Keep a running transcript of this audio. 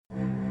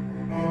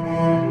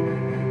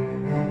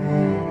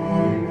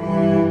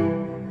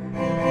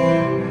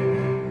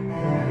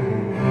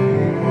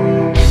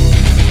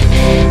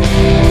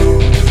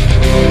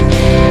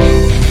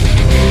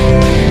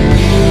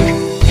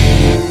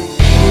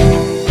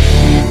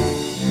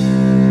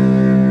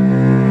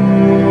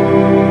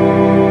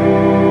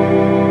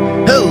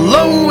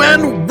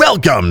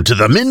Welcome to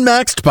the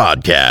Min-Maxed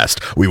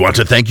Podcast. We want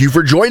to thank you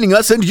for joining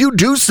us, and you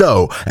do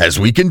so as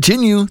we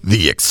continue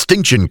the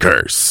Extinction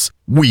Curse.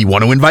 We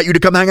want to invite you to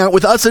come hang out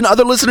with us and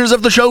other listeners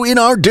of the show in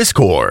our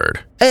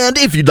Discord. And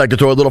if you'd like to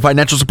throw a little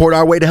financial support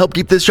our way to help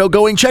keep this show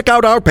going, check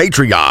out our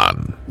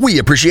Patreon. We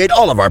appreciate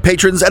all of our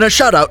patrons, and a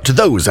shout out to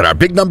those at our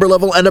big number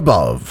level and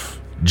above.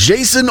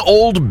 Jason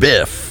Old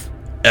Biff,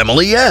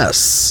 Emily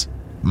S.,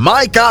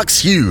 Mike Ox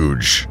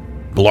Huge,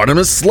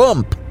 Blartimus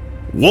Slump,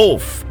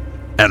 Wolf,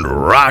 and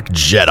Rock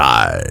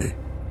Jedi.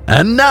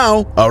 And now,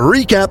 a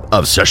recap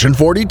of Session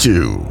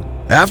 42.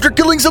 After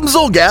killing some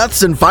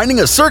Zolgaths and finding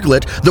a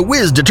circlet, the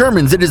Wiz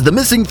determines it is the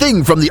missing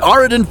thing from the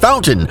Aridin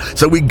Fountain,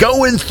 so we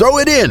go and throw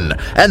it in.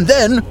 And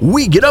then,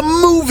 we get a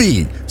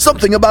movie!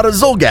 Something about a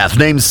Zolgath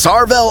named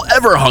Sarvel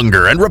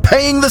Everhunger and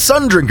repaying the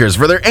Sun Drinkers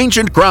for their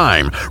ancient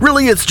crime.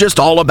 Really, it's just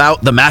all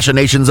about the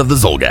machinations of the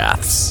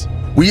Zolgaths.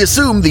 We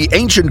assume the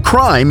ancient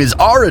crime is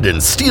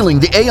Aridin stealing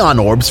the Aeon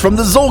Orbs from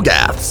the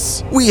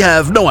Zolgaths. We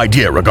have no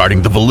idea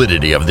regarding the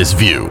validity of this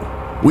view.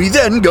 We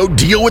then go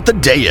deal with the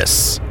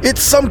Deus.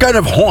 It's some kind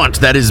of haunt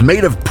that is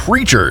made of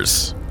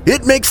preachers.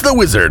 It makes the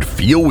wizard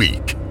feel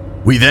weak.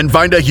 We then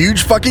find a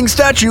huge fucking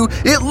statue.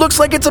 It looks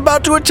like it's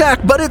about to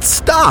attack, but it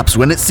stops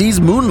when it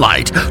sees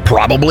moonlight.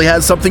 Probably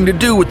has something to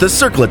do with the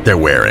circlet they're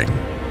wearing.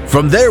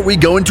 From there, we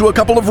go into a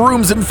couple of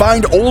rooms and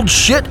find old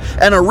shit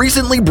and a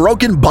recently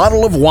broken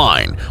bottle of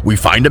wine. We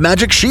find a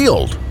magic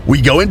shield.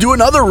 We go into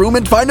another room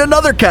and find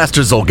another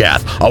caster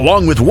Zolgath,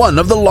 along with one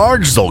of the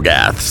large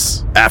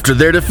Zolgaths. After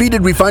they're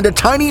defeated, we find a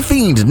tiny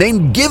fiend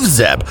named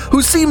Givzeb,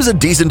 who seems a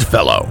decent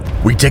fellow.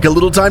 We take a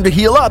little time to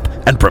heal up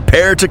and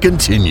prepare to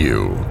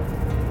continue.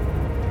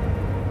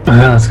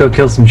 Let's go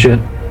kill some shit.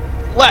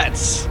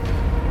 Let's!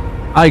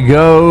 I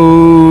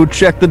go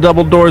check the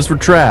double doors for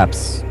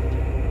traps.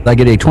 I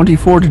get a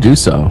 24 to do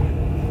so.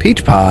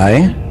 Peach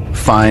Pie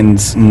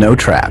finds no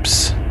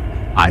traps.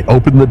 I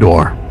open the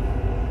door.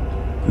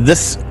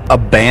 This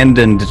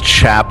abandoned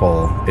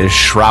chapel is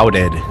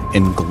shrouded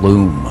in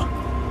gloom.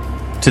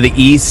 To the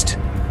east,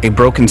 a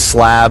broken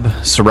slab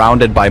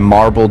surrounded by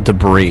marble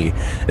debris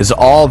is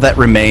all that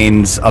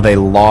remains of a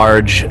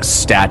large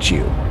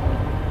statue.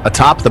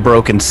 Atop the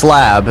broken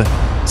slab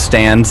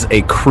stands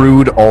a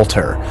crude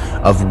altar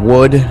of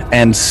wood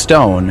and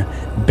stone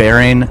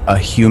bearing a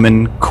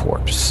human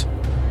corpse.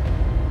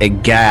 A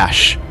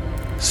gash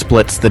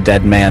splits the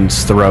dead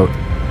man's throat,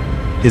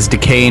 his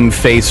decaying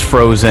face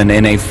frozen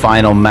in a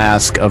final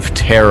mask of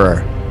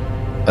terror.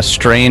 A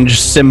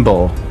strange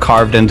symbol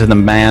carved into the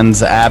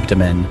man's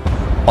abdomen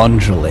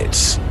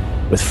undulates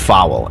with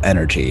foul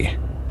energy.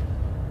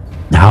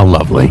 How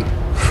lovely.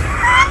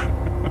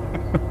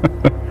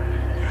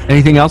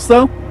 Anything else,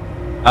 though?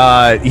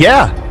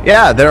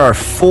 Yeah, there are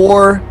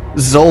 4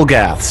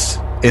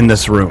 Zolgaths in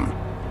this room.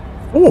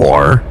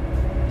 4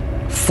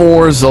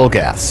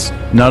 Zolgaths.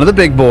 None of the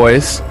big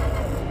boys.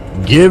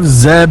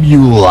 Givzeb,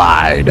 you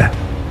lied.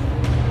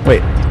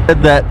 Wait,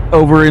 That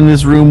over in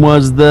this room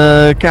was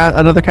the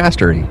another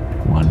castery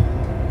one.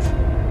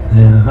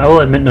 Yeah, I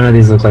will admit none of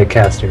these look like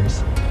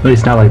casters. At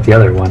least not like the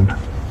other one.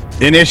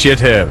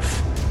 initiative.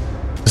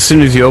 As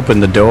soon as you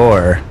open the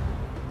door,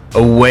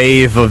 a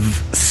wave of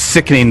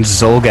sickening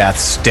Zolgath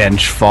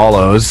stench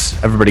follows.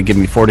 Everybody give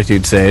me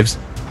fortitude saves.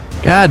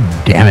 God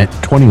damn it,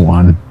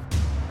 21.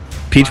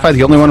 Peach Pie,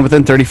 the only one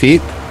within 30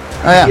 feet?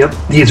 Oh, yeah. Yep,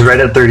 he's right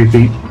at 30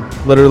 feet.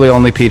 Literally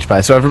only Peach Pie.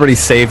 So everybody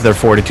save their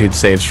fortitude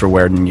saves for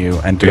when you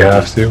enter. You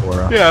have to.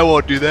 Yeah, I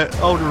won't do that.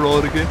 I'll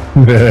roll it again.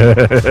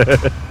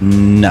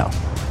 No.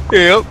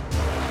 Yep.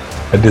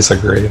 I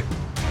disagree.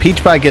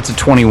 Peach Pie gets a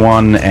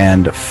 21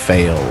 and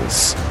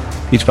fails.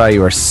 Peach Pie,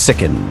 you are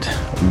sickened.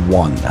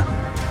 1.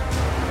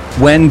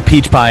 When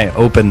Peach Pie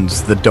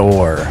opens the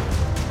door,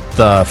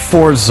 the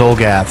 4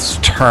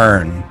 Zolgaths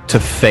turn to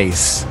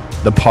face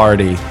the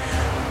party.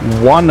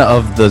 One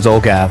of the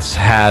Zolgaths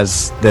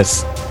has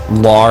this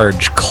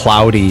large,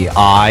 cloudy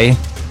eye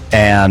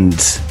and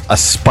a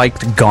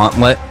spiked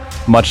gauntlet,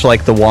 much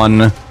like the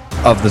one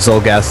of the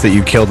Zolgaths that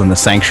you killed in the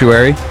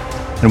sanctuary.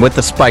 And with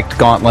the spiked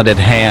gauntleted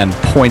hand,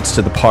 points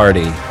to the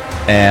party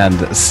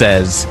and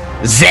says,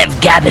 Zeb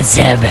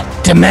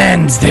Gabazeb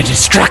demands their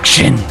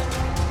destruction.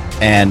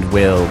 And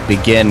will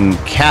begin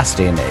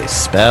casting a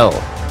spell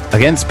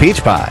against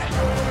Peach Pie.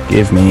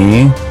 Give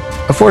me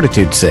a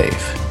fortitude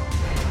save.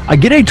 I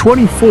get a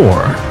 24.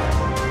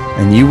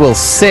 And you will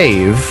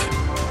save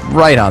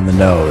right on the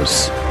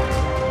nose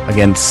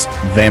against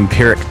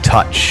Vampiric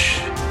Touch.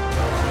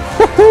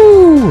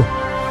 Woohoo!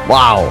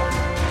 Wow.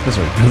 Those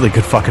are really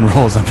good fucking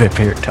rolls on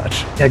Vampiric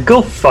Touch. Yeah,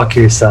 go fuck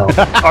yourself.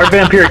 Our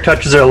Vampiric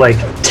Touches are like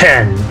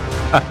 10.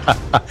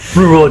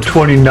 We roll a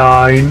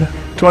 29.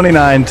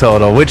 29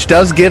 total, which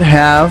does get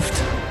halved.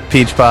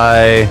 Peach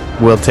Pie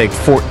will take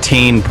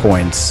 14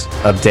 points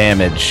of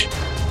damage.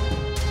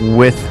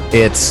 With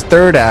its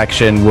third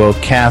action, will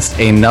cast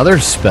another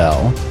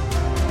spell,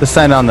 this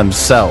time on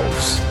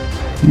themselves.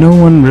 No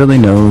one really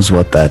knows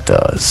what that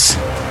does.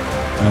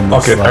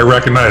 Okay, I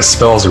recognize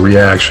spell as a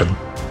reaction.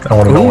 I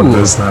want to know what it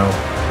is now.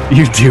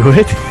 You do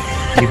it?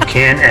 You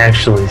can't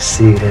actually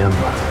see him.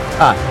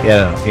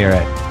 Yeah, no, you're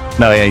right.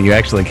 No, yeah, you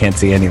actually can't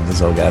see any of the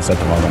Zolgaths at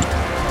the moment.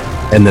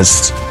 And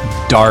this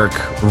dark,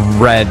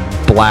 red,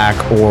 black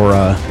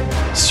aura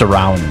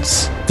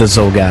surrounds the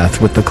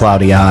Zolgath with the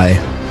cloudy eye.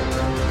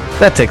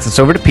 That takes us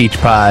over to Peach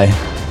Pie.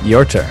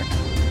 Your turn.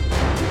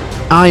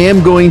 I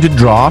am going to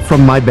draw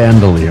from my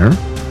bandolier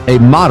a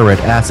moderate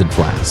acid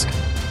flask.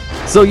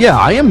 So yeah,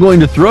 I am going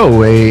to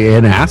throw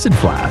an acid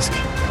flask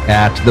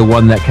at the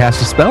one that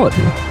cast a spell at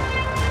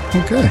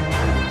me. Okay.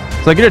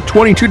 So I get a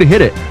 22 to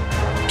hit it.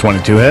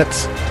 22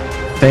 hits.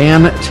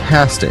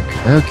 Fantastic.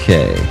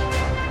 Okay.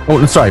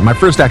 Oh, sorry. My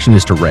first action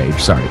is to rage.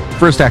 Sorry.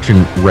 First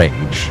action,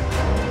 rage.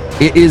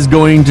 It is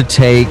going to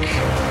take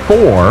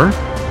 4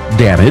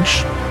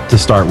 damage to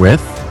start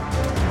with.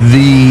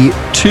 The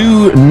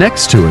 2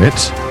 next to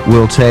it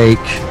will take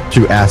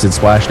 2 acid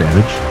splash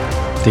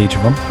damage. To each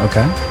of them.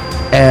 Okay.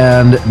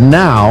 And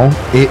now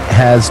it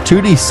has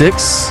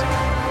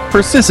 2d6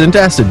 persistent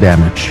acid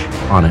damage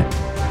on it.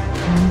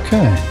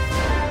 Okay.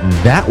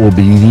 That will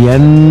be the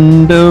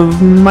end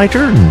of my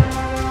turn.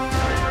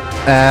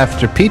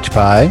 After Peach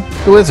Pie,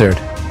 the wizard.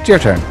 It's your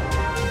turn.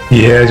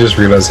 Yeah, I just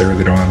realized I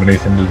really don't have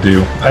anything to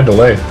do. I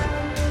delayed.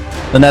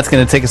 Then that's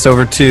going to take us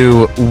over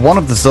to one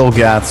of the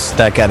Zolgaths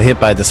that got hit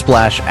by the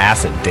splash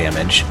acid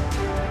damage.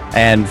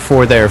 And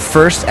for their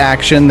first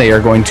action, they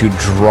are going to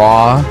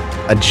draw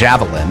a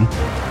javelin.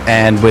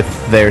 And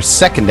with their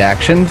second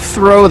action,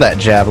 throw that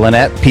javelin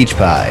at Peach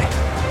Pie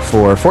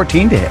for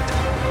 14 to hit.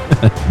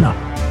 No.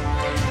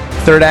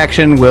 Third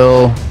action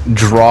will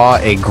draw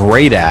a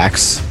great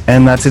axe,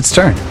 and that's its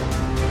turn.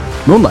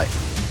 Moonlight,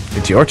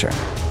 it's your turn.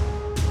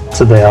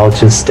 So they all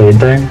just stayed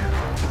there,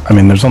 I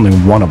mean, there's only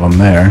one of them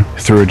there.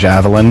 Threw a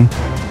javelin,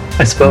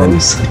 I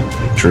suppose.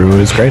 drew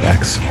his great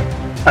axe.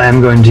 I am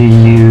going to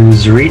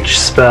use Reach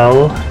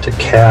spell to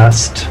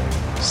cast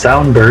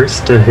Sound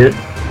Burst to hit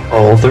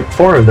all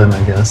 4 of them,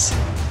 I guess.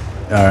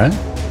 All right.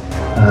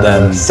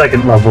 Then-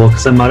 Second level,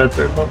 because I'm not at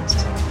third level.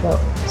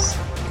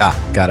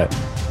 Got it.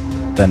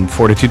 Then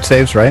fortitude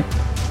saves, right?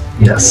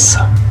 Yes.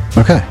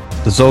 Okay.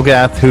 The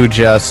Zolgath who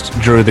just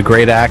drew the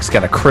great axe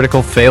got a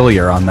critical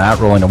failure on that,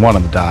 rolling a 1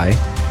 on the die.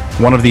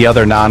 One of the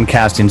other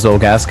non-casting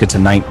Zolgaths gets a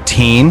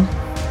 19,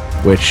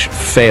 which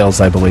fails,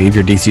 I believe.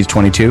 Your DC is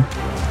 22.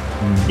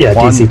 Yeah,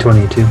 One. DC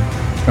 22.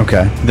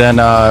 Okay. Then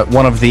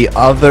one of the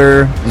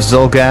other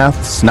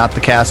Zolgaths, not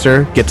the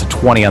caster, gets a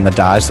 20 on the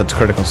die, so that's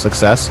critical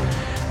success.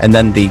 And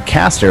then the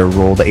caster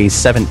rolled a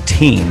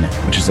 17,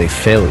 which is a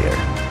failure.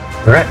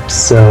 Correct.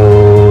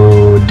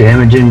 So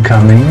damage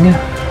incoming.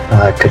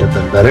 Could have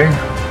been better.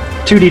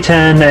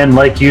 2d10 and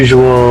like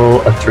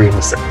usual a 3 and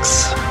a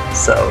 6.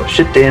 So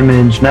shit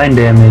damage, 9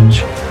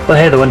 damage. But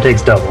hey, the one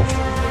takes double.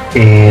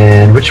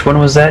 And which one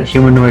was that?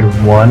 Humanoid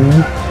 1?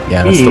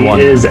 Yeah, that's the one.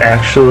 He is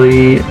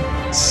actually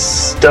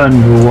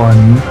stunned 1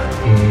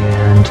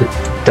 and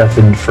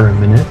deafened for a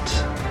minute.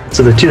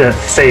 So the 2 that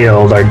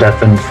failed are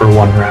deafened for 1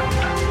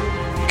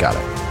 round. Got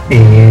it.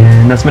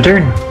 And that's my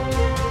turn.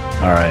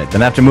 All right.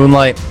 Then after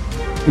Moonlight,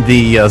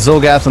 the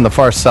Zolgath on the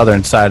far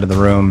southern side of the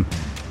room,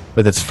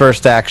 with its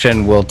first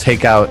action, will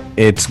take out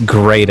its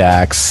great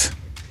axe.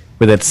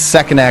 With its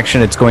second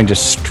action, it's going to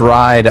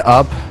stride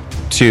up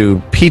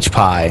to Peach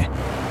Pie,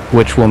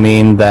 which will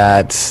mean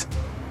that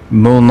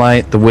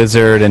Moonlight, the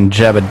Wizard, and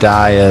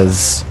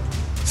Jebediah's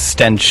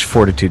stench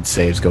fortitude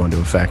saves go into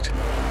effect.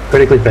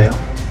 Critically fail.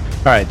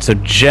 All right, so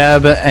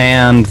Jeb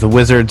and the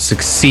Wizard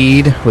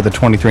succeed with a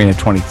 23 and a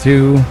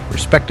 22,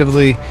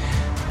 respectively,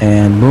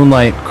 and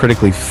Moonlight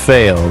critically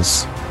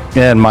fails,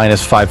 and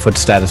minus 5 foot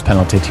status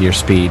penalty to your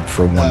speed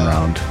for 1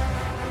 round.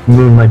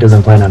 Moonlight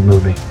doesn't plan on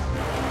moving.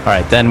 All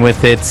right, then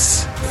with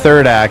its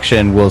third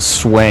action, we'll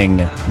swing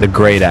the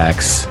great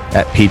axe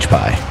at Peach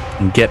Pie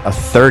and get a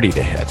 30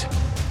 to hit.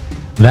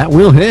 That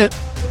will hit.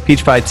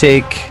 Peach Pie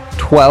take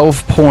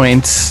 12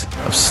 points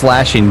of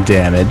slashing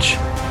damage,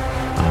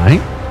 All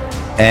right.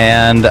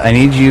 and I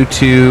need you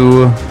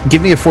to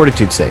give me a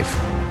fortitude save.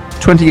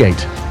 28.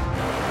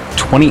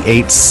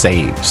 28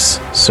 saves,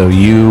 so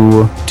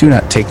you do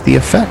not take the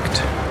effect.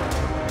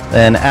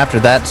 Then after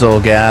that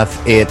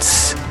Zolgath,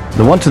 it's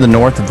the one to the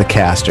north of the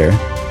caster.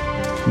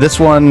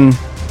 This one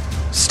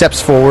steps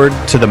forward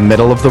to the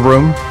middle of the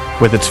room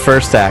with its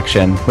first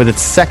action. With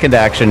its second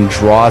action,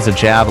 draws a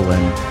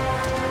javelin,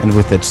 and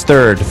with its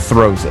third,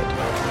 throws it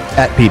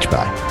at Peach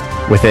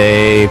Pie with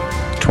a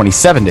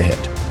 27 to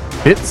hit.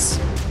 Hits.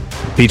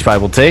 Peach Pie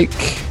will take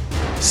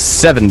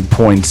 7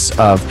 points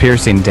of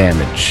piercing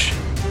damage.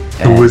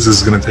 The Wiz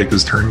is going to take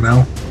his turn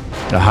now.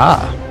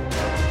 Aha.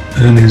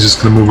 And he's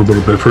just going to move a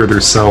little bit further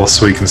south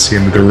so he can see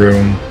into the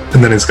room.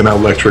 And then he's going to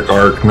electric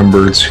arc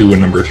number 2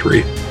 and number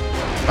 3.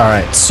 All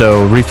right,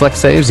 so reflex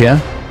saves, yeah?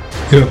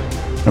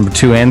 Yep. Number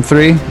 2 and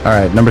 3. All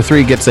right, number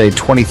 3 gets a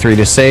 23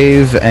 to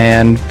save,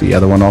 and the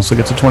other one also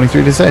gets a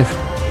 23 to save.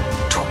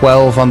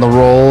 12 on the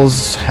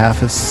rolls,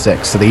 half is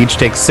 6. So they each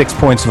take 6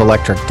 points of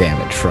electric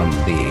damage from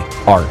the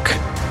arc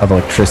of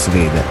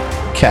electricity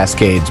that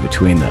cascades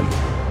between them.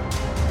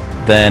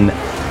 Then,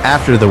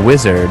 after the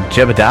wizard,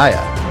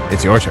 Jebediah,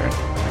 it's your turn.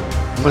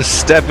 I'm gonna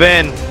step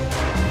in.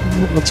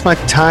 What's my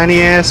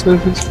tiny ass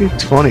movement speed?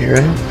 20,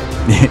 right?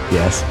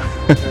 Yes.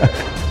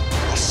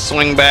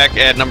 swing back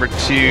at number 2.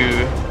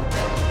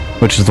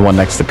 Which is the one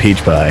next to Peach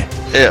Pie.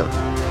 Yeah.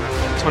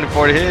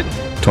 24 to hit.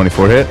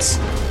 24 hits.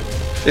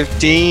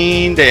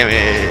 15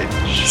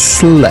 damage.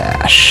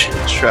 Slash.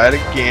 Try it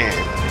again.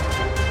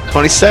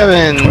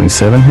 27.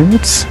 27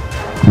 hits.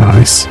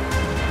 Nice.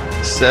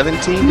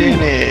 17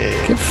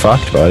 damage. Get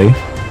fucked, buddy.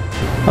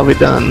 I'll be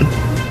done.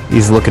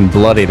 He's looking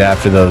bloodied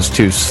after those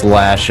 2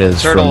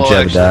 slashes Turtle from will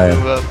actually Jebediah.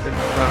 move up in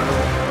front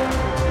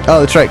of him. Oh,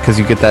 that's right, because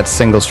you get that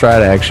single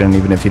stride action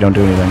even if you don't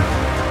do anything.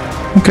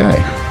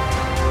 Okay.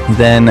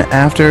 Then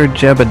after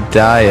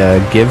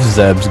Jebediah,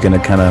 Give-Zeb's going to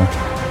kind of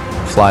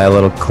fly a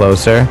little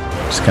closer.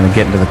 Just going to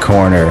get into the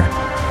corner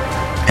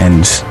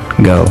and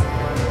go.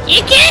 You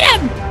get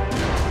him!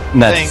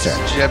 And that's Thanks, his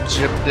turn.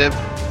 Jeb Dip.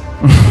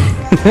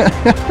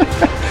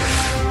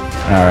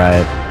 All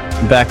right.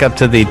 Back up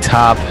to the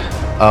top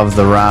of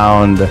the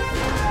round.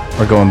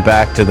 We're going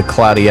back to the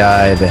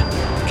cloudy-eyed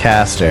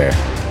caster.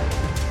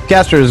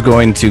 Caster is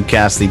going to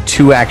cast the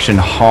 2-action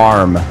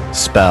harm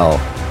spell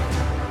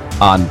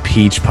on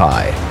Peach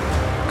Pie.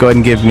 Go ahead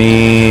and give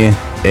me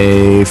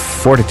a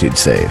fortitude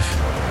save.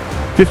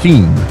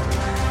 15.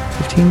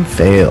 15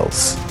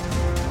 fails.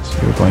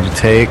 So you're going to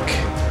take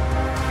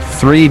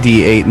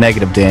 3d8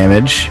 negative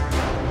damage.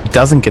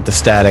 Doesn't get the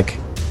static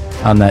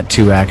on that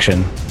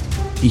 2-action.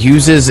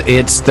 Uses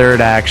its 3rd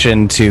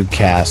action to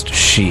cast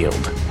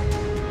Shield.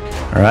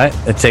 Alright,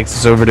 it takes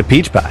us over to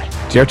Peach Pie.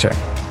 It's your turn.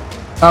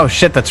 Oh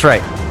shit, that's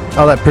right.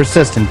 Oh, that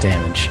persistent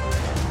damage.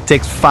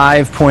 Takes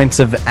 5 points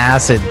of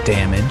acid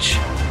damage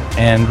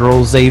and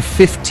rolls a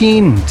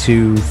 15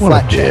 to What a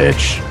flat check.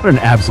 bitch. What an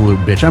absolute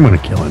bitch. I'm going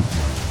to kill him.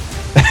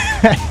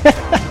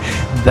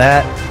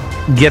 That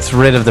gets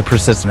rid of the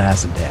persistent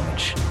acid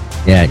damage.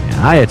 Yeah.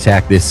 I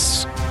attack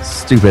this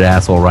stupid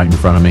asshole right in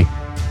front of me.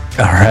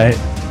 Alright.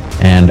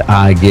 And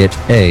I get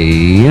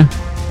a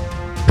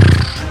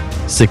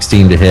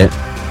 16 to hit.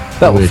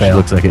 That will which fail.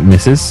 looks like it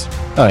misses.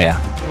 Oh yeah.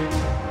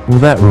 Well,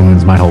 that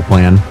ruins my whole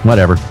plan.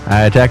 Whatever.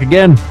 I attack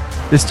again.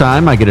 This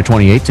time I get a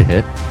 28 to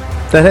hit.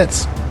 That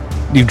hits.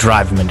 You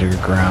drive him into the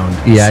ground.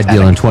 Yeah, I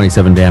deal in Static.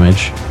 27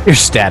 damage. Your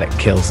static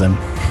kills him.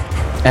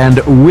 And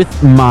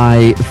with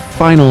my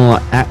final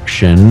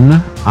action,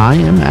 I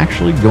am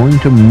actually going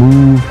to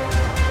move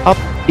up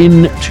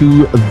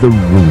into the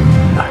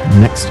room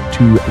next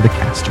to the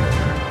caster.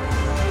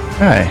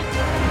 Alright.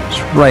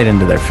 Just right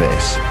into their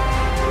face.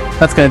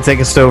 That's going to take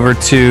us over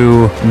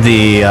to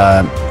the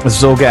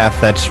Zolgath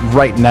that's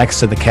right next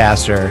to the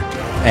caster,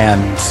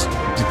 and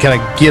it kind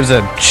of gives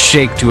a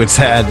shake to its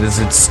head as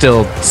it's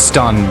still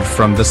stunned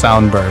from the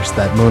sound burst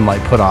that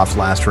Moonlight put off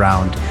last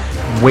round.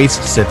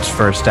 Wastes its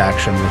first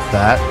action with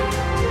that.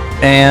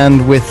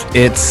 And with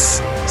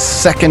its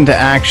second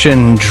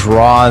action,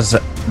 draws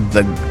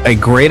a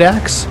great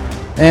axe,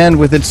 and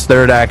with its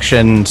third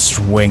action,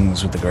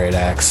 swings with the great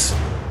axe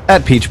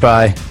at Peach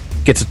Pie.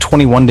 Gets a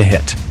 21 to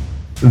hit.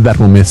 That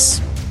will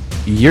miss.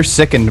 You're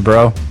sickened,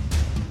 bro.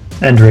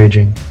 And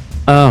raging.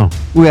 Oh,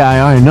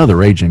 yeah, I know the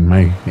raging.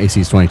 My AC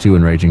is 22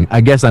 in raging.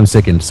 I guess I'm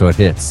sickened, so it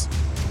hits.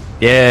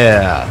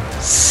 Yeah,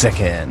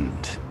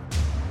 sickened.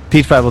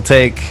 Peach Pie will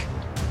take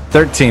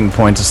 13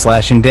 points of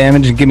slashing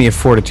damage and give me a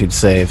fortitude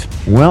save.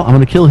 Well, I'm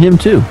going to kill him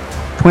too.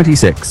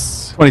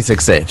 26.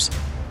 26 saves.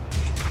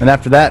 And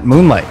after that,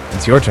 Moonlight,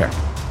 it's your turn.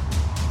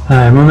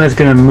 Moonlight's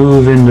going to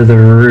move into the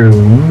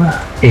room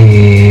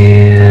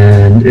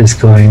and is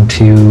going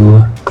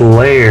to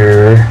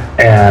glare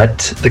at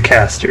the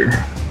caster.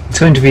 It's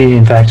going to be,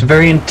 in fact, a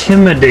very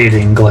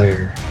intimidating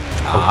glare.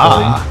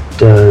 Ah.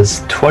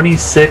 Does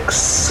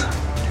 26...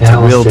 It's a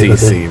will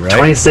DC, right?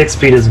 26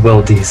 beat his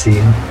will DC.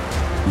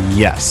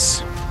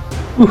 Yes.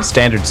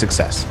 Standard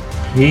success.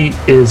 He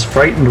is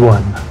frightened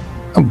 1.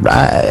 All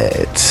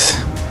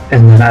right.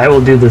 And then I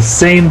will do the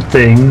same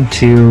thing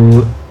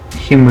to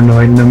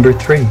humanoid number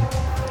 3.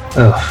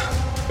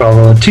 Ugh.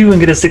 Roll a 2 and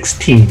get a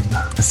 16.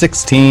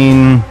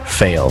 16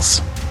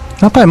 fails.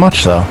 Not by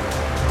much, though.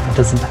 It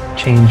doesn't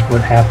change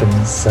what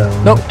happens, so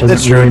Nope, it doesn't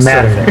that's true. really It's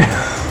still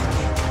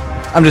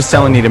matter. I'm just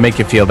telling you to make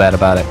you feel bad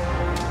about it.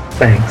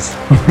 Thanks.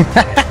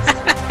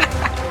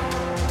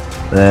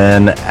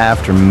 Then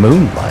after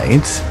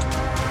Moonlight,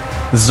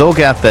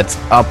 Zolgath that's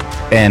up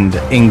and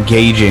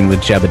engaging with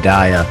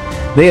Jebediah.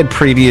 They had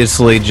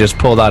previously just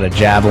pulled out a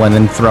javelin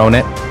and thrown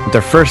it. With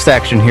their first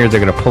action here, they're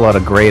going to pull out a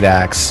great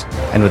axe,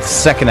 and with the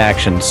second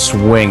action,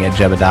 swing at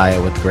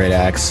Jebediah with the great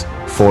axe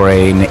for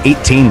an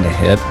 18 to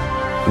hit,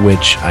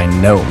 which I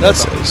know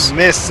That's misses. a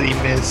missy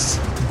miss.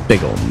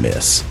 Big ol'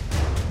 miss.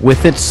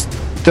 With its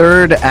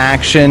third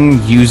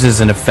action, uses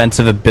an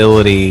offensive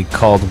ability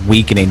called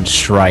Weakening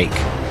Strike.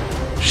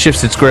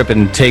 Shifts its grip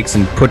and takes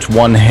and puts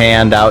one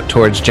hand out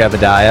towards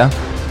Jebediah,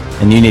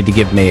 and you need to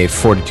give me a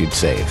fortitude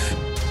save.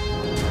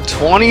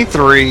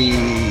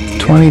 23.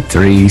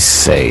 23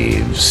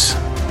 saves.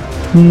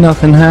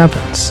 Nothing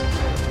happens.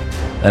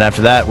 And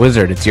after that,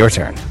 Wizard, it's your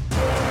turn.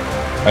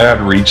 I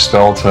add reach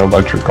spell to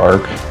electric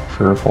arc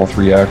for a full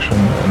 3 action,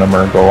 and I'm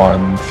gonna go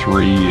on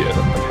 3 and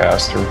then the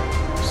caster.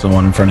 It's the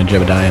one in front of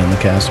Jebediah and the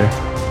caster.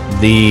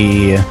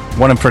 The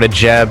one in front of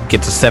Jeb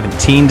gets a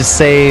 17 to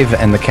save,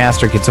 and the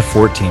caster gets a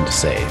 14 to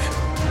save.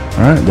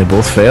 All right, they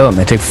both fail, and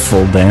they take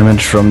full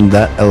damage from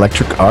that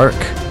electric arc.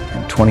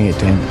 28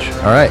 damage.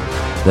 All right.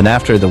 Then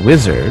after the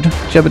wizard,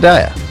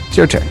 Jebediah, it's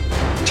your turn.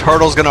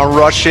 Turtle's gonna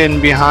rush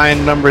in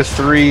behind number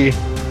 3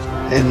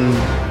 and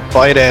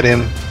bite at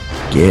him.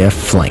 Yeah,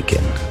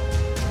 flanking.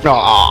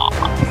 Aww.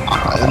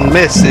 And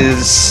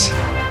misses.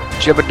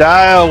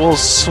 Jebediah will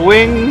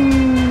swing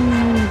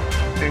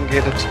and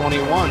get a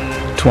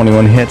 21.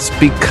 21 hits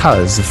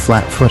because of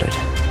flat-footed.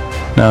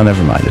 No,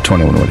 never mind. A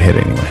 21 would hit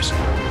anyways.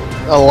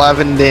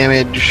 11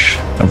 damage.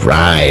 All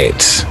right.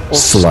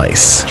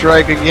 Slice.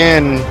 Strike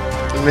again.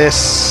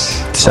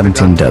 Miss.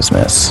 17 does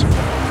miss.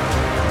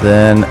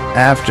 Then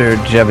after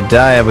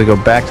Jebediah, we go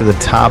back to the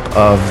top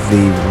of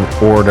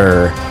the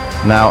order.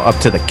 Now up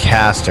to the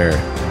caster.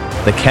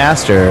 The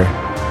caster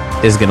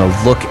is going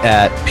to look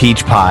at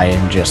Peach Pie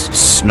and just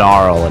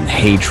snarl in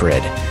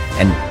hatred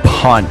and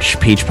punch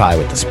Peach Pie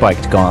with the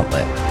spiked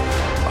gauntlet.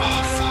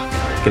 Oh,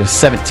 fuck. Get a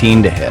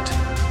 17 to hit.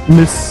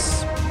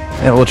 Miss.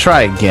 And we'll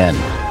try again.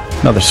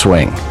 Another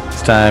swing.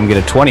 This time get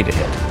a 20 to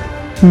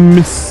hit.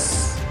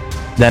 Miss.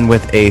 Then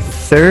with a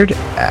third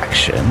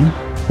action,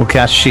 we'll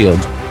cast Shield.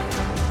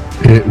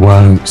 It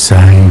won't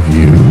save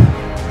you.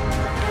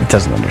 It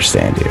doesn't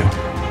understand you.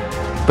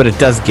 But it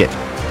does get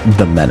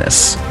the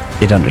menace.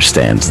 It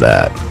understands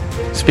that.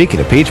 Speaking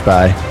of Peach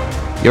Pie,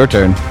 your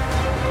turn.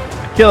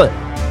 Kill it.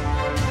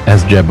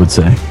 As Jeb would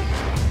say.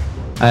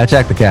 I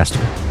attack the caster.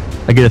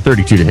 I get a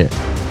 32 to hit.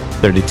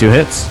 32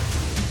 hits.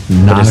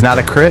 But it's not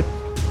a crit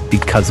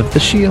because of the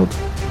shield.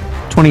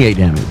 28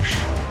 damage.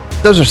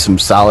 Those are some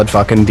solid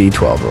fucking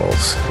D12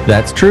 rolls.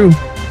 That's true.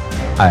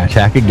 I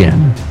attack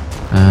again.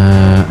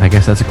 I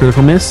guess that's a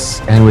critical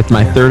miss. And with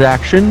my third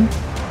action,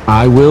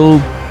 I will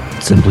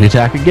simply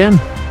attack again.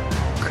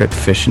 Crit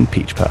fish and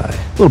Peach Pie.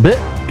 A little bit.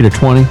 Get a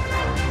 20.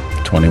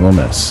 20 will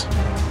miss.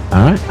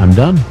 All right, I'm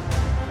done.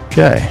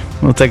 Okay,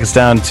 we'll take us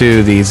down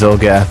to the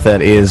Zolgath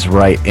that is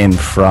right in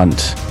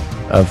front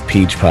of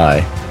Peach Pie.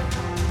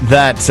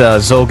 That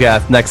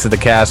Zolgath next to the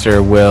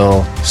caster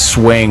will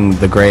swing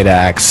the Great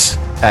Axe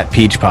at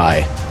Peach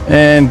Pie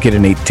and get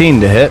an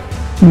 18 to hit.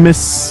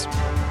 Miss.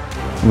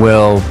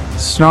 Will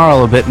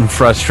snarl a bit in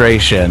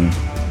frustration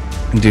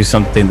and do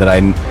something that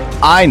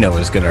I know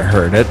is going to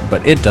hurt it,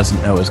 but it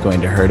doesn't know is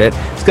going to hurt it.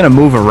 It's going to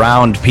move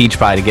around Peach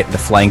Pie to get into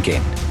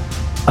flanking.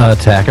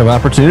 Attack of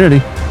opportunity.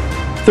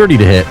 30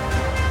 to hit.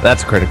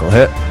 That's a critical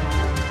hit.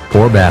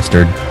 Poor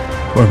bastard.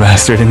 Poor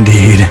bastard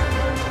indeed.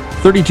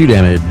 32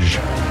 damage.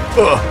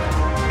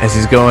 As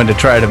he's going to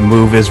try to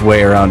move his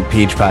way around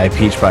Peach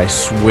Pie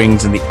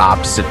swings in the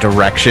opposite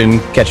direction,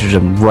 catches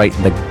him right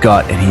in the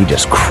gut, and he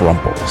just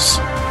crumples.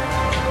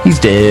 He's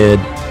dead.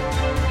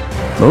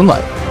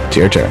 Moonlight, it's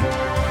your turn.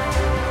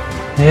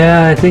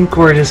 Yeah, I think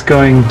we're just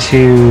going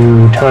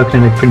to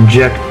telekinetic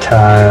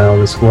projectile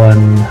this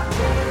one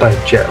by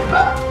Jeb.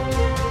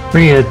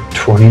 We get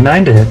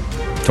 29 to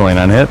hit.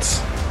 29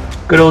 hits.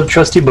 Good old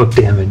trusty book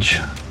damage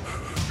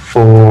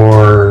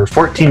for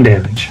 14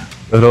 damage.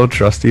 Good old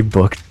trusty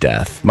book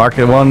death. Mark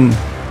it one,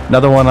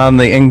 another one on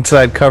the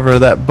inside cover of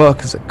that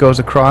book as it goes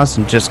across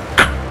and just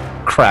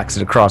cracks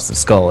it across the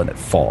skull and it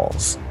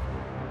falls.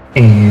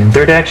 And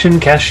third action,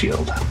 cast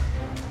shield.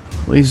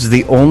 Leaves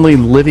the only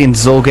living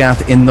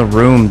Zolgath in the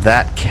room,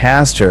 that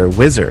caster,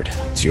 Wizard.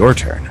 It's your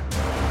turn.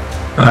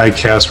 I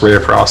cast Ray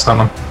of Frost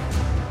on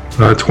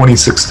him.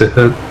 26 to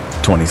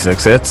hit.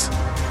 26 hits.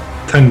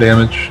 10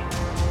 damage.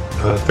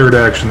 Third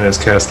action is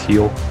cast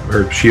heal,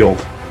 or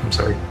shield. I'm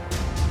sorry.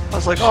 I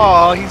was like,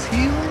 oh, he's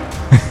healing?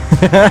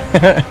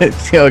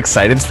 See how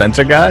excited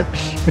Spencer got?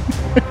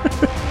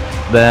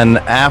 Then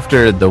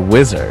after the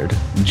Wizard,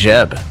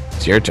 Jeb,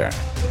 it's your turn.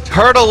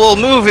 Turtle will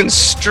move and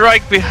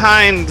strike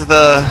behind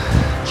the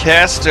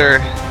caster,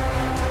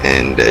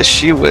 and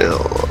she will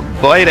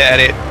bite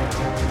at it,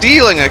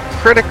 dealing a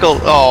critical.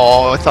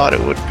 Oh, I thought it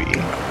would be.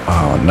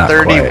 Oh, not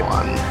 31.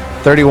 Quite.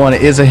 31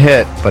 is a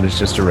hit, but it's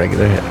just a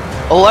regular hit.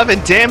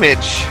 11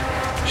 damage.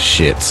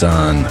 Shit,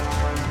 son.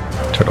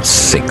 Turtle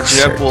sinks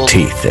Jeb her will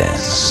teeth in.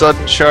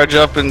 Sudden charge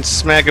up and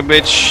smack a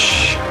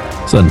bitch.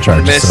 Sudden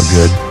charge is so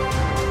Miss.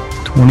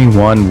 good.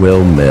 21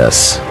 will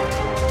miss.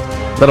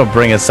 That'll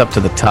bring us up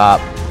to the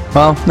top.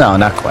 Well, no,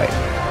 not quite.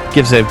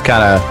 Gives-Zeb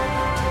kind of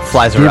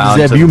flies around.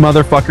 Gives-Zeb, you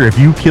motherfucker, if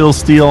you kill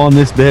Steel on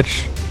this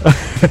bitch.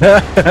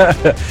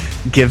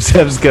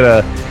 Gives-Zeb's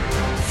gonna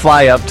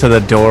fly up to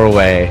the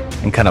doorway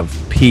and kind of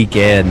peek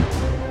in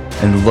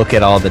and look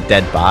at all the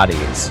dead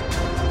bodies.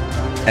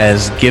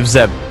 As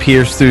Gives-Zeb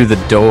peers through the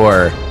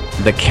door,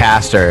 the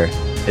caster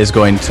is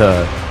going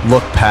to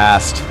look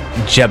past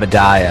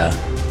Jebediah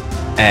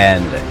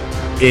and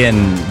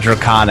in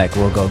Draconic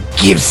will go,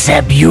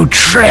 Gives-Zeb, you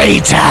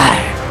traitor!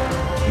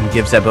 and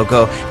Gives-Zeb will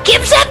go,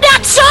 Gives-Zeb,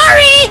 not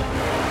sorry!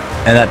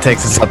 and that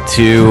takes us up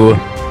to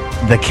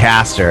the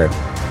caster.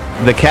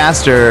 The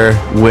caster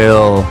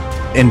will,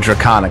 in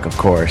Draconic of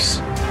course,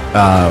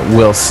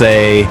 will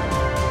say,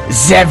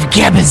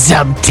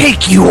 Zev-Gebazub,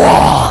 take you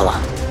all!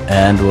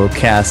 and will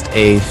cast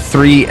a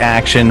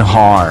 3-action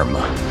harm.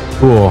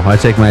 Cool. I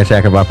take my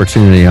attack of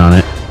opportunity on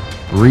it.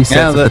 Resets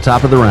at the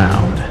top of the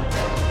round.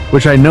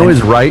 Which I know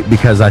is right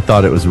because I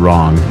thought it was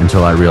wrong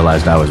until I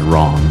realized I was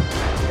wrong.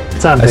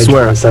 It's on I page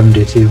swear.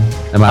 72.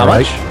 Am I How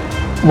right?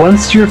 much?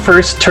 Once your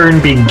first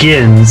turn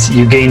begins,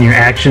 you gain your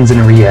actions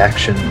and a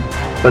reaction.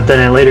 But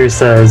then it later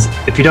says,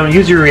 if you don't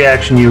use your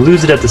reaction, you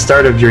lose it at the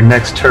start of your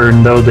next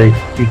turn, though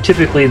you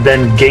typically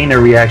then gain a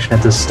reaction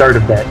at the start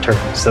of that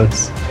turn. So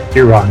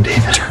you're wrong,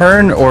 David.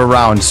 Turn or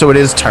round? So it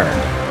is turn.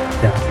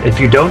 Yeah. If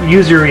you don't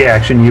use your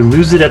reaction, you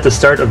lose it at the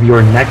start of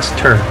your next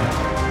turn.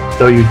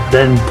 Though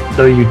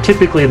you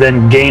typically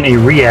then gain a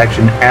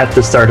reaction at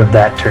the start of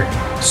that turn.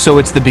 So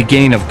it's the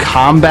beginning of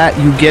combat,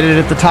 you get it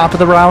at the top of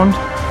the round?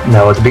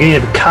 No, at the beginning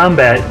of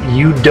combat,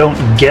 you don't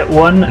get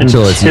one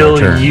until it's your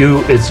turn.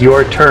 it's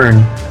your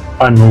turn,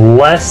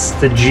 unless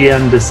the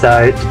GM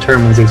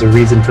determines there's a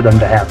reason for them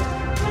to have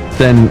it.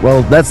 Then,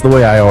 well, that's the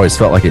way I always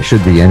felt like it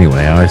should be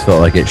anyway. I always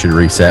felt like it should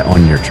reset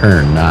on your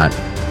turn, not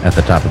at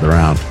the top of the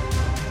round.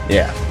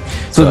 Yeah.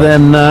 So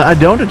then I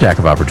don't attack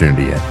of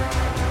opportunity yet.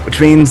 Which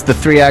means the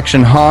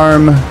 3-action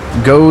harm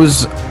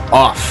goes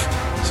off.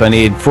 So I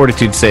need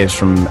fortitude saves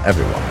from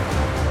everyone.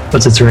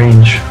 What's its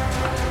range?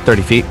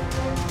 30 feet.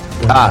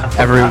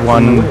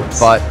 Everyone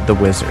but the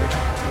wizard.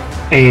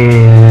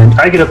 And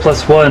I get a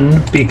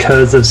 +1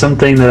 because of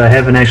something that I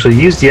haven't actually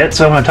used yet,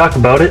 so I'm going to talk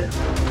about it.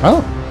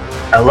 Oh.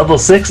 At level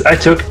 6, I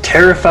took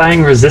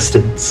Terrifying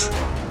Resistance.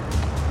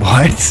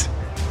 What?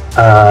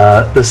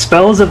 The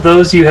spells of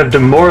those you have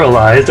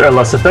demoralized are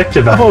less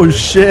effective on. Oh,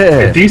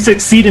 shit. If you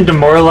succeed in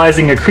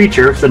demoralizing a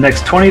creature for the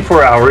next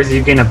 24 hours,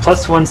 you gain a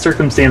 +1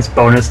 circumstance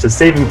bonus to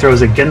saving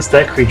throws against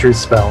that creature's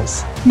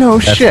spells. No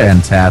That's shit.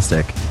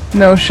 fantastic.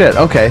 No shit.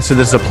 Okay, so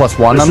this is a +1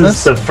 on This is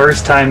this? the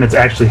first time it's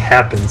actually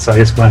happened, so I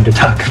just wanted to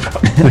talk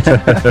about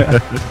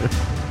it.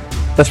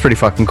 That's pretty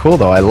fucking cool,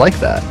 though. I like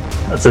that.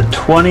 That's a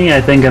 20. I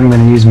think I'm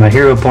going to use my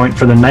hero point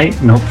for the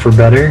night. Nope, for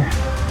better.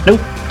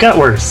 Nope, got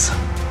worse.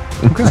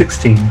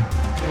 16.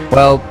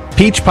 Well,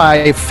 Peach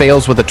Pie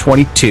fails with a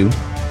 22.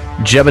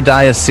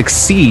 Jebediah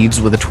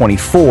succeeds with a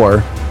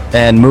 24.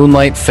 And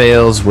Moonlight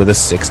fails with a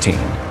 16.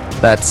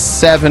 That's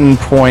 7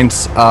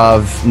 points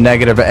of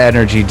negative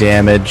energy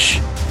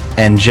damage.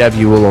 And Jeb,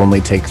 you will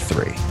only take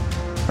 3.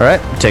 All right,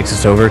 takes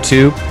us over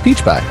to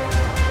Peach Pie.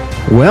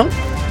 Well,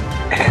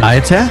 I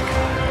attack.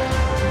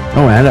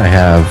 Oh, and I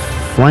have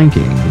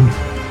flanking.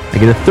 I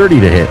get a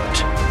 30 to hit.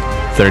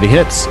 30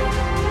 hits.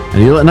 I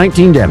deal at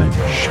 19 damage.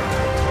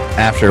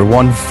 After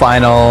one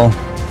final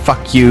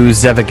fuck you,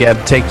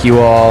 Zevageb, take you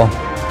all,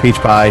 Peach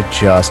Pie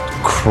just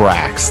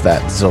cracks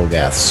that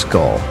Zolgath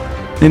skull.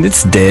 And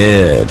it's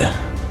dead.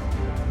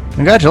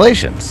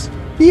 Congratulations.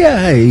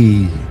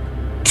 Yay.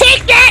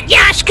 Take that,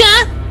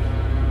 Yashka!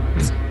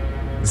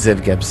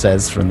 Zevageb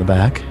says from the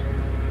back.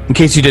 In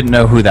case you didn't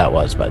know who that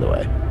was, by the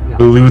way.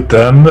 Loot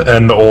them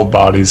and the old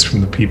bodies from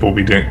the people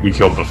we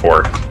killed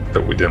before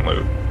that we didn't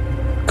loot.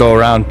 Go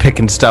around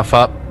picking stuff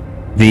up.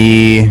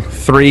 The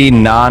 3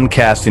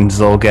 non-casting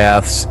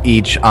Zolgaths,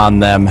 each on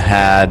them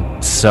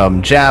had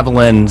some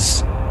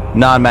javelins,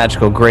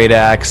 non-magical great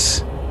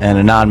axe, and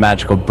a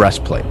non-magical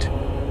breastplate.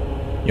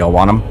 Y'all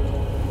want them?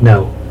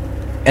 No.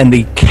 And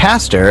the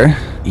caster,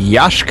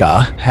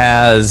 Yashka,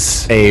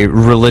 has a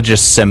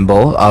religious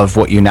symbol of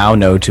what you now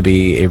know to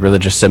be a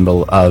religious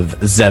symbol of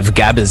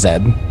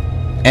Zevgabized,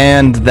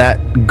 and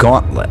that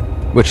gauntlet,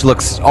 which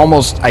looks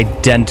almost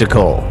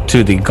identical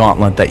to the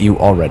gauntlet that you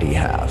already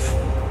have.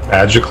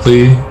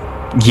 Magically?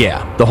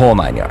 Yeah, the whole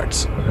 9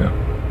 yards. Yeah.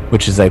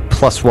 Which is a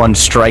 +1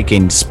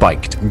 striking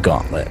spiked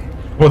gauntlet.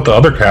 What the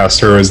other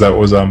caster is that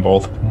was on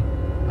both?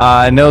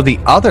 No, the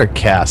other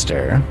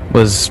caster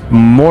was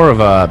more of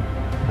a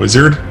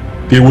Wizard?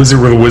 Be a wizard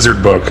with a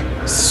wizard book.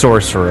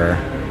 sorcerer.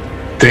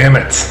 Damn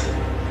it.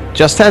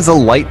 Just has a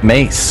light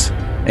mace.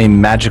 A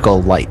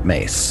magical light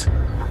mace.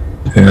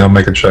 Yeah, I'll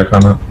make a check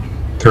on it.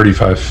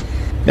 35.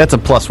 That's a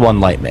 +1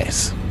 light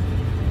mace.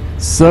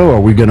 So, are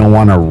we going to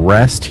want to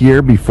rest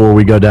here before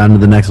we go down to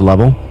the next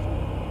level?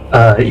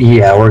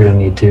 Yeah, we're going to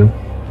need to.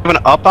 Have an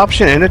up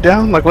option and a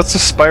down? Like, what's the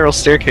spiral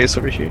staircase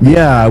over here?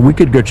 Yeah, we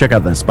could go check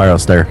out that spiral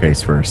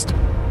staircase first.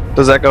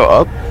 Does that go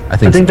up? I I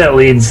think, think that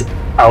leads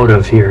out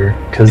of here,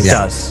 because It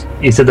does.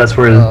 you said that's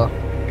where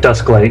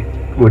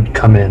Dusklight would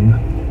come in.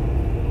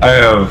 I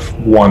have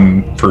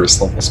 1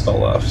 first level spell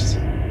left.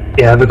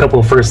 Yeah, I have a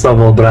couple first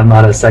level, but I'm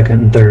out of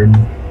second and third.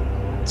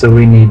 So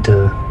we need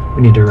to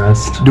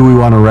rest. do we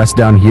want to rest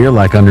down here,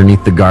 like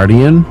underneath the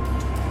Guardian?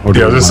 Or do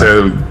Yeah, I we was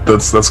wanna- gonna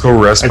say, let's go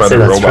rest I'd by say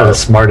the that's for the robot.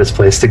 smartest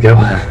place to go.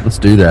 Let's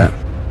do that.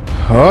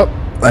 Oh,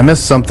 I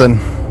missed something.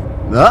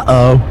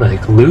 Uh-oh.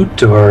 Like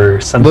loot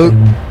or something.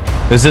 Loot.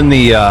 It was in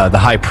the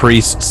high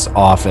priest's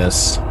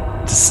office.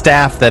 It's a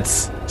staff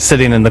that's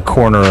sitting in the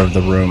corner of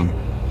the room.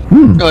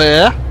 Oh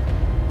yeah?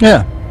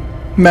 Yeah,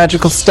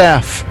 magical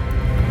staff.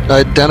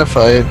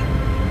 Identify it.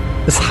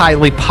 This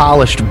highly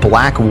polished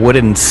black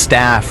wooden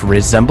staff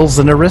resembles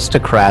an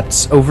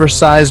aristocrat's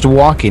oversized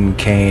walking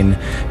cane,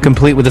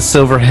 complete with a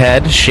silver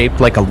head shaped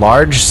like a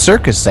large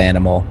circus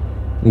animal.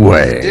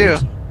 Wait. do?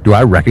 Do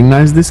I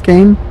recognize this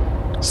cane?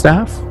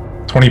 Staff?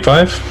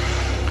 25?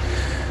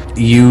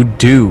 you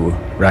do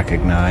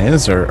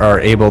recognize or are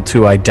able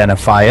to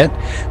identify it.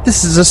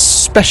 This is a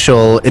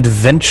special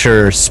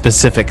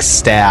adventure-specific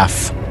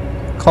staff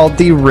called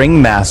the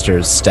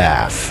Ringmaster's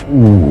Staff.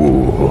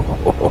 Ooh.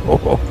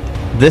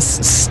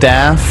 This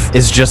staff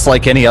is just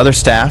like any other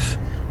staff.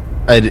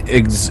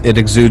 It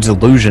exudes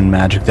illusion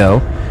magic,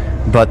 though.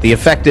 But the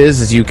effect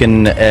is you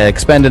can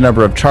expend a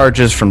number of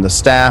charges from the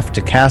staff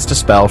to cast a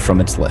spell from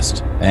its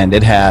list. And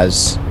it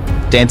has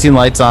Dancing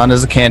Lights on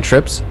as a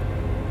cantrips.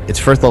 Its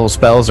first level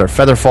spells are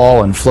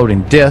Featherfall and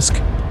Floating Disc.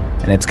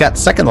 And it's got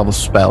second level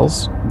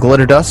spells,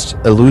 Glitter Dust,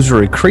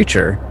 Illusory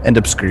Creature, and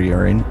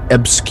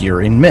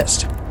Obscuring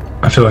Mist.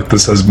 I feel like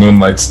this has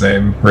Moonlight's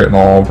name written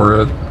all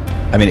over it.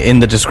 I mean, in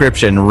the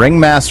description,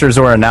 ringmasters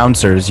or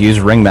announcers use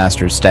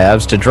ringmaster's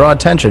staves to draw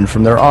attention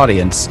from their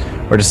audience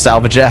or to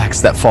salvage acts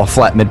that fall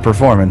flat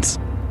mid-performance.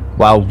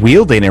 While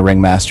wielding a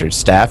ringmaster's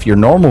staff, your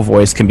normal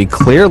voice can be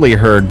clearly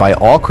heard by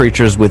all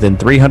creatures within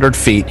 300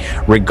 feet,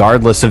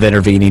 regardless of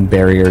intervening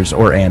barriers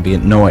or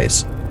ambient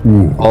noise.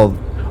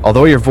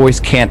 Although your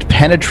voice can't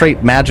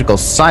penetrate magical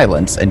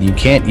silence, and you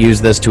can't use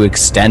this to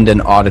extend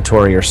an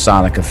auditory or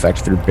sonic effect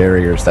through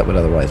barriers that would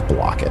otherwise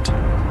block it.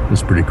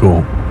 That's pretty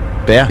cool.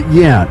 But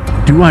Yeah,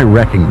 do I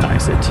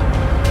recognize it?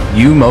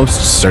 you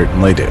most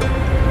certainly do.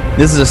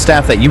 This is a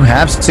staff that you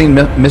have seen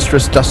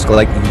Mistress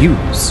Dusklight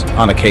use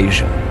on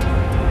occasion.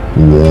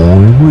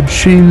 Why would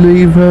she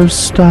leave her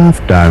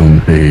staff down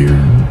here?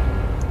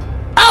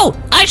 Oh,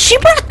 she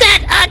brought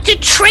that to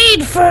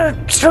trade for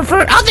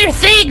other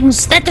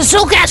things that the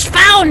Soulcast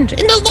found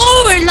in the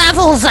lower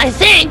levels, I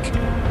think.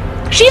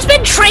 She's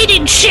been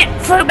trading shit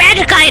for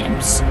magic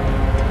items.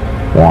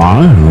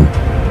 Wow.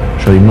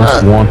 She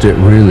must want it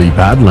really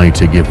badly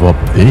to give up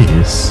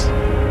this.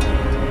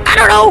 I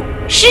don't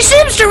know. She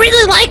seems to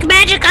really like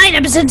magic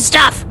items and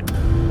stuff.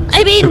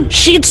 I mean,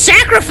 she'd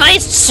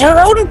sacrificed her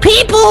own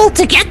people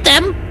to get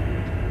them.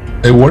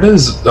 Hey, what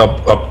is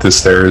up the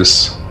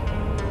stairs?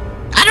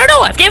 I don't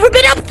know. I've never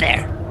been up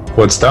there.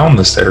 What's down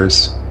the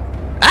stairs?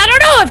 I don't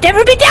know. I've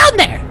never been down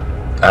there.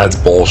 That's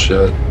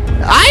bullshit.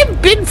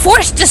 I've been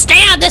forced to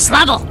stay on this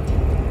level.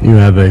 You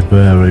have a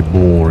very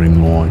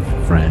boring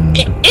life, friend.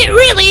 It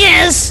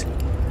really is.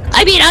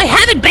 I mean, I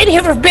haven't been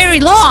here for very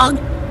long.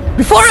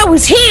 Before I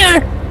was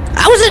here,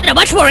 I was in a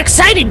much more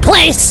exciting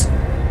place.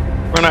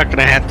 We're not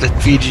gonna have to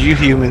feed you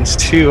humans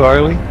too,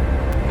 are we?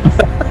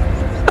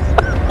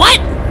 What?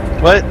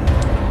 What?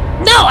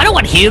 No, I don't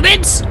want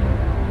humans.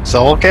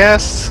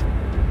 Soulcasts?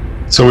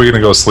 So we're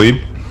gonna go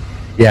sleep?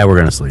 Yeah, we're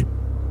gonna sleep.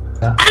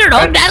 I don't know.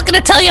 I'm not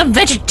gonna tell you I'm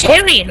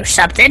vegetarian or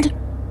something.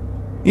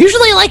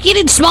 Usually I like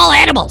eating small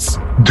animals.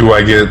 Do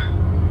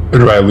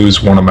I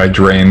lose one of my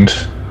drained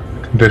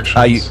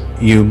conditions?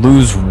 You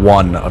lose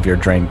one of your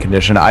drain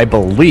condition, I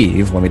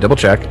believe. Let me double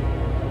check.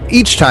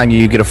 Each time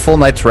you get a full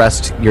night's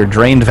rest, your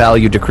drained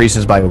value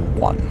decreases by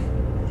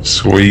 1.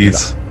 Sweet.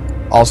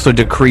 Also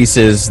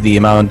decreases the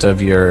amount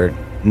of your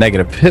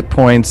negative hit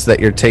points that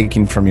you're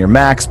taking from your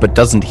max, but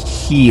doesn't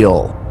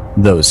heal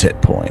those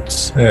hit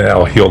points. Yeah,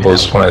 I'll heal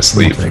those when I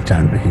sleep. Take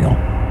time to heal.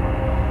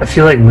 I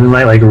feel like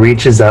Moonlight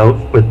reaches out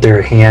with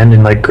their hand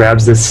and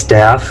grabs this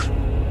staff.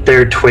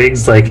 Their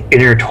twigs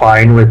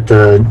intertwine with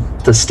the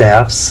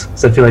staffs.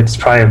 So I feel like it's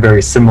probably a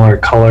very similar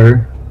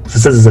color.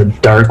 This is a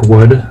dark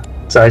wood.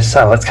 So that's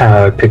kind of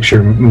how I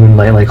picture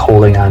Moonlight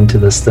holding on to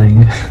this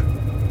thing.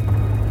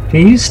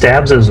 Can you use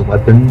stabs as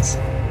weapons?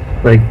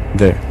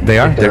 They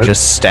are. They're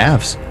just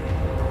staves.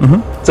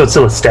 So it's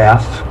still a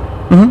staff.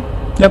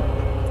 Yep.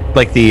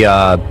 Like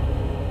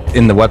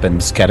in the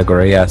weapons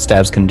category, yeah,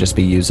 staves can just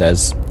be used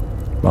as,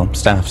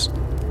 staffs.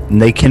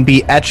 And they can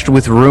be etched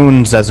with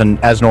runes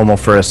as normal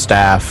for a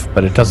staff,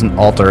 but it doesn't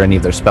alter any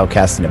of their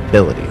spellcasting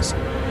abilities.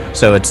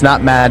 So it's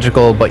not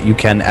magical, but you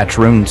can etch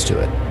runes to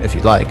it if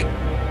you'd like.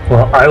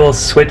 Well, I will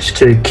switch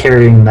to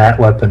carrying that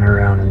weapon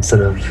around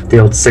instead of the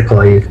old sickle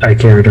I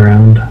carried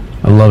around.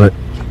 I love it.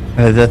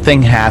 The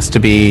thing has to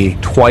be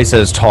twice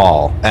as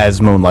tall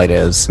as Moonlight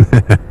is.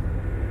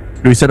 Do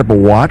we set up a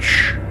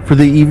watch for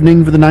the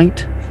evening, for the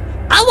night?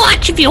 I'll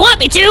watch if you want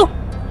me to.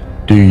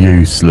 Do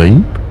you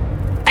sleep?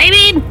 I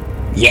mean,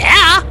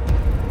 yeah.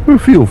 Well,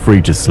 feel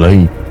free to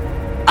sleep.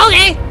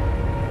 Okay.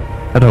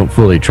 I don't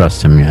fully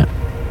trust him yet.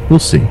 We'll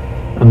see.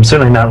 I'm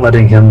certainly not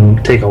letting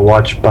him take a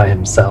watch by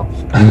himself.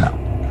 No.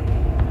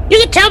 You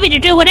can tell me to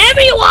do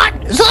whatever you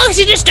want, as long as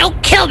you just don't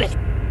kill me.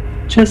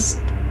 Just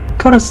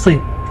go to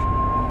sleep.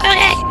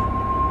 Okay.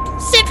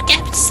 Sip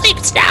Captain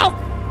sleeps now.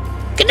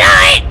 Good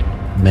night.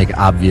 Make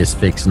obvious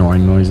fake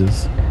snoring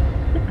noises.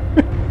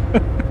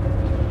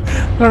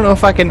 I don't know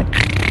if I can...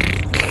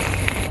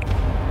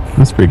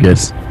 That's pretty good.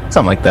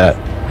 Something like that.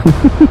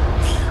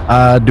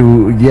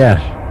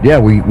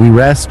 We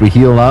rest, we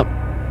heal up.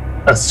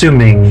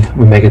 Assuming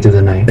we make it through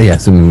the night. Yeah,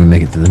 assuming we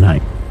make it through the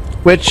night.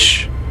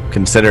 Which,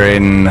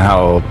 considering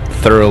how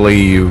thoroughly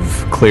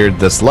you've cleared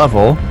this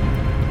level,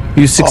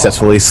 you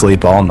successfully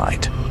sleep all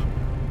night.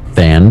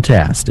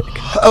 Fantastic.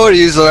 I would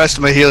use the rest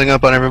of my healing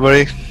up on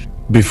everybody.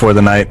 Before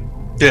the night.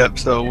 Yeah,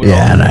 so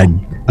And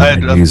I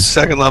had I'd a use,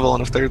 second level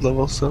and a third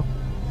level, so.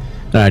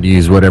 I'd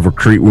use whatever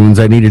Crete wounds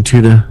I needed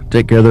to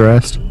take care of the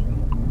rest.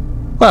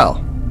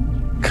 Well,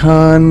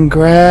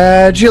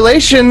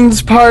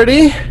 congratulations,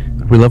 party.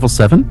 Are we level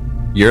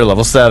 7? You're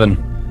level 7.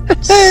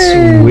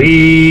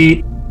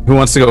 Sweet. Who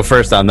wants to go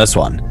first on this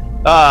one?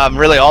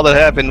 Really, all that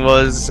happened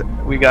was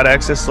we got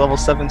access to level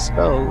 7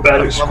 spells.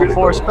 That is level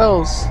 4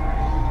 critical. spells.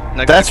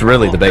 And I That's got a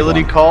really cool the big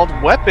ability one. called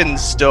Weapon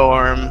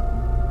Storm.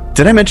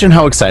 Did I mention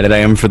how excited I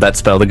am for that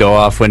spell to go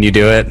off when you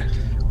do it?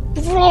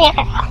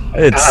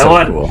 It's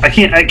so cool. I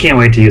can't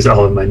wait to use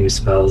all of my new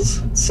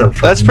spells. It's so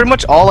fun. That's pretty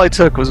much all I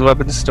took was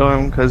Weapon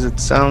Storm because it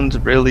sounds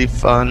really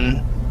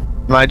fun.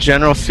 My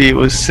general feat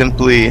was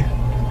simply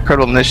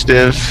Incredible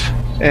Initiative,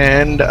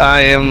 and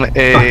I am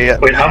a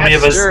Wait, how many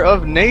of us- master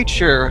of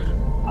nature.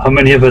 How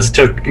many of us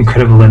took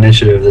Incredible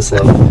Initiative this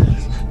level?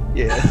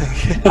 Yeah.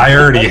 I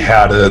already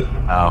had it.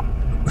 Oh.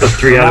 The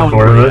 3 out of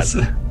 4 of us.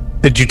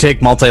 Did you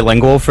take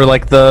multilingual for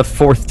like the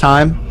 4th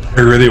time?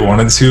 I really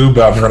wanted to,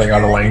 but I'm running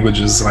out of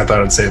languages, and I thought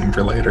I'd save them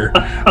for later.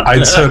 I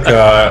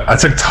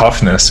took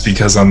toughness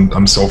because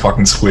I'm so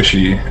fucking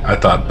squishy. I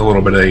thought a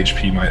little bit of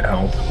HP might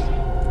help.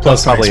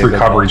 Plus, Probably makes a good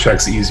recovery one.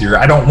 checks easier.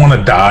 I don't want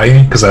to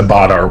die because I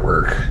bought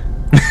artwork.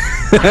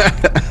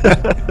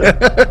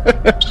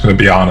 Just gonna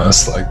be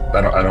honest, like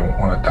I don't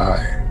want to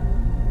die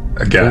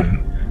again.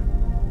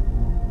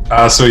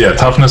 So yeah,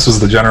 toughness was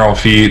the general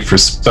feat. For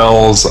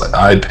spells,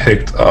 I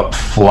picked up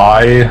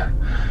Fly,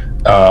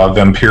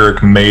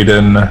 Vampiric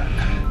Maiden,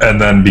 and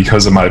then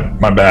because of my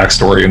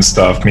backstory and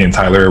stuff, me and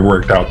Tyler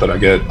worked out that I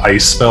get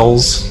ice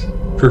spells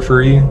for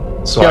free.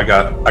 So I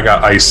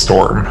got Ice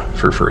Storm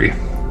for free.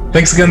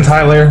 Thanks again,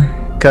 Tyler.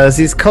 Cause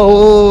he's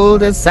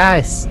cold as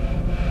ice.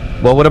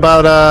 Well, what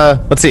about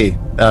let's see,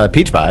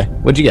 Peach Pie?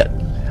 What'd you get?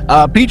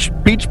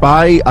 Peach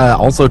Pie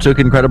also took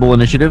Incredible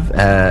Initiative,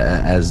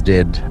 as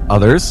did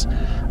others.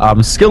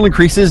 Skill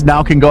increases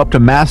now can go up to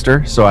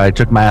Master, so I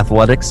took my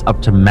Athletics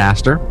up to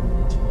Master,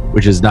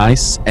 which is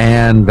nice.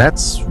 And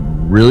that's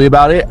really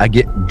about it. I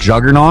get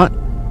Juggernaut,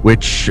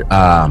 which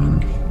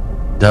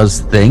does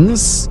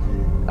things.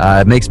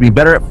 It makes me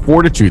better at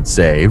Fortitude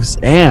saves,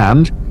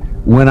 and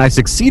when I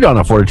succeed on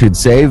a Fortitude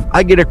save,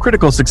 I get a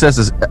critical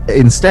success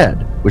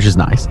instead, which is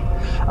nice.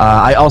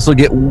 I also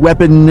get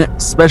Weapon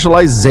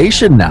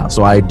Specialization now,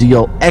 so I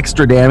deal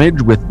extra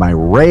damage with my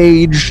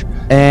Rage,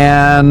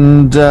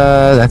 and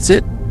that's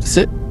it. That's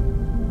it.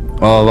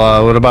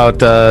 Well, what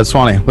about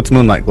Swanee? What's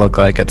Moonlight look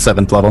like at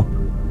 7th level?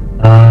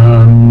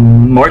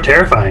 More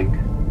terrifying.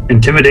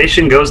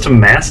 Intimidation goes to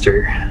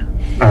Master.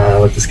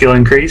 With the skill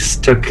increase,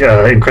 took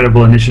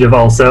Incredible Initiative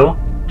also,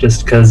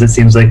 just because it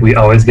seems like we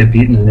always get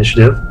beaten in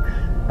Initiative.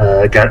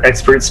 Got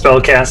Expert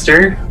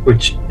Spellcaster,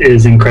 which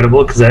is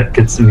incredible because that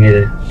gets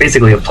me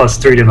basically a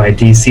 +3 to my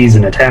DCs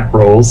and attack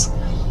rolls,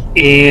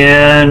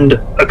 and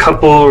a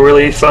couple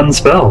really fun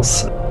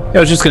spells. I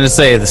was just gonna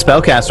say the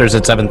spellcasters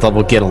at 7th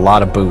level get a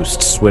lot of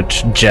boosts,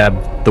 which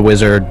Jeb, the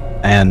Wizard,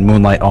 and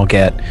Moonlight all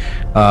get.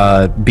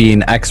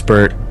 Being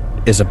expert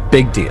is a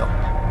big deal.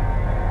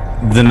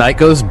 The night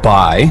goes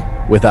by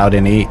without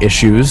any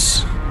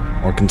issues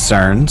or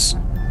concerns.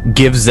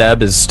 Give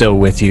Zeb is still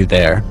with you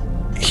there.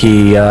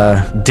 He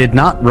did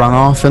not run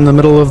off in the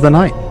middle of the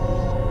night,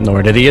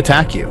 nor did he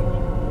attack you.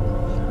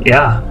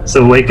 Yeah,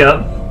 so wake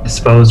up. I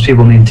suppose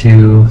people need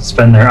to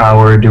spend their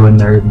hour doing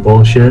their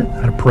bullshit.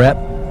 Gotta prep.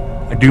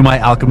 I do my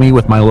alchemy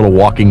with my little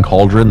walking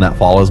cauldron that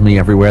follows me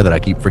everywhere that I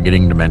keep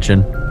forgetting to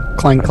mention.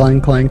 Clang, clang,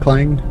 clang,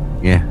 clang.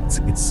 Yeah,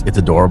 it's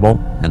adorable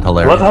and I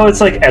hilarious. love how it's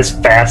like as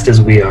fast as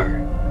we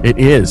are. It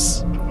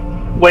is.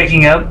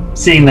 Waking up,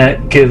 seeing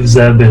that Give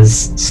Zeb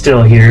is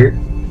still here.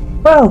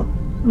 Well,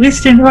 at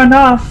least you didn't run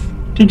off.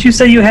 Did you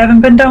say you haven't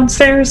been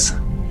downstairs?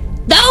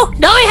 No,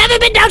 I haven't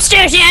been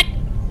downstairs yet.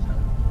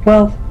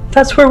 Well,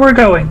 that's where we're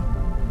going.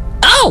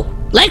 Oh,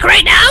 like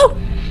right now?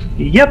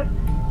 Yep,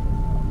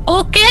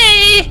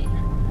 Okay.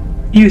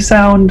 you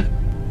sound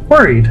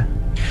worried.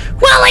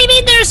 Well, I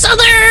mean, there's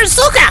other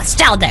Zulkas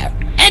down there.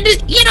 And,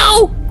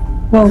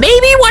 Well,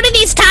 maybe one of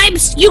these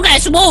times you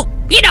guys won't,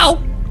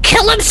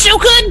 kill him so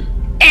good,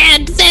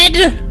 and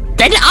then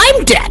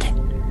I'm dead.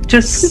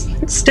 just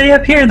stay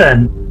up here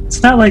then.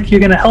 It's not like you're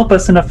gonna help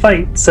us in a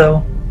fight,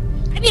 so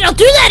I mean, I'll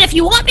do that if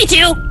you want me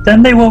to.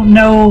 then they won't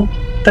know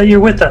that you're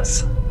with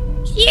us.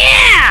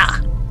 Yeah,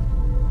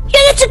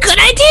 that's a good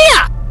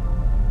idea.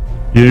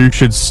 You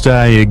should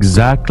stay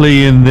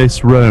exactly in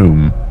this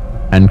room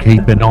and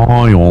keep an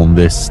eye on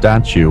this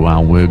statue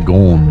while we're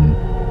gone.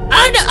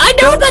 I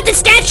know about the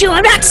statue.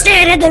 I'm not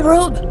staying in the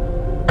room.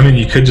 I mean,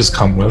 you could just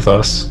come with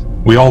us.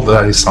 We all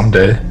die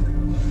someday.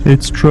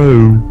 It's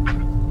true.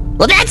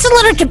 Well, that's a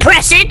little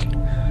depressing.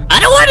 I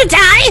don't want to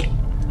die.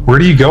 Where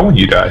do you go when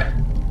you die?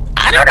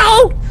 I don't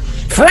know.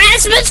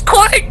 Phrasma's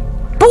court.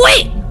 But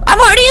wait, I'm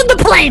already in the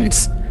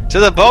plains. To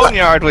the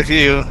boneyard with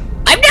you.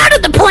 I'm not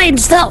in the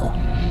plains, though.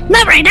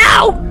 Not right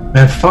now.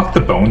 Man, fuck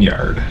the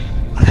boneyard.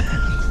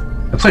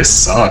 That place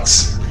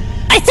sucks.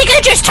 I think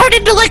I just turned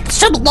into,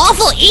 some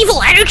lawful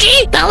evil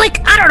energy that,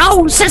 I don't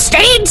know,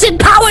 sustains and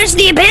powers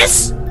the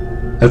abyss.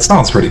 That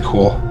sounds pretty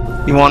cool.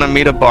 You want to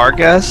meet a bar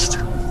guest?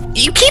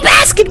 You keep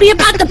asking me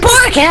about the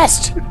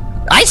podcast.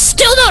 I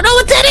still don't know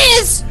what that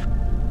is.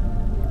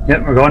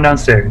 Yep, we're going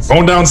downstairs.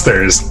 Going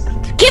downstairs.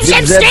 Give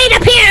Zeb stayed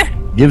up here!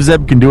 Give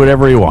Zeb can do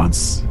whatever he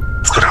wants.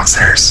 Let's go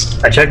downstairs.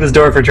 I checked this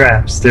door for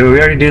traps. Did we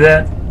already do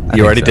that?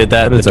 You already did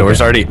that? But The it's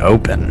door's okay. already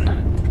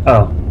open.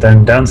 Oh,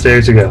 then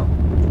downstairs you go.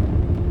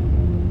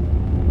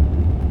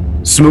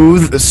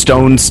 Smooth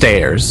stone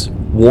stairs,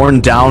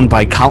 worn down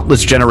by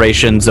countless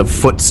generations of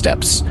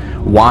footsteps,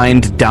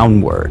 wind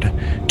downward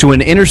to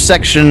an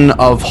intersection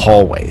of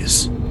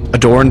hallways,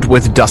 adorned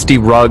with dusty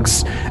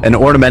rugs and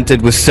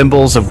ornamented with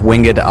symbols of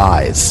winged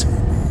eyes.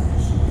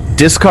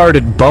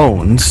 Discarded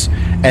bones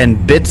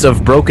and bits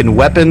of broken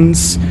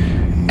weapons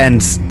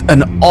and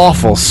an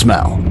awful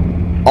smell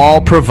all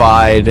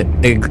provide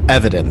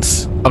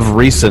evidence of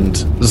recent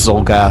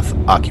Zolgath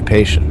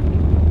occupation.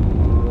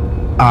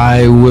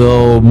 I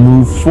will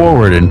move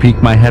forward and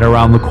peek my head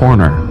around the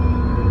corner.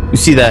 You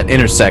see that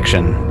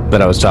intersection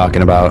that I was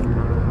talking about?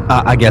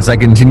 I guess I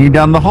continue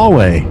down the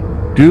hallway.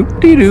 Doop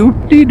dee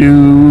doop dee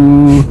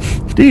doo.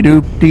 Dee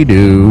doop dee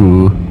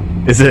doo.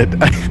 Is it?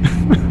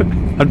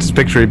 I'm just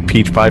picturing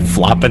Peach Pie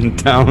flopping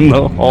down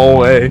the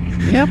hallway.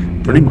 Yep,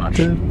 Pretty much.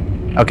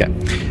 Okay.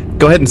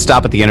 Go ahead and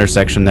stop at the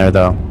intersection there,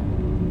 though.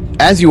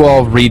 As you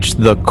all reach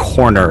the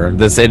corner,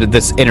 this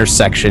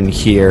intersection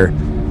here,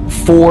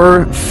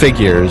 4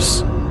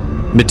 figures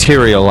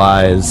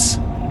materialize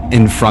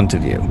in front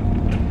of you.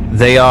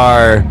 They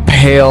are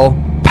pale,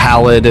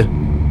 pallid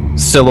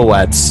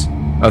silhouettes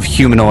of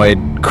humanoid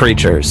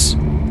creatures,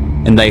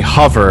 and they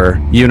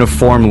hover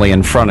uniformly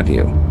in front of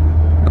you.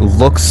 It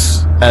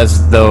looks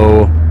as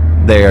though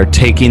they are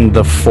taking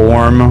the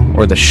form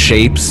or the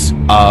shapes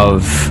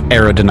of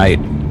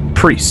Aerodonite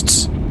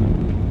priests.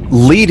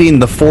 Leading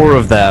the 4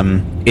 of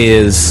them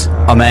is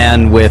a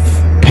man with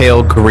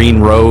pale green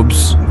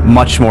robes,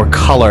 much more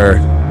color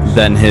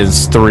than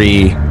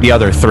the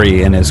other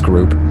 3 in his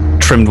group,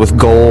 trimmed with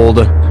gold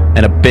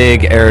and a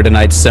big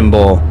Aerodonite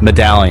symbol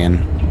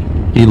medallion.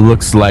 He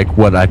looks like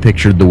what I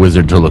pictured the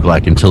wizard to look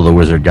like until the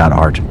wizard got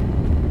art.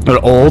 An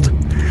old?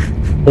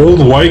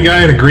 Old white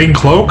guy in a green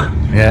cloak?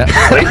 Yeah.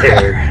 Right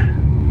there.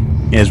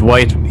 He has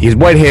white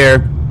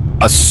hair,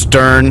 a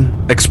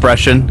stern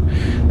expression,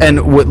 and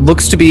what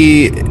looks to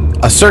be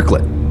a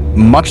circlet,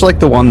 much like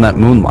the one that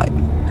Moonlight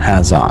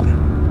has on.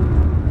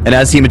 And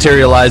as he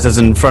materializes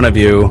in front of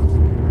you,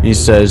 he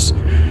says,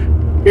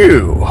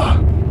 "You,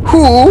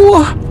 who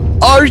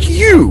are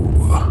you?"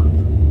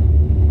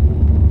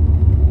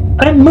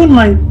 I'm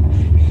Moonlight.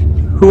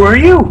 Who are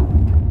you?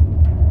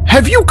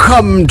 Have you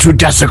come to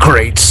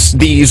desecrate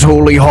these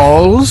holy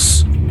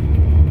halls?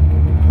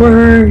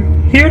 We're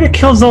here to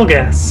kill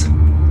Zolgas.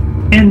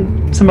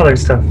 And some other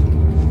stuff.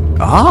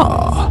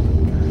 Ah,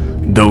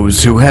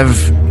 those who have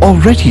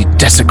already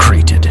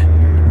desecrated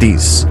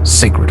these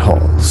sacred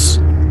halls.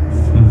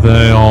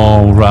 They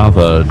are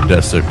rather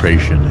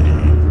desecration-y.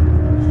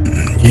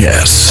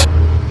 Yes.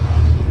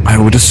 I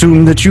would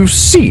assume that you've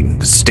seen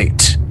the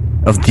state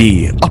of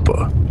the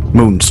upper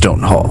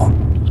Moonstone Hall.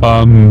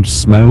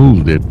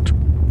 Smelled it.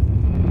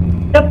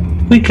 Yep,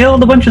 we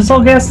killed a bunch of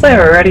Zolgas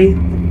there already.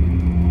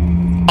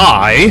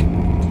 I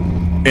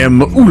am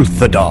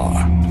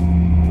Ulthadar.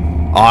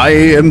 I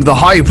am the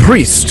High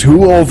Priest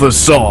who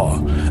oversaw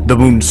the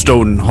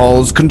Moonstone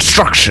Hall's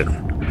construction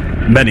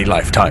many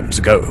lifetimes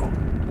ago.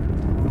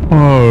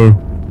 Oh.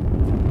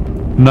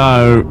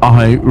 Now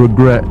I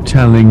regret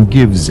telling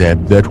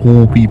Givzeb that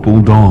all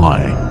people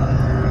die.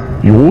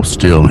 You're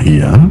still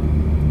here.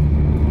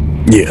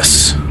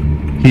 Yes.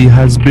 He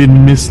has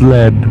been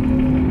misled. I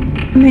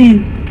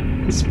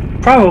mean, he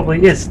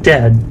probably is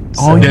dead.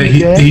 So.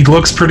 Yeah, he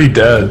looks pretty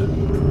dead.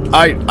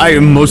 I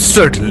am most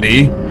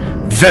certainly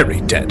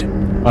very dead.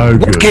 Oh,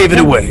 What good. gave it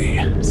away?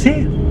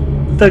 See?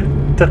 The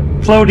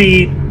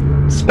floaty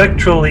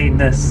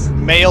spectraliness.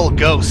 Male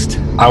ghost.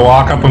 I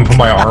walk up and put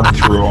my arm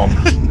through him.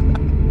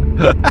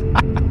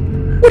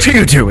 What are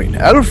you doing,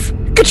 Elf?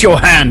 Get your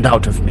hand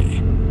out of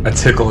me. I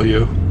tickle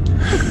you.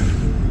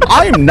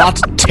 I'm not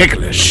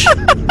ticklish.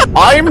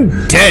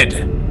 I'm dead.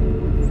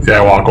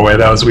 Yeah, I walk away.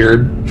 That was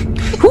weird.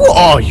 Who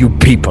are you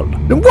people?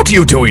 And what are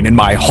you doing in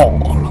my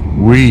hall?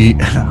 We...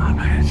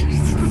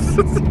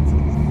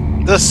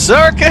 The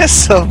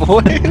circus of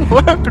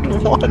Wayward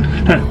One.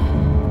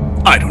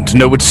 I don't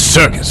know what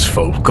circus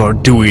folk are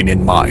doing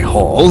in my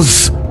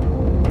halls.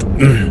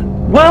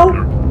 Well,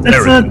 it's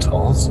Errands a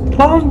halls.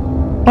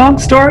 long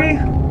story.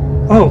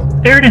 Oh,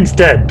 Eridan's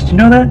dead. Did you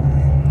know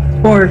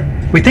that? Or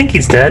we think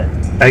he's dead,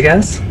 I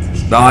guess.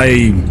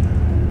 I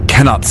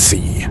cannot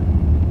see.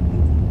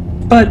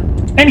 But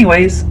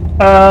anyways,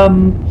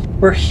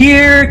 we're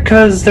here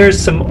because there's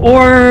some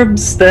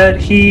orbs that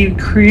he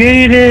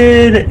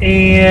created,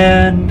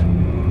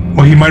 and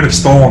Well, he might have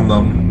stolen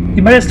them.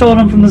 he might have stolen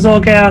them from the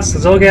Zolgas. The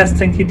Zolgas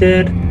think he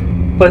did,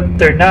 but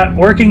they're not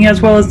working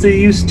as well as they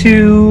used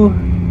to,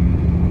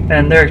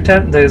 and the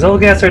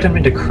Zolgas are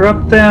attempting to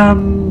corrupt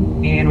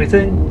them, and we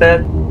think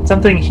that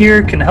something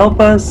here can help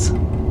us.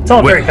 It's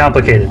all very Well-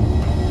 complicated,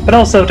 but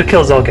also to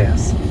kill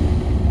Zolgas.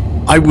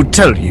 I would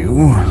tell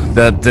you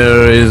that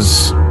there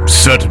is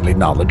certainly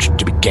knowledge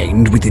to be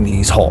gained within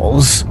these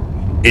halls.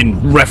 In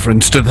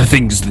reference to the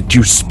things that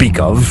you speak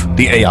of,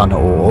 the Aeon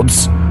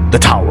orbs, the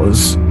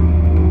towers.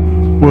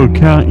 Well,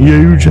 can't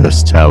you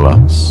just tell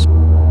us?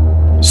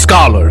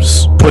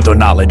 Scholars put their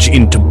knowledge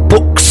into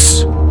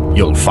books,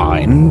 you'll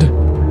find.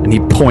 And he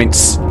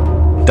points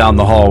down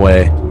the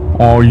hallway.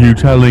 Are you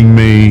telling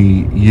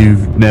me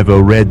you've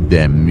never read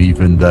them,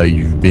 even though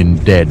you've been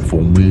dead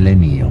for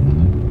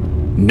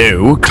millennium?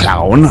 No,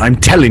 clown, I'm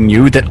telling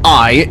you that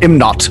I am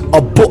not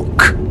a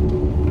book.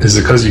 Is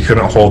it because you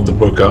couldn't hold the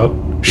book up?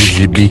 Is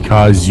it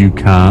because you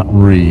can't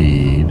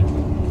read?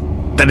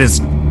 That has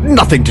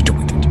nothing to do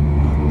with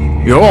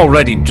it. You're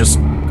already just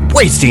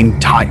wasting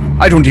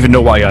time. I don't even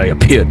know why I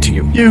appeared to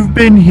you. You've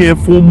been here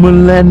for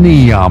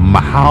millennium.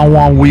 How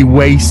are we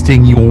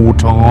wasting your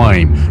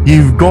time?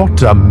 You've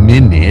got a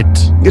minute.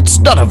 It's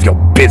none of your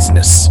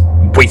business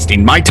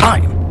wasting my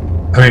time.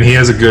 I mean, he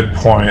has a good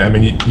point. I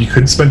mean, you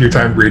could spend your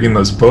time reading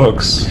those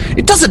books.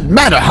 It doesn't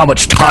matter how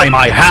much time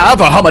I have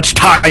or how much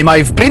time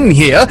I've been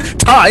here.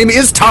 Time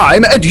is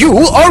time, and you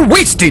are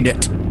wasting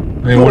it. I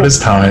mean, what is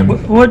time?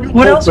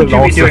 What else would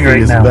you be doing right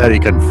now? It's very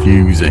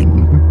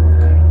confusing.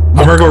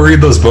 I'm gonna go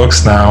read those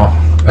books now.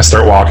 I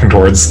start walking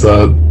towards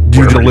the... Do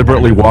you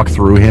deliberately walk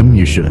through him?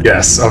 You should.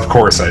 Yes, of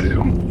course I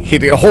do.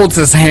 He holds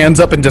his hands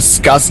up in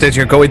disgust as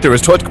you're going through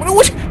his toilet.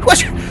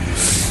 What?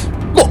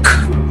 Look.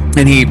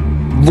 And he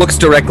looks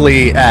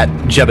directly at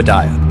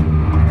Jebediah.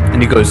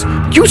 And he goes,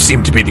 you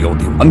seem to be the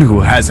only one who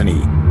has any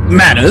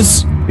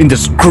manners in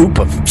this group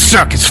of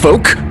circus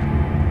folk.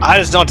 I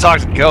just don't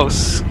talk to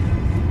ghosts.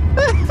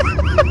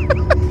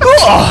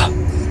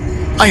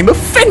 I'm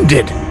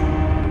offended.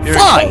 You're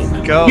Fine.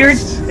 a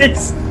ghost.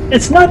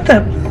 It's not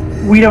that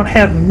we don't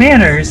have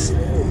manners.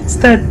 It's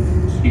that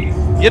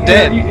You're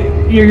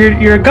dead.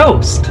 You're a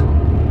ghost.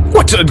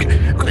 What?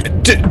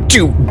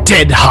 Do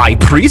dead high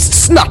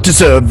priests not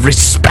deserve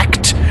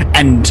respect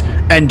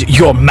and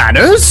your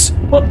manners?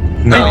 Well,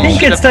 No. I think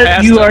Should've it's that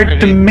passed you are already.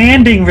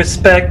 demanding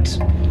respect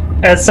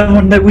as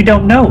someone that we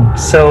don't know.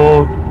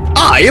 So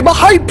I am a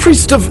high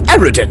priest of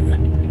Eridan.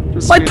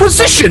 My means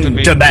position something to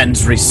me.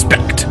 demands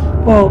respect.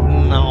 well,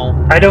 No.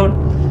 I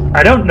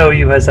don't know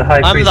you as a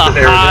high I'm priest the of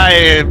Eridan.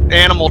 high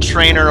animal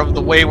trainer of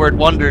the Wayward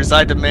Wonders.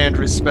 I demand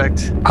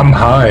respect. I'm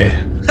high.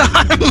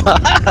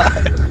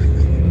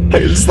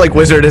 It's like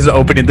Wizard is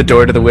opening the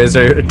door to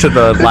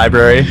the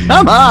library.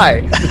 I'm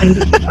high.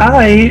 And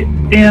I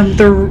am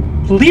the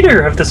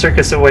leader of the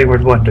Circus of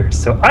Wayward Wonders,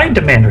 so I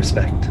demand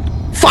respect.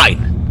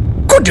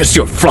 Fine. Goodness,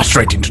 you're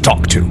frustrating to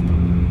talk to.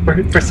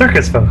 For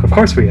circus folk, of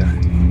course we are.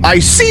 I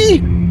see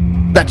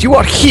that you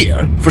are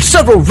here for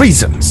several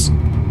reasons.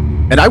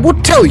 And I will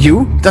tell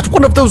you that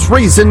one of those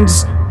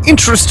reasons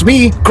interests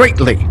me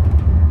greatly.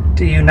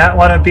 Do you not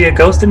want to be a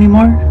ghost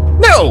anymore?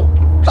 No!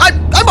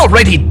 I'm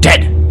already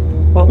dead.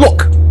 Well,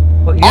 Look,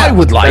 well, yeah, I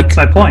would like- That's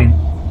my point.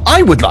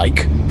 I would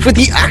like for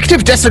the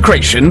active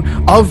desecration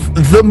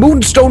of the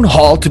Moonstone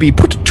Hall to be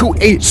put to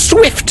a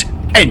swift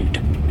end.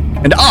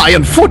 And I,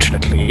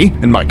 unfortunately,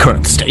 in my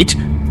current state,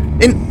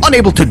 am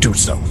unable to do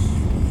so.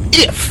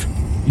 If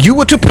you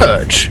were to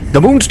purge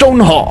the Moonstone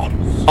Hall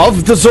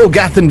of the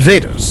Zolgath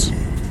invaders,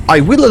 I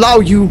will allow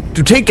you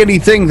to take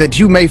anything that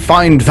you may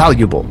find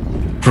valuable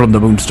from the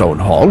Moonstone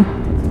Hall.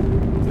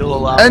 You'll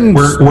allow And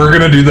We're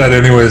gonna do that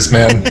anyways,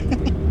 man.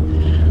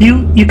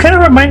 You kind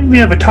of remind me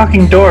of a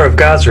talking door of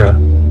Gazra.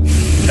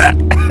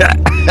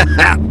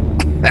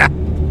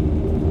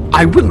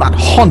 I will not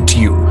haunt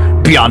you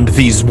beyond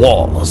these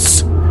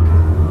walls.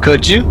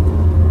 Could you?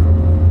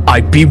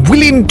 I'd be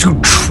willing to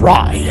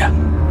try.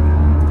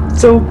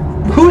 So,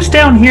 who's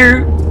down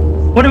here?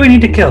 What do we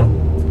need to kill?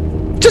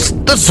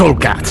 Just the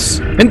Zolgaths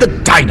and the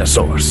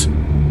dinosaurs.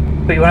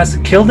 But you want us to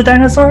kill the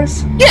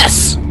dinosaurs?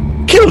 Yes!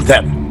 Kill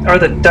them! Are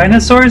the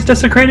dinosaurs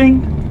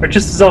desecrating? Or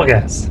just the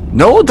Zolgaths?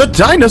 No, the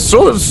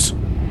dinosaurs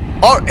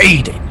are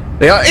aiding.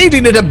 They are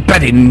aiding and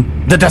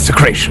abetting the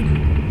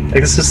desecration.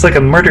 Like, is this like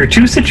a Murder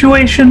 2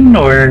 situation,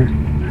 or...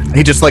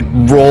 He just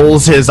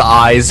rolls his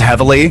eyes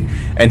heavily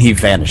and he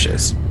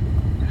vanishes.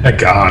 Thank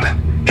God.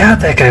 God,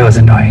 that guy was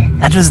annoying.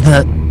 That was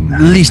the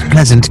least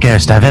pleasant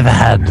ghost I've ever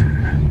had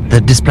the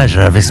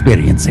displeasure of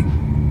experiencing.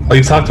 Oh,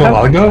 you talked to a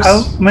lot of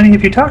ghosts? How many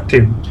have you talked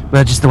to?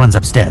 Well, just the ones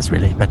upstairs,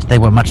 really, but they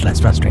were much less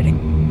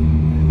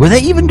frustrating. Were they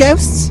even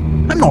ghosts?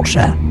 I'm not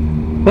sure.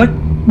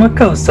 What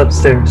ghosts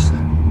upstairs?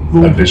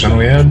 That vision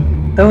we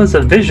had? That was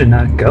a vision,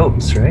 not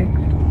ghosts, right?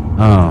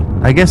 Oh,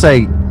 I guess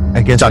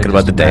Talking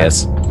about the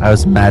dais. I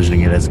was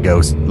imagining it as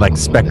ghost, like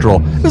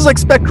spectral. It was like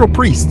spectral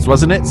priests,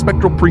 wasn't it?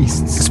 Spectral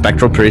priests.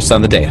 Spectral priests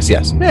on the dais,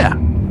 yes. Yeah.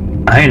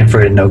 I ain't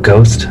afraid of no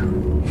ghost.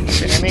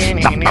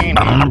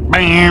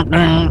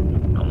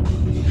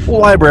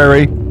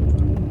 Library.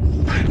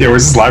 Yeah,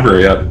 where's this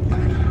library at?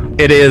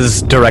 It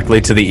is directly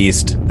to the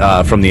east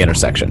from the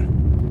intersection.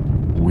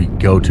 We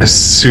go to. As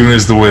soon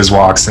as the Wiz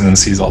walks in and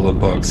sees all the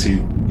books,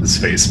 his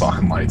face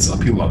fucking lights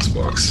up. He loves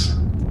books.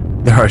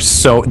 There are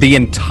the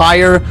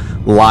entire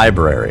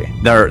library.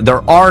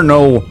 There are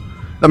no,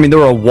 I mean,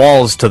 there are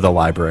walls to the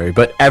library,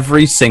 but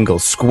every single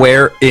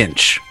square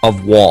inch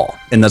of wall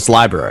in this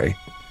library,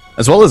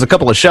 as well as a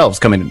couple of shelves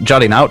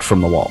jutting out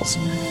from the walls,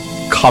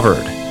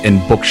 covered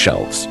in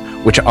bookshelves,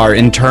 which are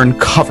in turn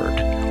covered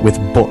with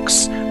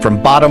books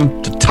from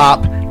bottom to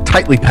top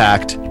tightly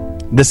packed.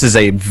 This is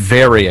a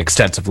very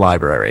extensive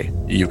library,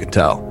 you can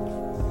tell.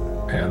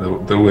 Yeah,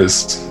 the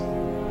whiz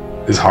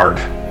is hard.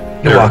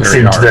 He walks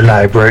into the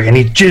library and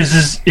he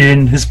jizzes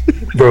in his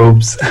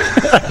robes.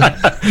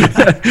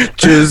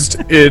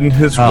 Jizzed in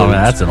his Oh, robes.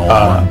 man, that's an old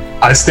one.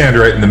 I stand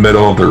right in the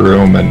middle of the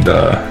room and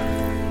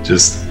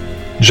just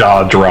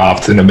jaw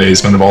dropped in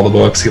amazement of all the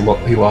books. He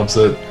loves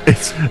it.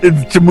 It's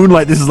to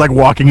Moonlight, this is like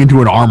walking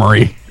into an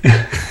armory.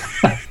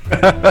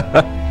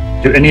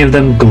 Do any of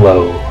them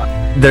glow?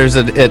 There's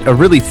a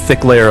really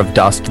thick layer of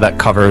dust that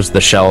covers the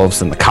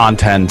shelves and the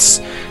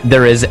contents.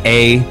 There is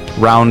a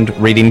round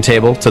reading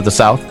table to the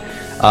south,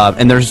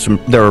 and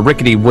there are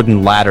rickety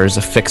wooden ladders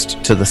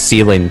affixed to the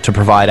ceiling to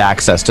provide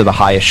access to the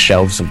highest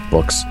shelves of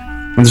books.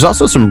 And there's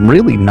also some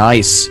really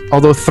nice,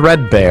 although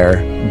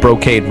threadbare,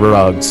 brocade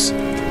rugs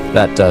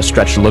that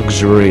stretch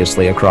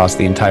luxuriously across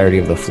the entirety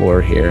of the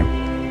floor here.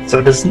 So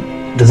does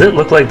it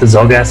look like the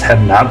Zolgaths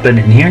have not been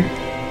in here?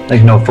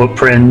 Like no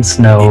footprints,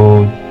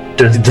 no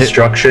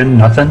destruction,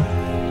 nothing?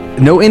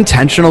 No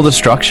intentional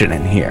destruction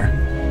in here.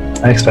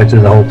 I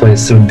expected the whole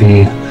place would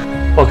be...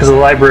 Well, because the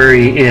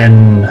library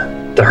in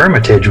the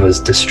Hermitage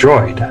was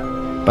destroyed.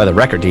 By the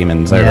record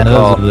demons, I Yeah,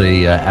 recall. those are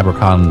the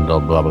Abercrombie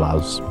blah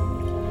blahs.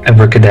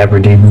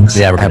 Abracadabra demons.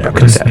 The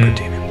Abracadabra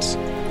demons.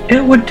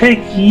 It would take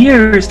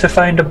years to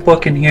find a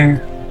book in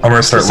here. I'm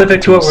gonna start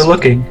Specific to what we're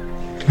looking.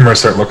 I'm gonna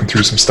start looking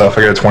through some stuff.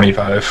 I got a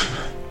 25.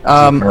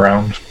 Looking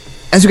around.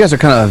 As you guys are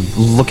kind of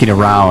looking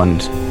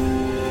around,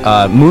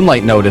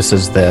 Moonlight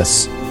notices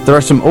this. There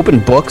are some open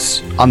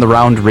books on the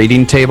round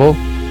reading table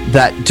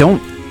that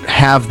don't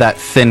have that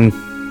thin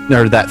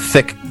or that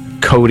thick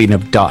coating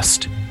of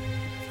dust.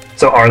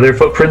 So are there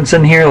footprints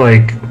in here,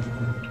 like,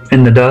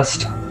 in the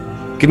dust?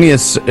 Give me a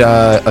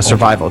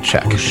survival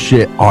check. Oh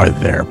shit, are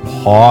there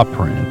paw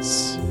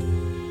prints?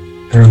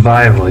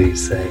 Survival, you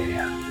say?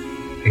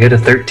 I get a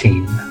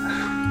 13.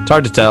 It's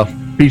hard to tell.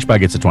 Peach Pie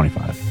gets a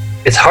 25.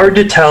 It's hard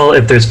to tell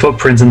if there's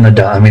footprints in the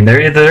dust. I mean, there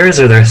is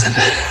or there isn't.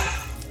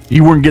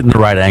 You weren't getting the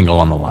right angle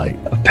on the light.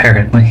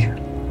 Apparently.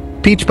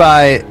 Peach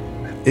Pie,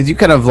 as you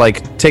kind of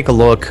like take a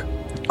look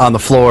on the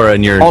floor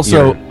and you're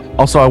Also,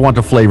 I want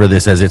to flavor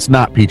this as it's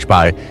not Peach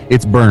Pie,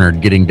 it's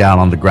Bernard getting down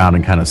on the ground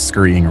and kind of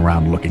scurrying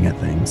around looking at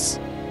things.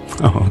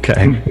 Oh,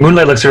 okay.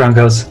 Moonlight looks around and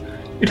goes,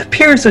 "It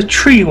appears a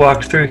tree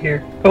walked through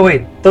here. Oh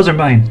wait, those are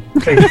mine."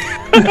 Okay.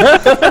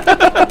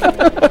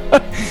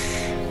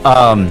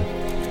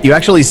 You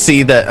actually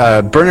see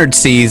that Bernard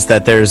sees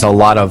that there's a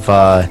lot of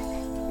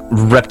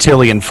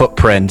reptilian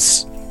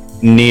footprints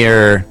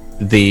near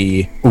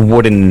the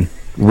wooden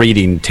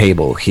reading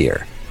table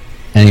here.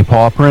 Any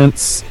paw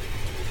prints?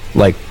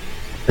 Like,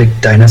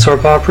 dinosaur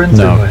paw prints?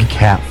 or No, what?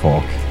 cat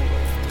folk.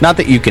 not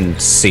that you can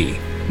see.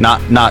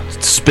 Not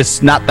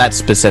that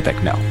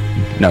specific, no.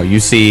 No, you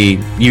see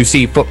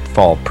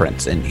footfall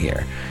prints in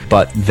here,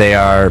 but they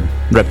are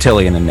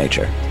reptilian in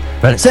nature.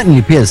 But it certainly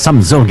appears some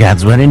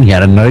Zolgaths were in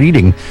here and are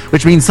reading,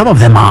 which means some of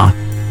them are,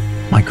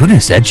 my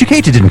goodness,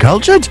 educated and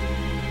cultured.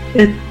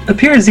 It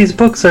appears these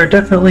books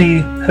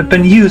have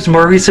been used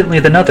more recently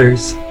than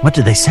others. What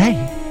did they say?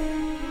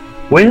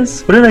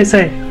 Wiz? What did I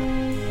say?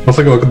 Let's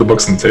take a look at the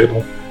books on the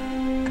table.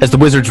 As the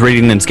wizard's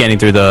reading and scanning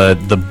through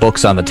the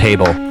books on the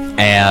table,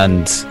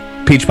 and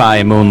Peach Pie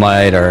and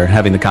Moonlight are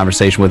having the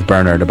conversation with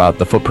Bernard about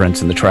the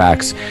footprints and the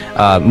tracks,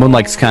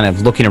 Moonlight's kind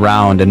of looking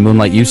around, and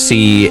Moonlight, you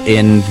see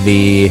in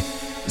the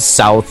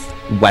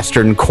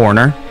southwestern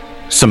corner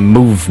some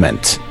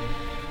movement,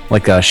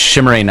 like a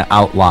shimmering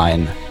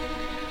outline.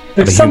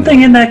 There's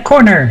something in that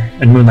corner.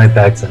 And Moonlight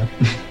backs up.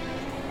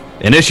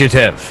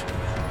 Initiative.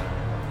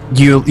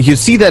 You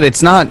see that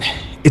it's not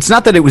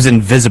that it was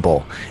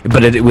invisible,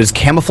 but it was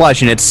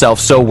camouflaging itself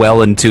so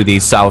well into the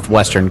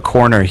southwestern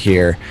corner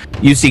here.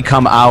 You see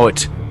come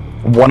out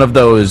one of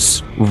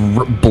those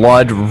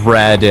blood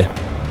red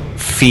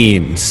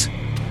fiends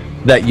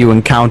that you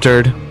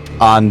encountered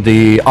on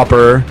the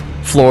upper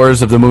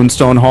floors of the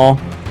Moonstone Hall.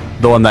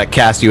 The one that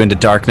cast you into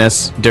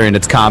darkness during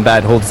its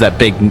combat, holds that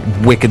big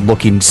wicked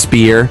looking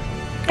spear.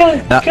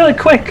 Kill it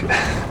quick.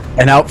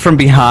 And out from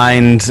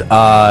behind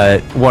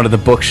one of the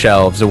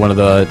bookshelves or one of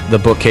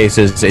the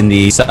bookcases in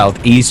the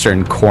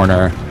southeastern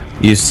corner,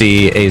 you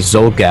see a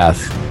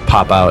Zolgath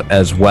pop out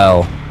as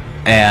well,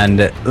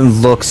 and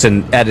looks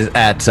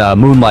at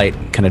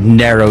Moonlight, kind of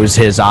narrows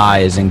his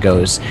eyes and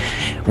goes,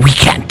 We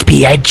can't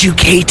be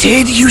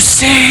educated, you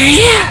say?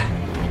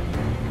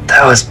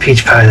 That was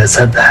Peach Pie that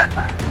said that.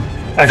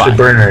 Actually, Fine.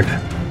 Bernard.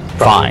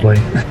 Probably.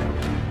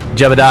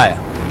 Jebediah,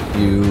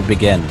 you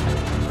begin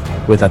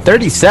with a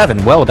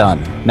 37. Well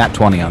done. Nat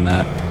 20 on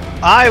that.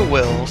 I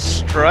will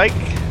strike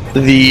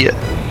the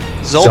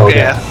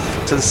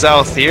Zolgath to the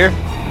south here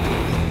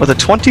with a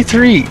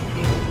 23.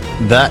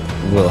 That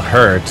will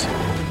hurt.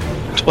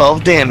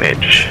 12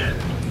 damage.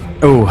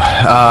 Oh,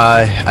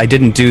 I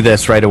didn't do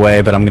this right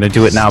away, but I'm going to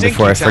do it now Stinky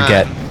before I time.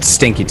 forget.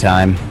 Stinky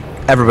time.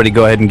 Everybody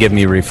go ahead and give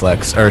me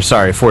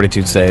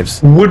fortitude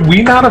saves. Would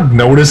we not have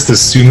noticed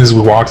as soon as we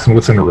walked in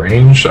within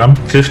range? I'm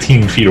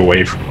 15 feet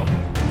away from them.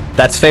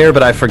 That's fair,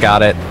 but I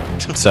forgot it.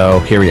 So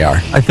here we are.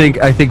 I think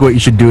what you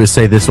should do is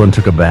say this one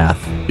took a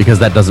bath, because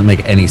that doesn't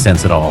make any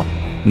sense at all.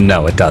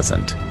 No, it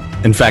doesn't.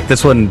 In fact,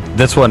 this one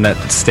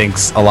that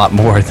stinks a lot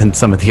more than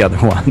some of the other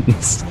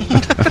ones.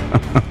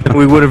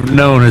 We would have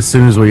known as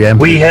soon as we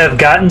emptied. We have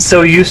gotten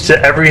so used to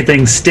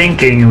everything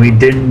stinking, we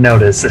didn't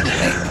notice it.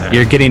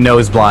 You're getting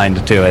nose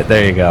blind to it.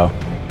 There you go.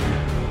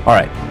 All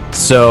right.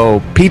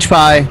 So Peach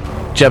Pie,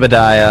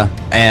 Jebediah,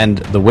 and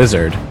the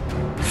wizard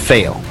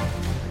fail.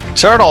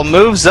 Turtle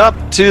moves up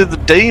to the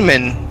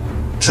demon,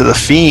 to the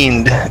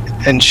fiend,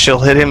 and she'll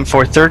hit him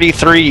for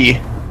 33.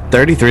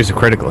 33 is a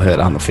critical hit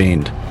on the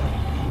fiend.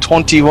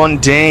 21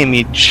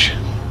 damage.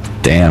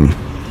 Damn.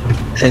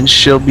 And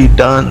she'll be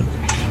done.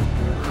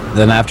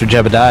 Then after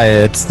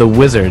Jebediah, it's the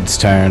wizard's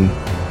turn.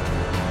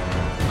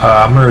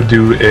 I'm going to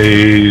do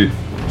a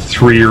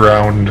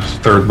 3-round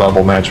 3rd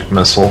level magic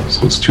missile.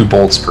 So it's 2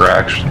 bolts per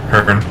action.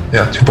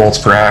 2 bolts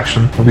per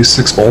action. It'll be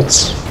 6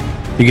 bolts.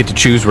 You get to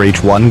choose where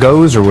each one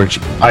goes, or which...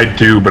 I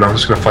do, but I'm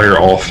just going to fire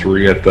all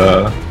 3 at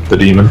the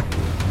demon.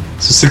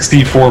 So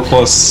 64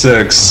 plus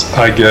 6,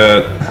 I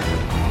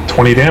get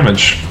 20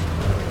 damage.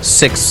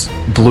 6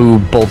 blue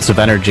bolts of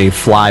energy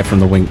fly from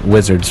the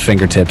wizard's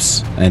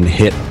fingertips and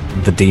hit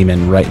the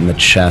demon right in the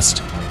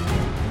chest.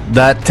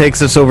 That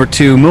takes us over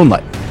to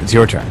Moonlight. It's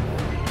your turn.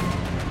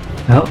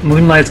 Well,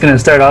 Moonlight's going to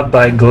start off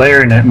by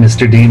glaring at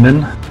Mr.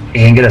 Demon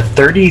and get a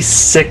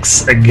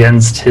 36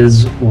 against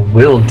his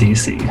will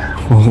DC.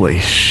 Holy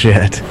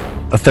shit.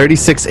 A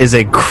 36 is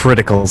a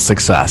critical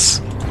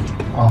success.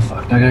 Oh,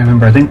 fuck. I gotta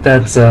remember. I think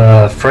that's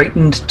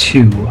Frightened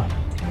 2.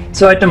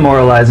 So I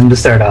demoralize him to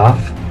start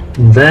off.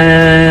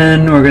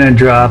 Then we're going to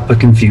drop a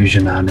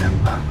Confusion on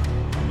him.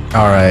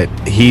 All right.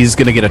 He's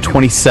going to get a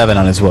 27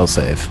 on his will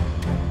save.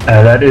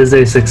 That is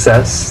a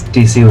success.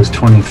 DC was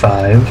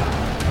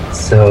 25.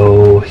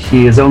 So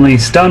he is only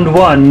stunned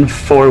 1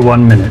 for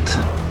 1 minute.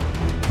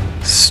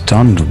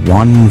 Stunned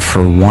 1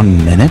 for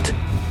 1 minute?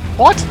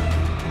 What?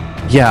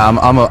 Yeah,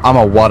 I'm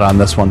a what on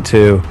this one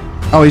too.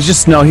 Oh, he's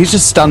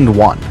just stunned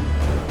 1.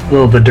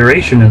 Well, the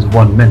duration is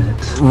 1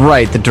 minute.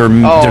 Right, the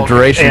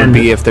duration would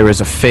be if there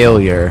was a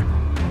failure.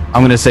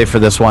 I'm going to say for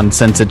this one,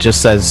 since it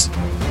just says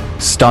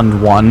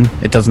stunned 1,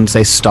 it doesn't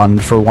say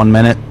stunned for 1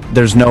 minute.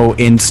 There's no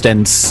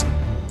instance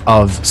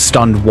of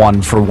stunned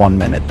 1 for 1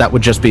 minute. That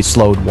would just be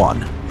slowed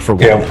 1 for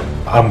 1 minute.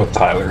 Yeah, I'm with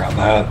Tyler on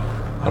that,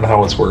 on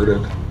how it's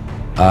worded.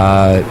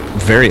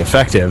 Very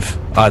effective,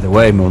 either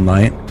way,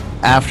 Moonlight.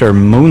 After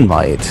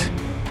Moonlight,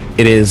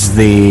 it is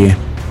the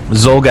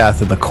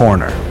Zolgath in the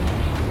corner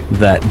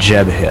that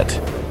Jeb hit.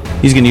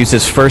 He's going to use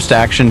his first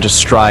action to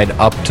stride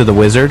up to the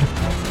wizard,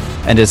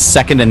 and his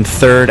second and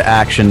third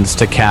actions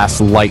to cast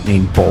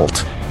Lightning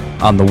Bolt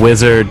on the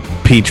wizard,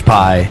 Peach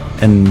Pie,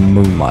 and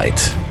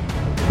Moonlight,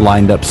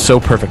 lined up so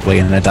perfectly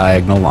in a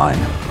diagonal line.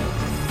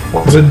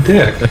 What a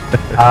dick.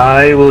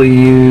 I will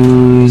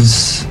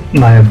use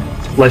my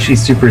Fleshy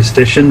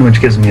Superstition, which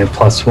gives me a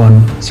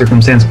 +1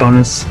 circumstance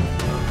bonus.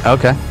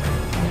 Okay.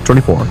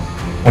 24.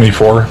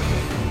 24.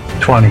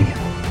 20.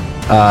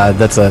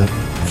 That's a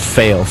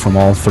fail from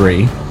all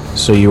 3.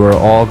 So you are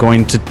all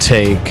going to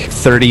take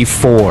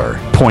 34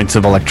 points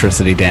of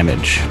electricity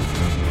damage.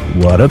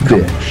 What a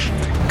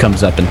bitch.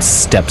 Comes up and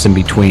steps in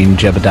between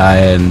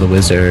Jebediah and the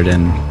wizard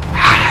and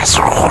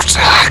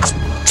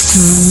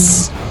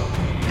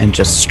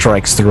just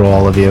strikes through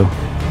all of you.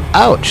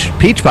 Ouch!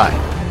 Peach Pie,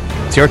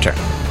 it's your turn.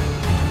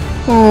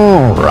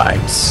 All right.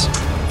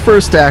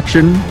 First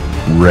action,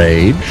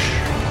 rage.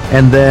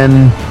 And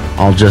then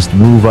I'll just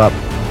move up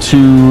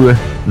to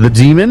the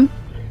demon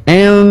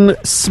and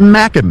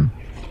smack him.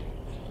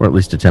 Or at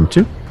least attempt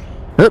to.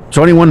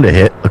 21 to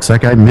hit. Looks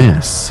like I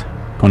miss.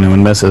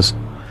 21 misses.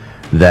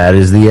 That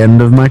is the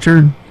end of my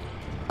turn.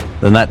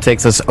 Then that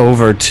takes us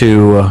over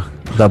to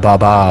the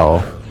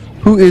Babao,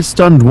 Who is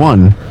stunned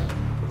 1?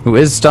 who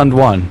is stunned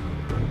 1.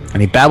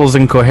 And he babbles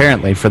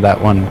incoherently for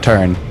that one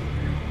turn.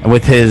 And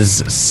with his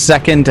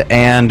second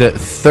and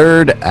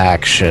third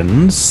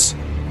actions,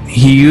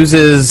 he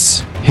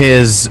uses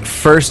his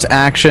first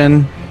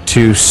action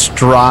to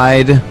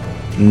stride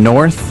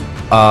north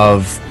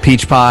of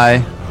Peach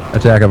Pie.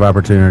 Attack of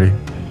opportunity.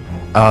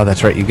 Oh,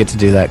 that's right. You get to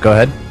do that. Go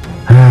ahead.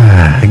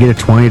 I get a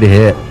 20 to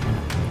hit.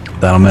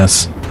 That'll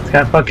miss. It's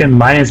got fucking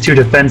 -2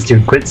 defense,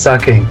 dude. Quit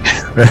sucking.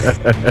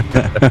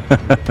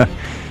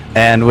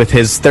 And with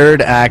his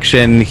third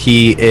action,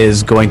 he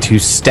is going to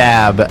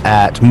stab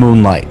at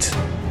Moonlight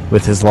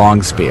with his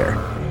long spear.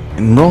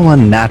 And roll a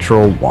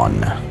natural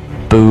 1.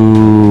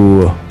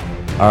 Boo.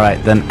 All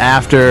right, then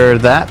after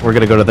that, we're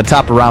going to go to the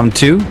top of round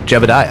 2.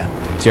 Jebediah,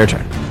 it's your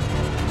turn.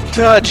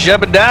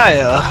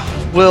 Jebediah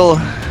will...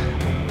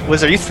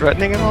 Are you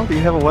threatening at all? Do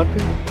you have a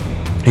weapon?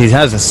 He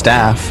has a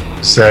staff.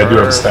 Say I do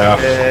have a staff.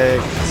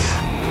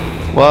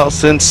 Perfect. Well,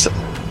 since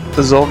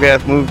the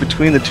Zolgath moved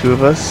between the two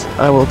of us,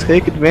 I will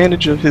take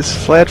advantage of his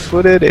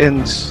flat-footed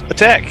and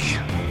attack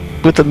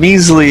with a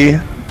measly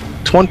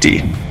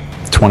 20.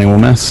 20 will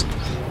miss.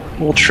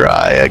 We'll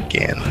try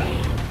again.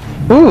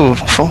 Ooh,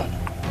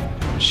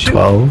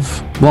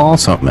 12 will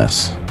also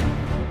miss.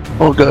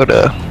 We'll go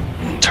to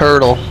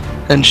Turtle,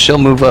 and she'll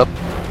move up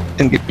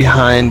and get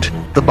behind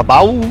the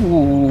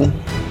babao.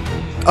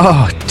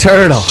 Oh,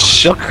 Turtle.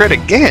 She'll crit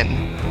again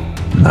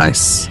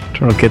Nice.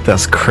 Turtle, get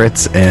those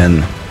crits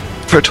in.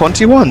 for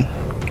 21.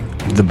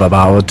 The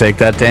Baba will take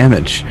that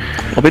damage.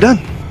 We'll be done.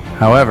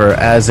 However,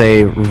 as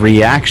a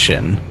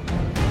reaction,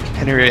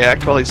 Can he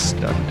react while he's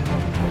stunned?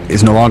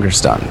 is no longer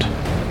stunned.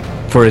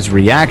 For his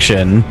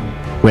reaction,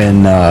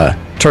 when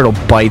Turtle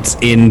bites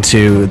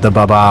into the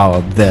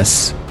Babao,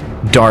 this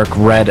dark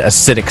red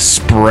acidic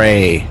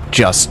spray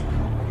just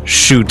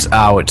shoots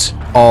out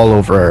all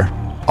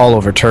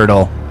over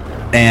Turtle,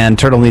 and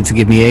Turtle needs to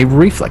give me a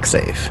reflex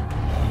save.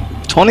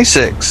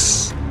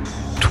 26.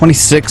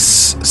 26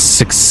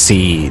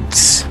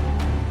 succeeds.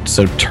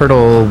 So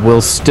Turtle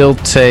will still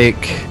take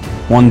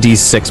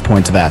 1d6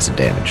 points of acid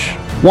damage.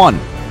 1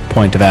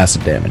 point of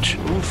acid damage.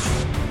 Oof.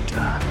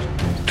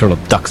 Turtle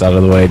ducks out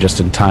of the way just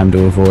in time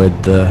to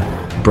avoid the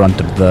brunt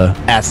of the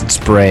acid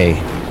spray.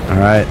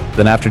 Alright,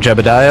 then after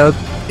Jebediah,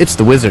 it's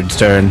the wizard's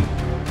turn.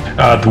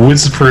 The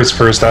wizard for his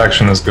first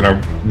action is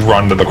going to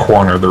run to the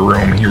corner of the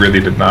room. He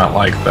really did not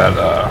like that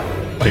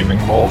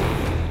lightning bolt.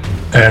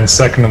 And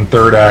second and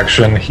third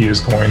action, he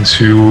is going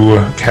to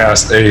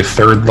cast a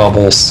third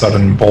level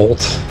sudden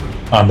bolt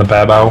on the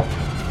Babao.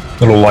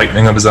 Little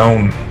lightning of his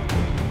own.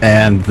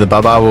 And the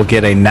Baba will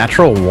get a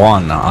natural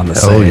 1 on the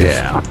save. Oh,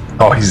 yeah.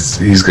 Oh,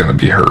 he's going to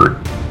be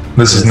hurt.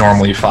 This is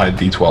normally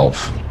 5d12.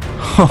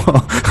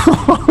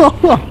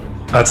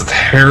 That's a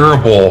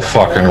terrible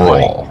fucking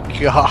roll.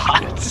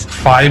 God.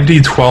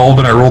 5d12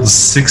 and I rolled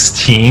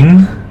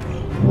 16.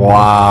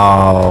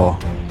 Wow.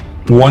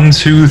 1,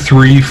 2,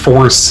 3,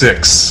 4,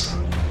 6.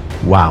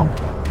 Wow.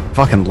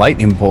 Fucking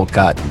lightning bolt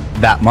got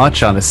that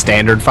much on a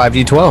standard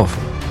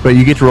 5d12. But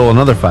you get to roll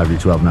another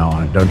 5d12 now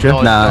on it, don't you?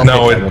 Nah,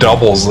 No, it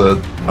doubles it.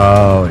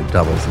 Oh, it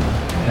doubles it.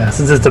 Yeah,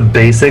 since it's a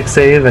basic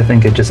save, I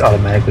think it just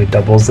automatically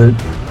doubles it.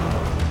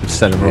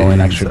 instead of rolling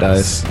extra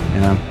dice, Jesus.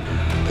 you know.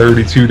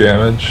 32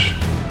 damage.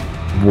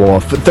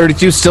 Wolf. But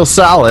 32 is still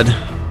solid.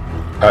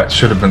 That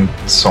should have been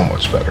so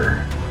much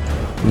better.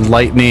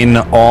 Lightning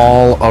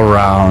all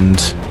around.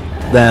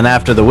 Then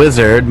after the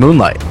wizard,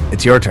 Moonlight,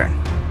 it's your turn.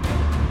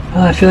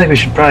 I feel like we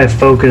should probably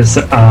focus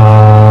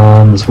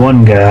on this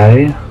one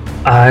guy.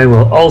 I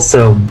will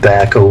also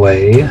back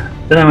away.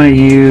 Then I'm going to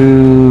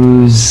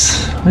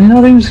use... I think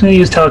I'm just going to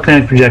use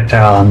Telekinetic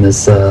Projectile on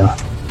this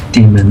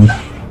demon.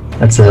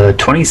 That's a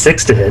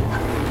 26 to hit.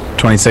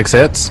 26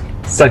 hits.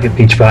 Suck it,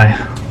 Peach Pie.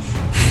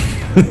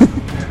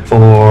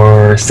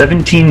 For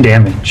 17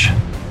 damage.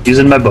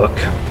 Using my book.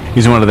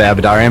 Using one of the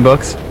Abadarian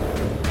books.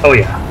 Oh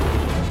yeah.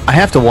 I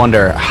have to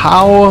wonder,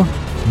 how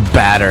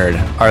battered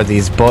are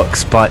these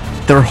books, but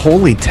they're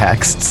holy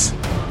texts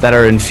that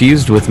are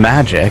infused with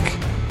magic.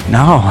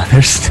 No,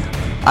 there's...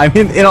 I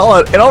mean, in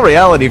all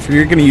reality, if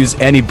you're going to use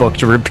any book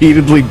to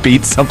repeatedly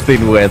beat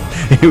something with,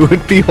 it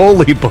would be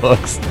holy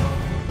books.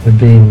 Would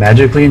be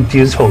magically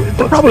infused holy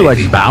books. Probably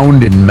baby. like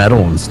bound in metal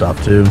and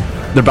stuff too.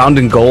 They're bound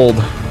in gold.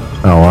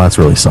 Oh, well, that's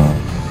really solid.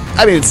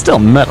 I mean, it's still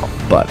metal,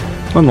 but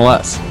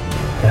nonetheless.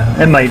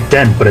 Yeah, it might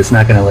dent, but it's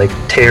not going to like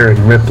tear and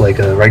rip like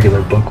a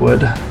regular book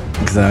would.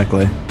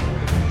 Exactly.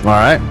 All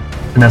right.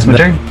 And that's my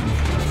turn.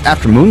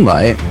 After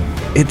Moonlight,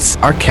 it's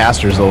our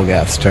caster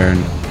Zolgath's turn.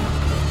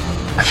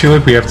 I feel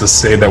like we have to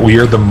say that we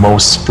are the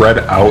most spread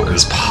out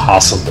as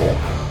possible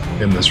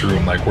in this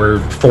room. Like, we're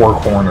four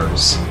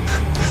corners.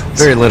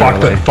 Very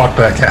literally. Fuck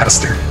that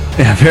caster.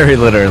 Yeah, very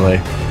literally.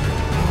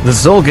 The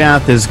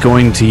Zolgath is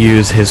going to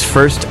use his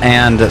first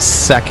and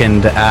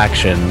second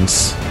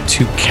actions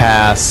to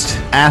cast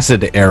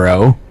Acid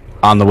Arrow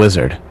on the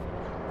wizard.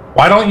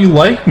 Why don't you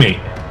like me?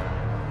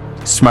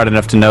 Smart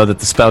enough to know that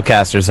the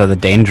spellcasters are the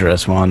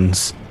dangerous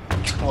ones.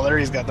 Well, there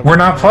he's got the. We're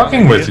not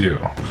fucking with you.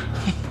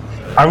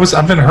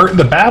 I've been hurting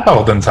the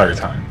Babao the entire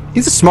time.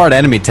 He's a smart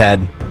enemy,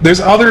 Ted.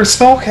 There's other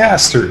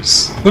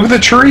spellcasters. Look at the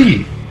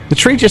tree. The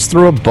tree just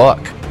threw a book.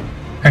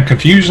 And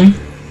confusion.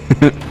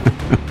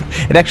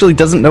 It actually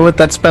doesn't know what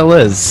that spell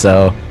is,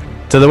 so...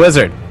 To the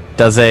wizard.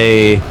 Does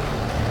a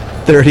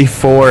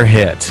 34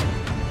 hit.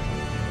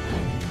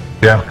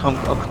 Yeah.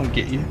 I'll come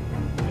get you.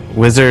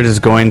 Wizard is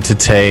going to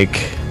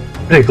take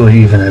Critically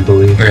even, I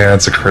believe. Yeah,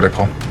 it's a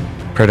critical.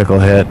 critical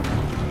hit.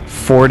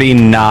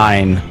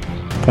 49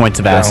 points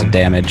of acid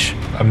Down. damage.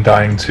 I'm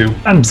dying too.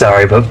 I'm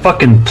sorry, but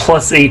fucking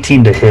plus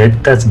 18 to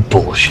hit, that's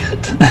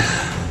bullshit.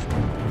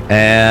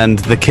 And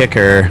the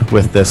kicker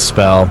with this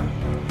spell,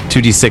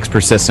 2d6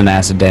 persistent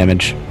acid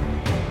damage.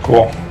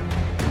 Cool.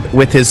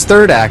 With his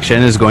third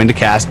action is going to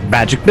cast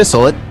Magic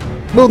Missile at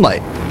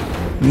Moonlight.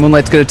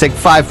 Moonlight's going to take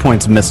 5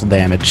 points of missile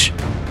damage.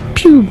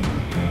 Pew!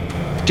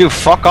 Dude,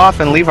 fuck off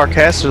and leave our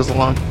casters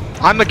alone.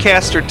 I'm a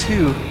caster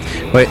too.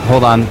 Wait,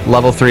 hold on.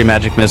 Level 3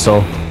 Magic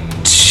Missile.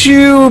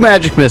 2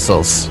 Magic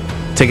Missiles.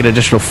 Take an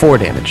additional 4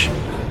 damage.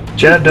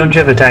 Jed, don't you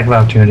have attack of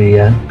opportunity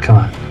yet? Come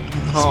on.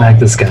 Smack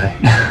this guy.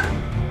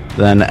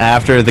 Then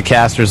after the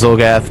caster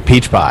Zolgath,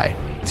 Peach Pie.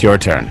 It's your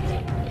turn.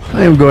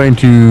 I am going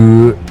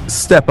to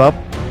step up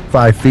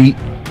 5 feet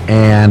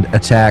and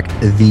attack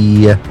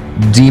the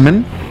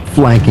demon,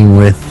 flanking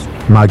with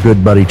my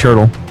good buddy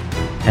Turtle,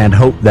 and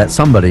hope that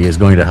somebody is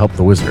going to help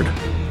the wizard.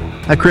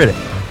 I crit it.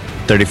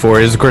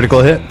 34 is a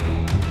critical hit.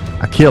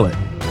 I kill it.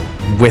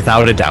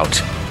 Without a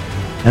doubt.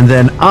 And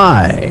then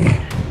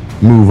I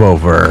move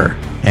over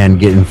and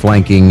get in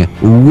flanking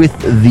with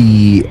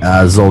the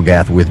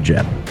Zolgath with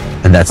Jeb.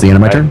 And that's the end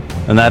of my turn.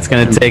 And that's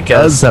going to take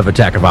Does us... have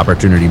attack of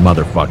opportunity,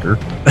 motherfucker.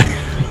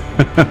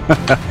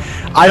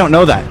 I don't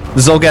know that.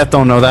 The Zolgath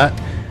don't know that.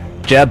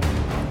 Jeb,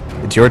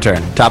 it's your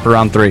turn. Top of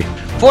round 3.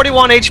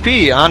 41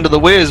 HP onto the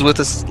Wiz with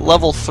this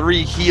level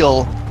 3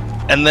 heal.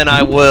 And then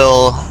I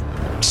will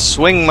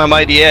swing my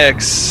Mighty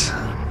Axe.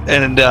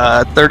 And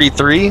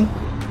 33.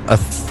 A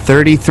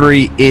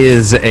 33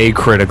 is a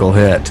critical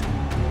hit.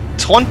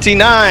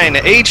 29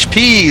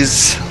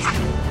 HPs.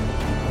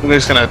 I'm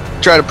just going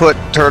to try to put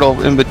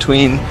Turtle in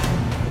between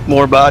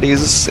more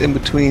bodies, in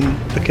between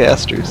the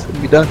casters,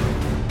 and be done.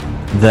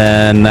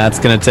 Then that's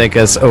going to take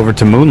us over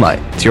to Moonlight.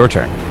 It's your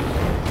turn.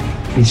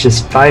 He's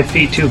just 5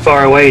 feet too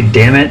far away,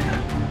 damn it.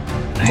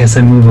 I guess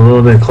I move a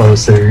little bit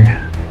closer.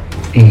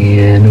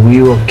 And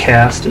we will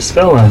cast a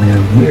spell on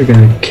him. We're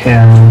going to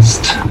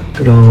cast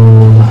good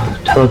old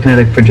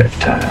telekinetic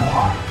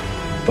projectile.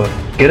 But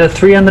get a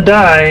 3 on the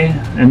die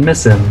and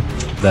miss him.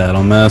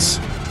 That'll miss.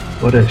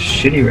 What a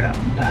shitty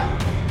round.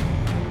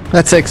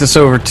 That takes us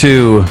over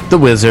to the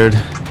wizard.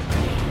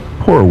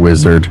 Poor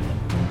wizard.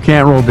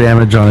 Can't roll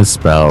damage on his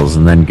spells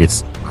and then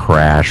gets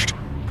crashed.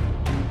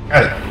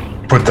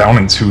 Got put down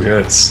in 2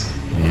 hits.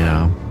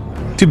 Yeah.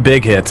 2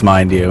 big hits,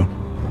 mind you.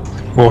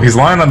 Well, he's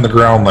lying on the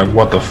ground like,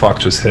 what the fuck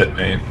just hit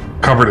me?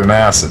 Covered in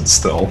acid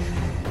still.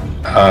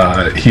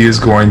 He is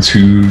going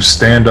to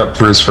stand up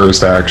for his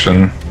first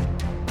action.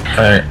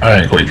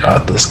 I think we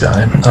got this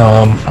guy.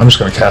 I'm just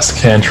going to cast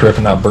a cantrip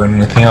and not burn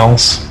anything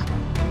else.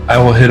 I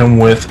will hit him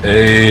with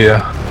a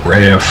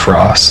Ray of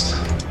Frost.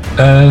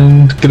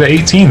 And get an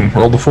 18.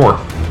 Roll the 4.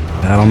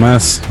 That'll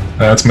miss.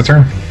 That's my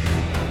turn.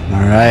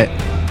 All right.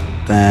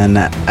 Then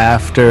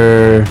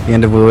after the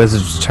end of the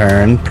wizard's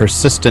turn,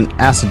 persistent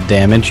acid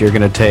damage, you're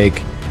going to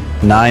take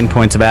 9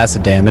 points of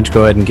acid damage.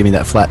 Go ahead and give me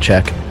that flat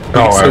check.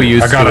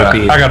 I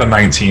got a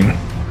 19.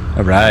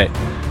 All right.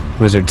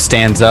 Wizard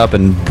stands up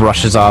and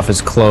brushes off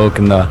his cloak,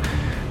 and the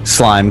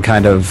slime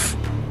kind of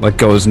like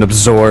goes and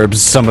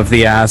absorbs some of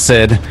the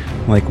acid,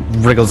 like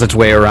wriggles its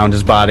way around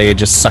his body,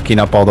 just sucking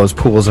up all those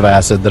pools of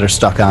acid that are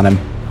stuck on him.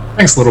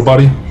 Thanks, little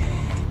buddy.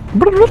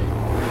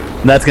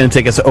 And that's going to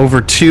take us over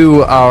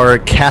to our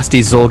Casty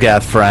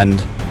Zolgath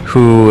friend,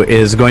 who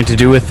is going to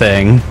do a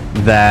thing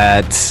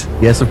that...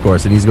 Yes, of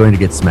course, and he's going to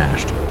get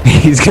smashed.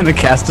 He's going to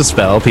cast a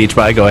spell. Peach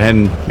Pie, go ahead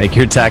and make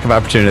your attack of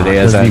opportunity.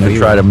 Doesn't even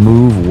try to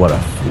move. What a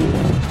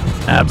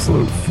fool.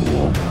 Absolute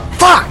fool.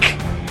 Fuck!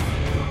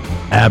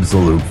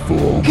 Absolute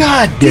fool.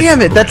 God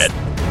damn it!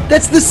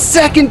 That's the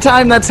second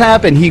time that's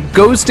happened. He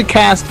goes to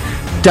cast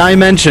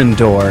Dimension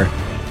Door,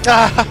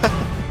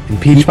 and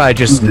Peach Pie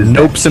just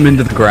nopes him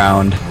into the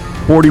ground.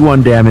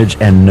 41 damage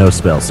and no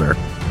spell, sir.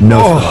 No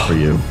spell for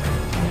you.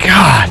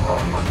 God.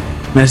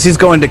 Man, as he's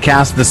going to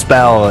cast the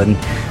spell, and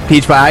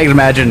Peach Pie, I can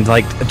imagine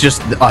like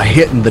just a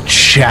hit in the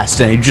chest,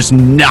 and he just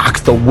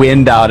knocks the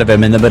wind out of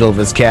him in the middle of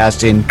his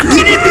casting.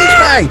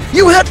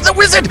 You hurt the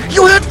wizard!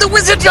 You hurt the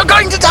wizard! You're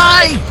going to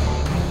die!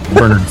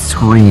 Bernard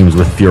screams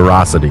with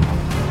ferocity.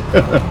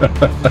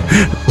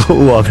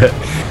 Love it.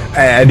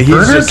 And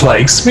Bernard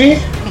likes me?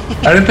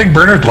 I didn't think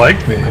Bernard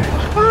liked me.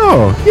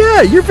 Oh,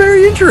 yeah, you're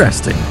very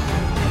interesting.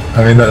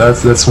 I mean,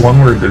 that's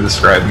one word to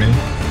describe me.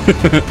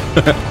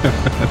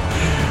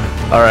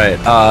 All right.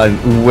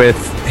 With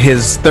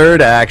his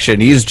third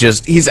action,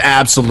 he's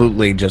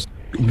absolutely just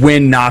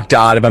wind knocked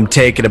out of him,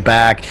 taken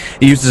aback.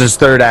 He uses his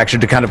third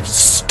action to kind of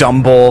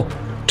stumble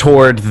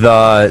toward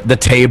the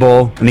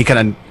table, and he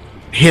kind of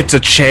hits a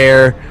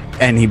chair,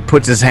 and he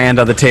puts his hand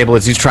on the table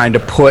as he's trying to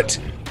put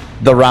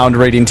the round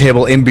rating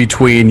table in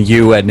between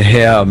you and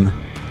him.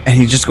 And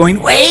he's just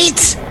going,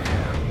 wait!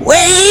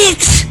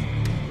 Wait!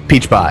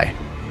 Peach Pie,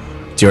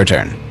 it's your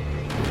turn.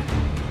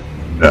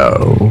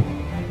 No.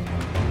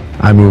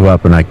 I move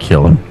up and I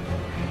kill him.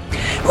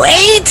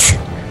 Wait!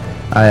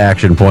 I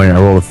action point. I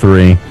roll a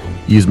 3.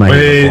 Use my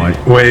hit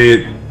point.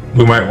 Wait.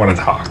 We might want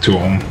to talk to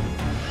him.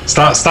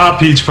 Stop,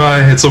 Peach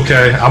Pie. It's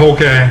okay. I'm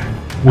okay.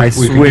 We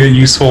can get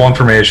useful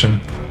information.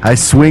 I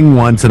swing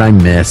once and I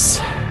miss.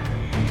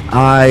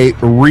 I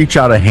reach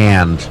out a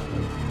hand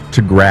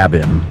to grab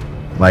him,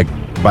 like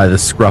by the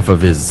scruff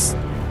of his.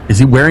 Is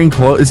he wearing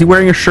clothes? Is he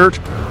wearing a shirt?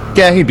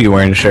 Yeah, he'd be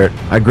wearing a shirt.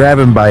 I grab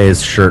him by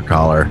his shirt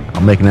collar.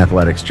 I'll make an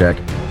athletics check.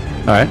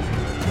 All right.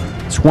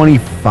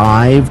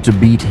 25 to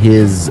beat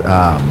his.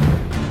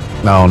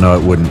 Oh no,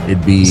 it wouldn't.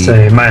 It'd be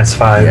say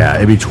 -5. Yeah,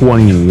 it'd be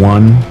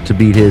 21 to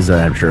beat his.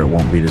 I'm sure it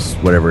won't beat his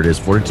whatever it is.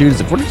 Fortitude?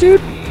 Is it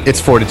fortitude? It's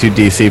fortitude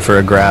DC for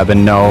a grab,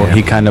 and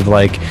he kind of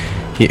like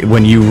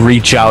when you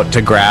reach out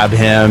to grab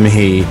him,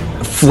 he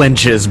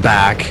flinches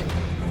back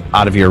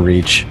out of your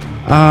reach.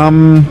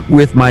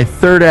 With my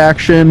third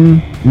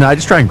action, no, I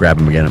just try and grab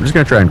him again. I'm just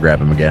gonna try and grab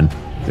him again.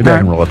 Maybe I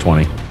can roll a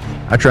 20.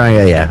 I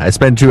try, I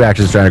spend 2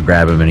 actions trying to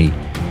grab him, and he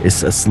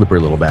is a slippery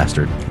little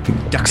bastard. He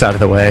ducks out of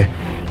the way.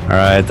 All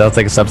right, that'll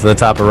take us up to the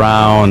top of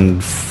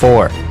round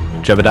 4.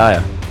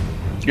 Jebediah.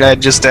 I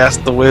just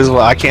asked the Wiz,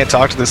 well, I can't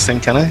talk to this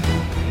thing, can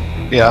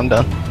I? Yeah, I'm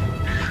done.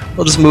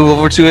 We'll just move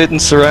over to it and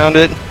surround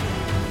it.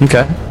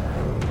 Okay.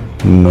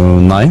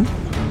 Moonlight.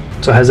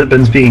 So has it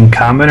been speaking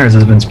common or has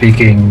it been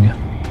speaking...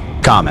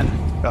 Common.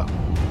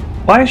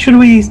 Why should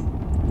we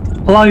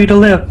allow you to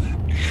live?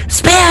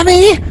 Spare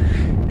me!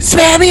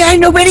 Spare me! I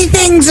know many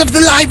things of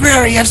the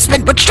library. I've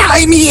spent much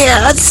time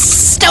here.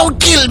 Don't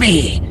kill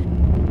me!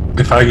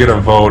 If I get a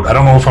vote, I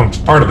don't know if I'm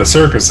part of the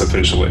circus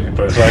officially,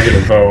 but if I get a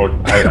vote,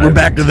 We're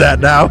back to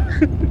that now.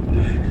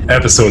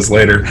 episodes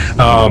later.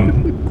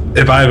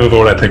 If I have a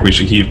vote, I think we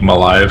should keep him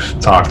alive,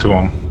 talk to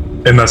him.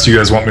 Unless you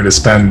guys want me to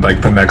spend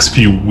like the next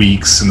few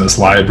weeks in this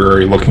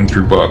library looking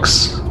through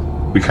books.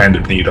 We kind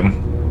of need him.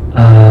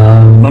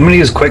 I'm going to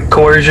use quick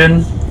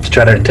coercion to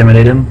try to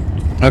intimidate him.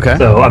 Okay.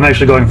 So I'm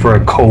actually going for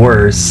a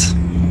coerce,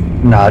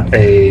 not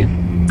a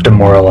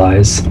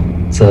demoralize.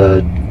 It's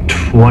a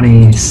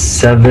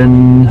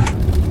 27.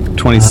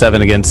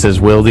 27 against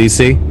his will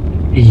DC?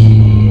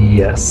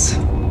 Yes.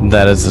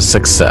 That is a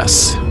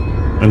success.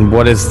 And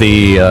what is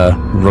the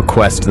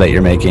request that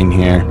you're making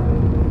here?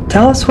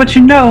 Tell us what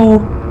you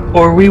know,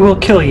 or we will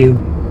kill you.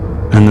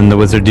 And then the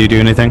wizard, do you do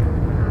anything?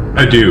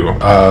 I do.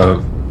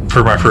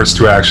 For my first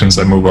 2 actions,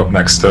 I move up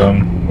next to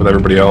him with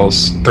everybody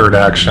else. Third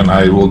action,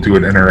 I will do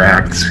an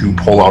interact to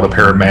pull out a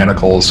pair of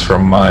manacles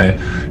from my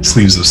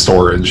sleeves of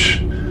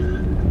storage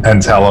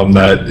and tell him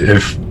that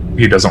if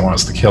he doesn't want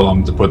us to kill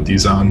him, to put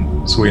these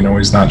on so we know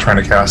he's not trying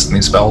to cast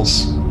any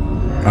spells.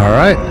 All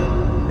right.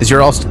 As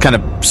you're all kind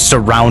of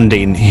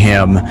surrounding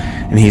him,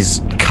 and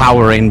he's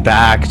cowering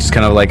back, just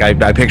kind of like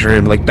I picture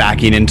him like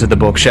backing into the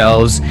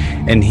bookshelves,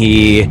 and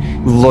he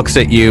looks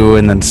at you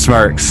and then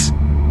smirks,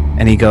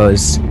 and he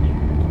goes,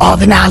 "All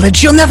the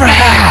knowledge you'll never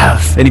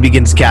have," and he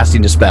begins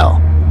casting a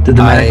spell. Did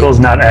the manacles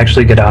not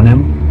actually get on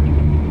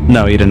him?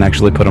 No, you didn't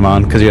actually put them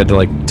on because you had to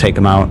like take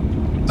them out.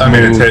 I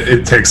mean,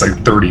 it takes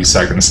like 30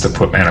 seconds to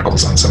put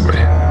manacles on somebody.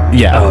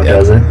 Yeah. Oh,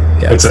 does it?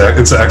 Yeah.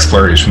 It's an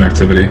exploration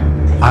activity.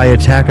 I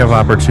attack of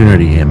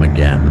opportunity him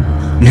again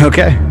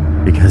Okay.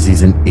 because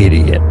he's an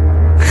idiot.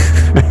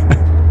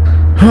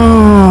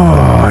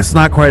 Oh, it's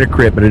not quite a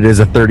crit, but it is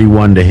a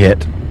 31 to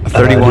hit. A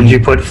 31. Did you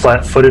put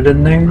flat-footed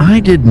in there?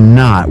 I did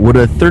not. Would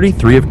a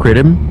 33 have crit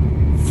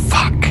him?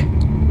 Fuck.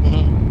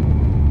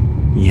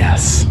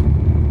 Yes.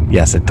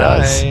 Yes, it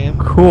does.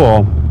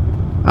 Cool.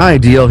 I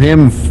deal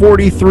him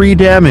 43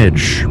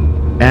 damage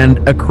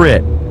and a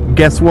crit.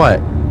 Guess what?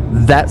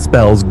 That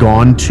spell's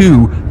gone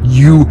too,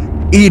 you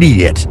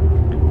idiot.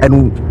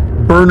 And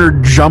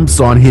Bernard jumps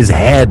on his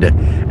head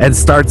and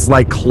starts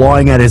like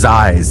clawing at his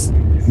eyes.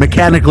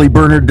 Mechanically,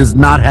 Bernard does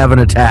not have an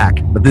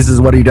attack, but this is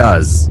what he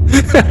does.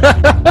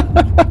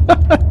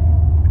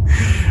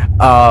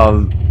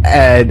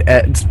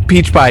 And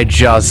Peach Pie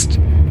just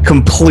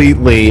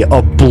completely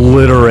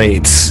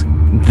obliterates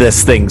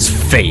this thing's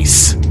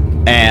face,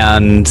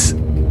 and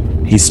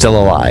he's still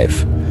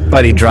alive,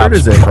 but he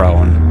drops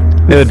prone.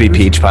 It would be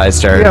Peach Pie's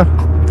turn.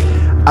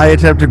 Yeah. I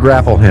attempt to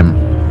grapple him.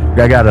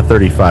 I got a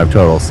 35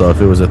 total, so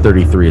if it was a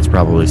 33, it's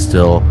probably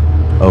still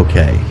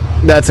okay.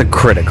 That's a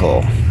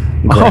critical.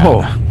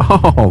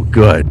 Oh,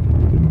 good.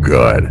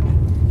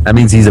 That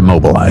means he's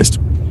immobilized.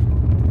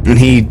 And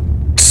he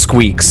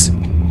squeaks.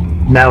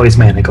 Now he's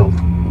manacled.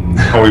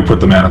 Oh, we put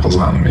the manacles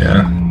on him,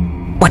 yeah.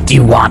 What do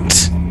you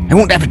want? I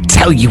won't ever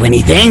tell you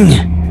anything.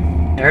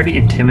 I already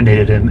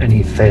intimidated him and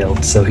he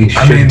failed, so he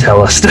should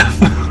tell us stuff.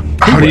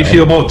 How do you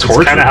feel about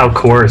torture? That's kind of how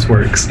chorus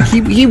works.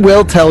 He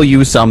will tell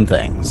you some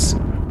things.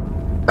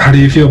 How do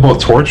you feel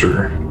about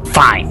torture?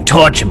 Fine,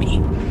 torture me.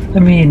 I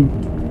mean,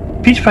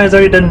 Peach Pie's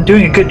already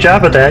doing a good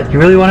job of that. You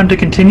really want him to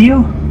continue?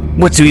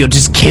 What, so you'll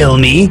just kill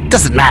me?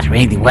 Doesn't matter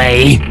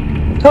anyway.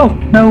 Oh,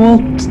 no,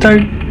 we'll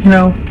start,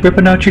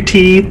 ripping out your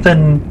teeth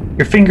and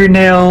your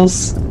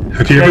fingernails.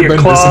 Have you ever your been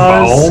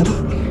claws.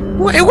 disemboweled?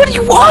 What do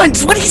you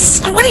want? What do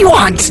you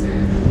want?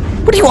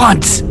 What do you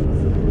want?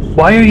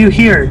 Why are you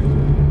here?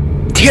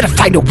 Here to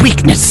find a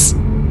weakness.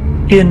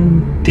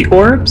 In the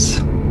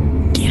orbs?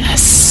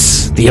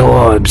 Yes, the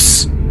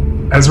orbs.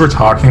 As we're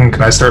talking,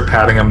 can I start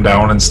patting him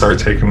down and start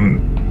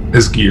taking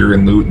his gear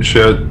and loot and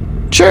shit?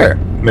 Sure.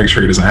 Make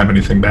sure he doesn't have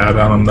anything bad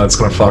on him that's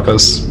gonna fuck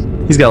us.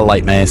 He's got a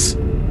light mace.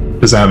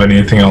 Does he have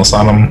anything else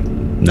on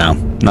him? No,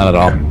 not at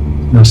all.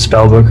 No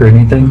spellbook or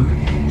anything?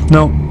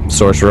 No,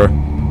 sorcerer.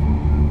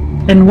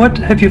 And what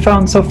have you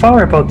found so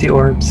far about the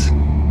orbs?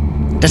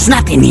 There's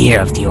nothing here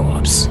of the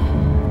orbs.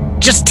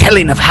 Just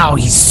telling of how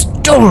he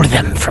stole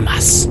them from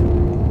us.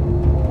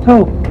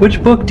 Oh,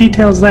 which book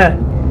details that?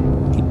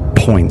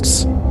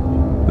 Points.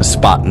 The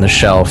spot in the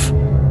shelf.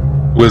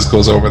 Wiz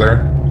goes over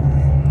there.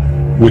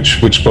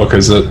 Which book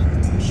is it?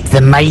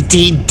 The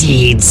Mighty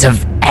Deeds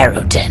of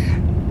Erodin.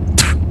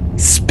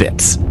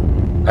 Spits.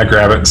 I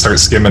grab it and start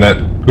skimming it.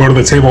 Go to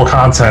the table of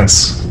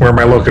contents. Where am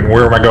I looking?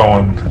 Where am I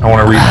going? I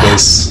want to read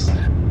this.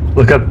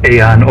 Look up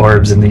Aeon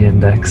orbs in the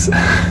index.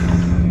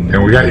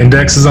 And we got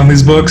indexes on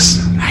these books?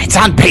 It's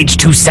on page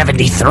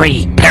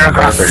 273,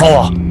 paragraph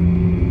 4.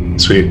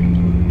 Sweet.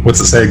 What's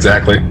it say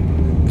exactly?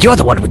 You're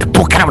the one with the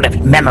book. I don't have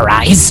it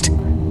memorized.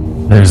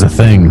 There's a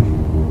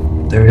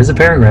thing. There is a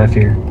paragraph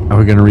here. Are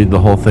we going to read the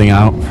whole thing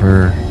out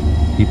for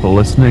people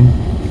listening?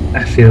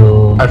 I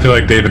feel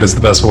like David is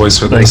the best voice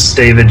for like this.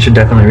 David should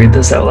definitely read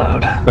this out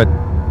loud. But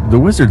the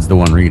wizard's the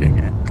one reading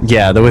it.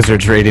 Yeah, the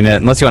wizard's reading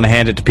it, unless you want to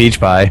hand it to Peach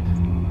Pie.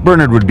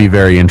 Bernard would be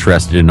very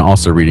interested in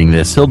also reading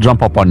this. He'll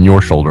jump up on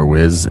your shoulder,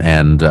 Wiz,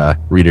 and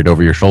read it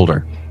over your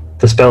shoulder.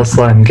 The spell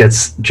slime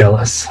gets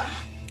jealous.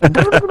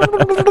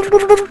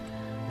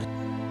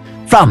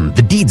 From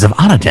the deeds of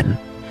Aradin,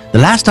 the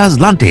last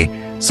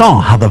Aslanti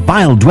saw how the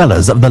vile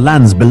dwellers of the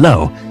lands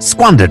below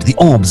squandered the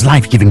orb's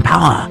life-giving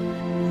power.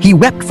 He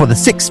wept for the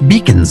 6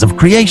 beacons of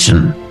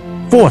creation,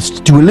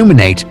 forced to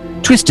illuminate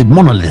twisted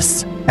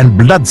monoliths and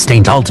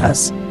blood-stained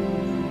altars.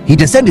 He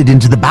descended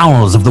into the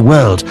bowels of the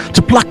world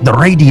to pluck the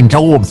radiant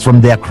orbs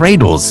from their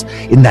cradles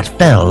in that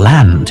fell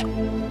land.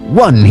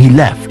 One he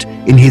left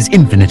in his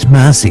infinite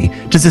mercy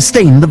to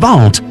sustain the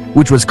vault,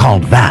 which was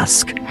called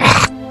Vask.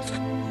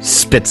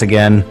 Spits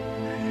again.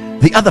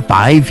 The other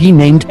 5 he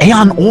named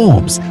Aeon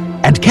Orbs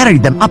and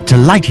carried them up to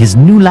light his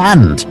new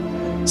land,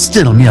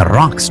 still mere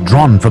rocks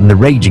drawn from the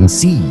raging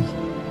sea.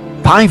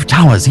 5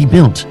 towers he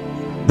built.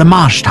 The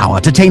Marsh Tower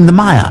to tame the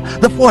mire,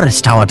 the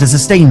Forest Tower to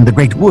sustain the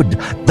Great Wood,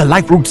 the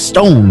Liferoot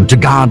Stone to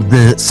guard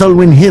the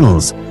Solwyn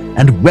Hills,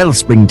 and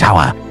Wellspring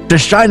Tower to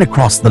shine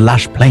across the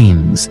lush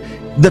plains.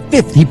 The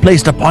 5th he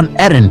placed upon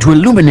Erin to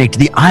illuminate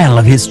the isle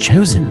of his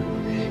chosen.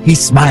 He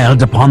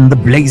smiled upon the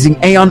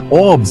blazing Aeon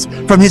Orbs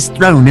from his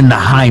throne in the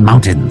high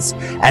mountains.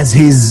 As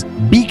his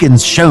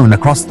beacons shone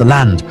across the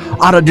land,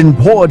 Aradin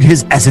poured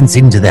his essence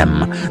into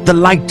them. The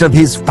light of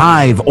his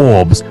 5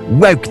 orbs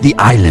woke the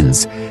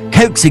islands,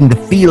 coaxing the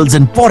fields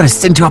and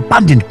forests into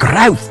abundant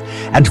growth.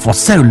 And for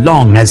so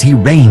long as he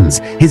reigns,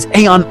 his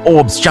Aeon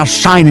Orbs shall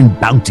shine in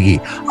bounty,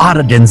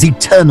 Aradin's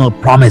eternal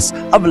promise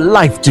of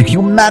life to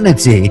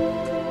humanity.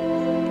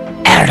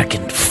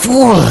 Arrogant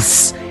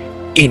fools!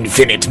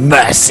 Infinite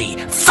mercy!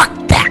 Fuck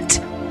that!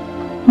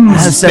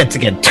 Spits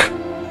again.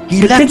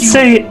 He It left did you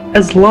say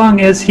as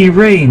long as he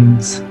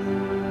reigns,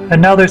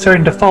 and now they're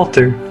starting to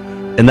falter.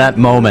 In that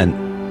moment,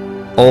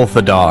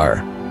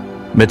 Ulthadar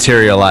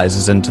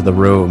materializes into the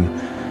room,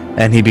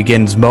 and he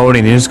begins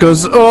moaning. He just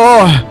goes,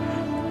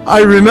 "Oh,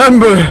 I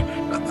remember.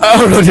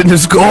 Aradin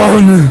is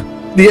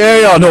gone. The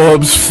Aeon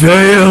Orbs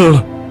fail.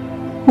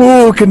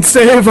 Who can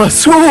save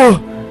us? Who?"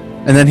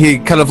 And then he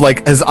kind of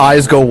like, his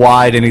eyes go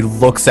wide, and he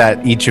looks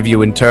at each of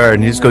you in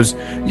turn. He just goes,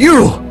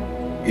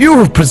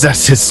 You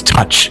possess his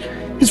touch,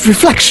 his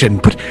reflection,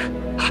 but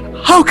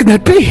how can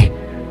that be?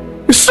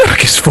 You're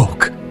circus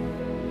folk."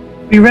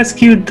 We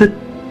rescued the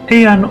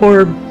Aeon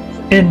Orb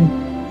in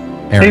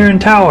Aeron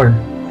Tower.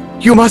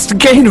 "You must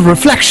gain a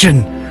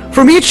reflection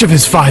from each of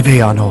his 5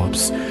 Aeon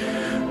Orbs.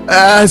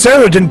 As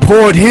Aradin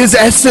poured his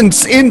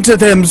essence into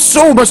them,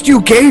 so must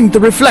you gain the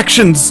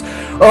reflections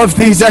of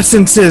these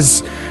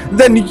essences.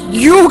 Then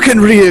you can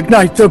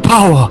reignite their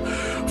power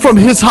from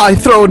his high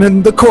throne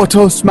in the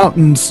Kortos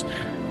Mountains."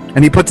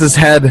 And he puts his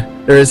head,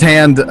 or his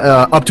hand,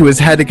 up to his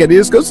head again. He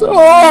just goes,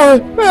 "Oh,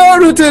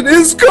 Aradin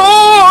is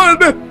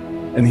gone!"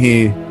 And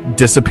he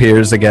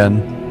disappears again.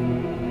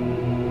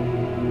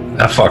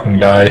 That fucking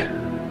guy.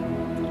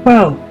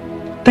 Well,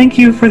 thank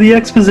you for the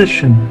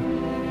exposition.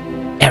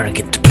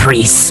 Arrogant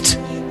priest!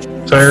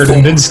 So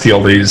Aradin did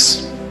steal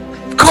these.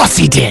 Of course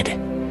he did!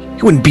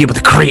 He wouldn't be able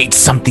to create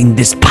something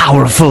this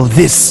powerful,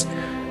 this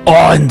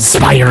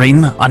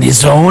awe-inspiring on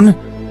his own.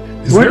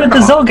 Where did the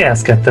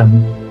Zolgas get them?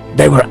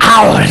 They were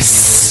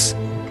ours!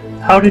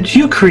 How did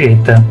you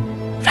create them?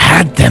 I've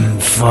had them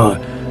for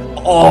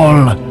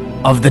all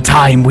of the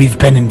time we've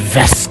been in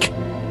Vesk.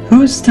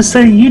 Who's to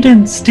say you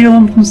didn't steal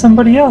them from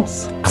somebody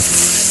else?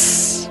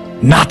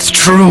 Not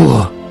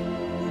true!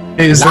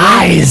 Is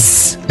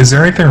Lies!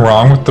 there anything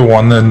wrong with the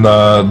one in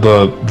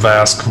the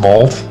Vask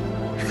vault?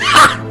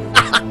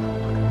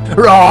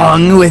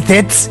 Wrong with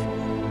it?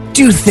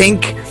 Do you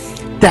think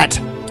that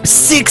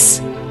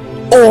 6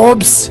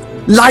 orbs,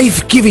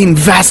 life-giving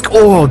Vask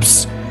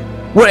orbs,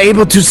 were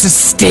able to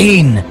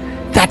sustain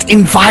that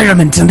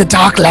environment in the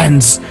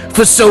Darklands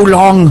for so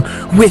long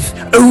with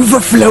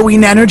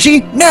overflowing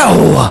energy?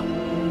 No!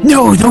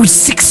 No, those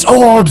 6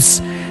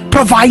 orbs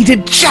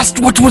provided just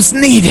what was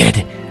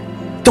needed.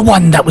 The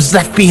one that was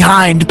left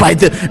behind by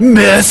the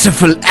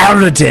merciful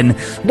Aradin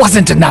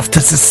wasn't enough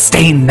to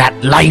sustain that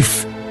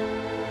life.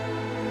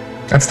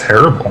 That's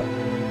terrible.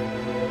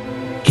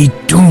 He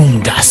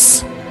doomed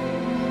us.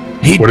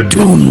 He What a-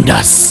 doomed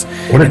us.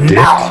 What a And dick.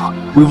 now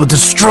we will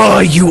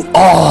destroy you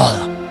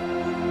all.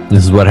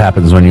 This is what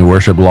happens when you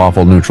worship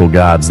lawful neutral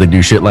gods. They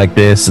do shit like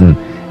this and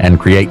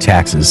create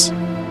taxes.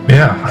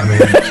 Yeah, I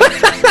mean...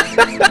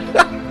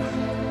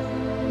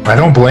 I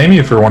don't blame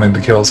you for wanting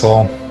to kill us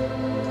all.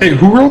 Hey,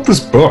 who wrote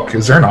this book?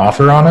 Is there an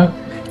author on it?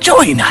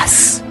 Join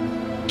us.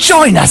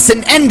 Join us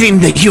in ending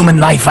the human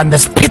life on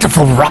this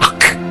pitiful rock.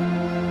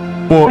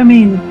 I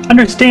mean,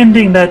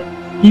 understanding that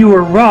you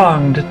were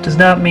wronged does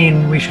not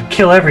mean we should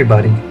kill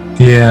everybody.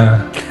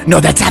 Yeah. No,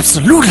 that's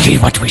absolutely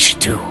what we should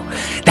do.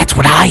 That's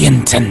what I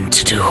intend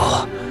to do.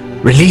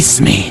 Release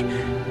me.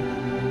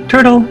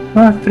 Turtle,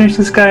 wanna finish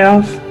this guy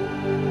off?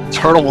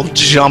 Turtle will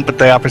jump at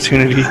the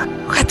opportunity.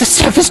 At the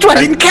surface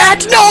dwelling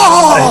cat,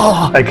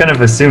 no! I kind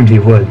of assumed he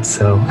would,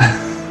 so.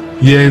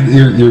 Yeah,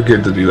 you're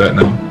good to do that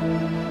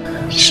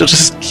now. She'll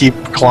just keep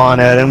clawing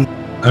at him.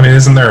 I mean,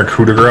 isn't there a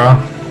coup de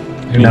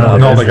grace?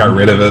 No, they got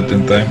rid of it,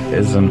 didn't they?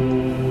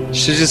 Isn't.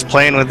 She's just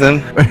playing with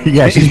him.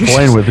 Yeah, she's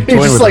playing with it.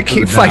 It's just like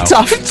he fights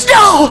off.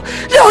 No!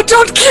 No,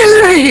 don't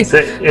kill me! So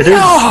it is.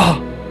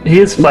 No! He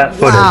is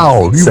flat-footed.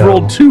 Wow, you so-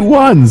 rolled 2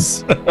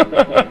 1s.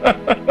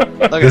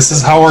 This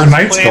is how our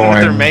night's playing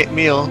with her going.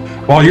 meal.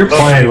 While you're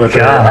playing with her,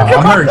 God.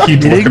 I'm gonna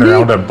keep Kidding looking me?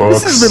 around at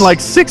books. This has been like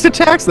 6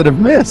 attacks that have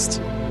missed.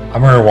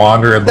 I'm gonna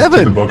wander and look through the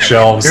Seven.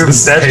 bookshelves. Your This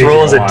is best taking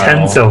roll is a while.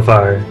 10 so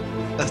far.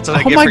 That's what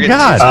I Oh get my for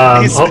God.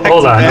 getting these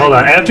Hold on.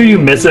 back-to-back. After you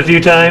miss a few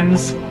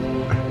times,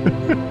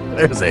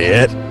 There's a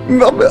hit.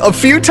 A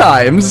few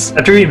times.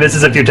 after he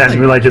misses a few times,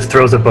 Moonlight just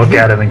throws a book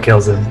at him and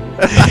kills him.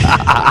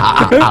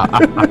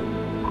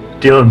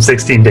 Deal him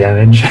 16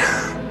 damage.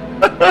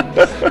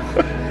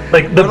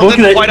 Like the I book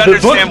didn't that quite the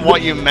understand book,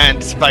 what you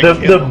meant by the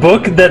kill.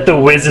 book that the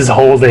Wiz is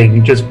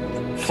holding just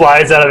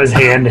flies out of his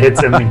hand, hits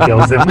him, and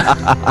kills him.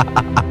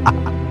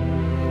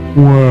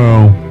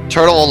 Wow.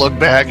 Turtle will look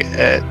back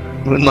at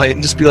Moonlight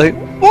and just be like,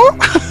 "What?"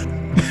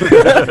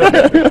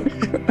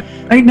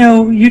 I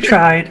know you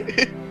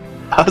tried.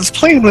 I was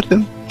playing with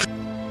him.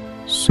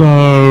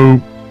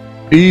 So,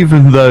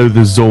 even though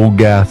the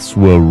Zolgaths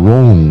were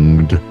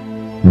wronged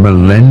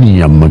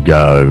millennium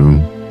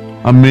ago,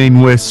 I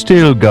mean, we're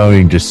still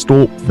going to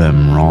stop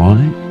them,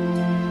 right?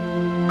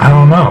 I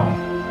don't know.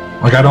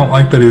 Like, I don't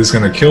like that he was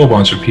gonna kill a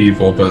bunch of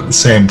people, but at the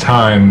same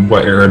time,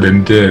 what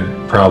Aradin did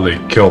probably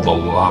killed a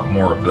lot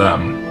more of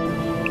them.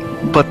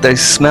 But they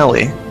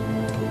smelly.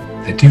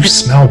 They do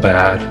smell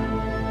bad.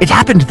 It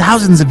happened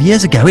thousands of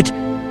years ago.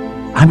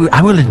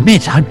 I will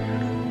admit,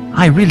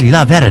 I really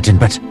love Eridan,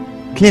 but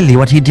clearly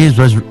what he did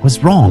was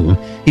wrong.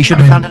 He should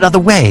have found another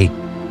way.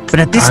 But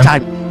at this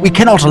time, we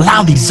cannot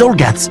allow these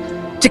Zolgaths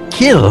to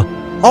kill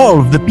all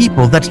of the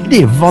people that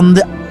live on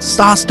the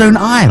Starstone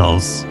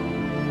Isles.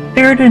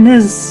 Aradin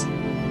is,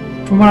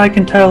 from what I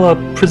can tell, a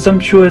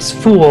presumptuous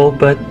fool,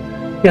 but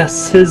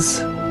yes,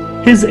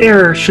 his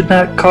error should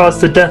not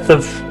cause the death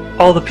of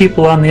all the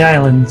people on the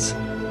islands.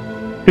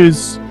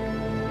 Is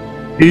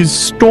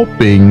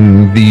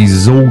stopping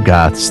these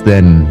Zolgaths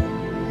then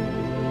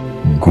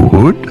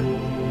good?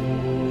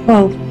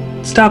 Well,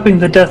 stopping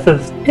the death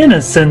of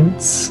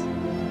innocents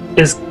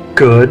is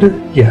good,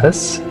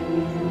 yes.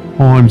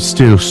 I'm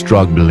still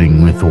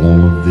struggling with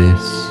all of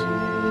this.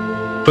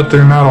 But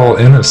they're not all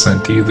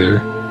innocent either.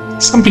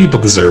 Some people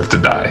deserve to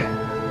die.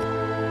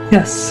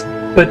 Yes,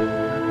 but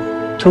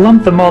to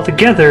lump them all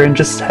together and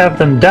just have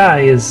them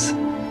die is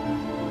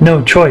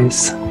no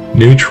choice.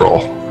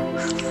 Neutral.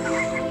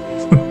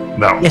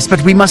 No. Yes,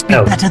 but we must be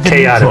No, better than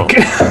chaotic.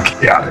 neutral.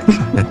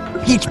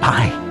 Chaotic. Peach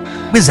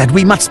Pie, Wizard,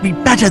 we must be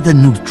better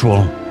than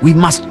neutral. We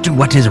must do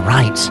what is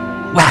right.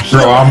 We're Bro,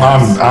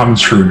 heroes. I'm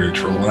true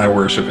neutral, and I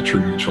worship a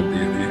true neutral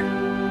deity.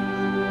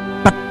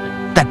 But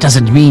that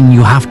doesn't mean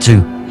you have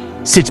to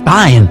sit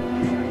by and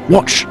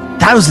watch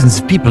thousands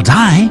of people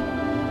die I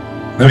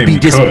or mean, be we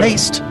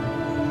displaced.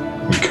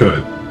 We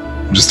could.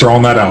 I'm just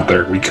throwing that out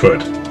there. We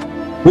could.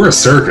 We're a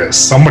circus.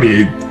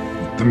 Somebody,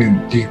 I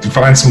mean, you can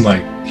find some,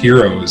 like,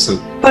 heroes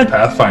at But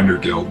Pathfinder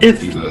Guild to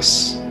if- do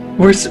this.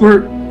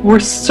 We're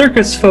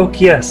circus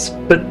folk, yes,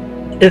 but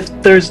if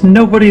there's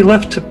nobody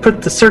left to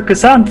put the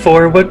circus on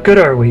for, what good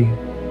are we?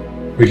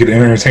 We could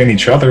entertain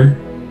each other.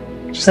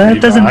 Just That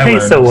leave doesn't the pay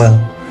so islands. well.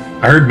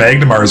 I heard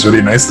Magnemar is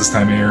really nice this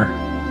time of year.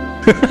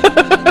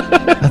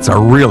 That's a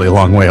really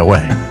long way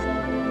away.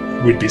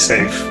 We'd be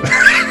safe.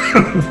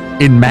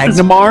 In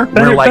Magnemar,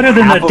 Better, better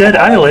than a dead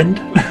island.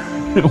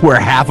 where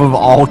half of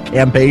all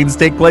campaigns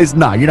take place,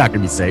 nah, you're not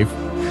gonna be safe.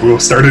 We'll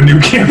start a new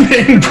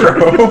campaign,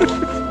 bro.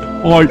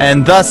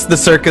 And thus the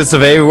Circus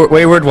of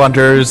Wayward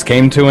Wonders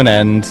came to an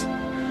end.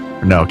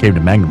 No, it came to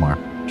Magnemar.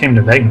 Came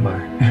to Magnemar.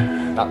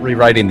 Not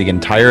rewriting the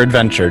entire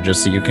adventure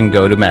just so you can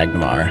go to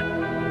Magnemar.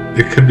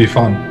 It could be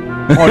fun.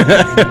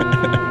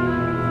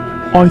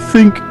 I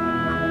think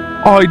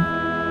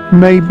I'd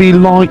maybe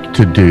like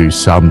to do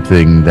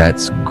something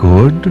that's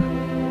good.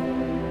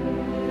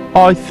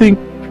 I think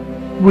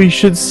we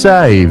should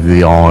save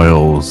the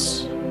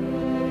Isles.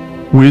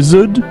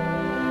 Wizard,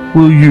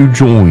 will you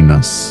join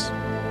us?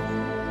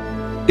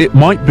 It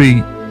might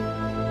be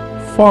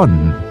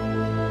fun.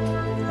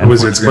 And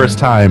Wizard's for the first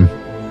time,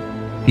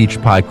 Peach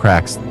Pie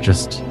cracks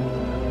just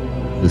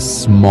the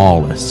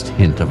smallest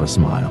hint of a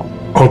smile.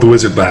 Oh, the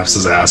wizard laughs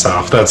his ass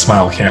off. That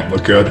smile can't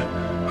look good.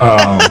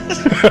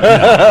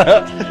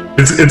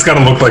 It's got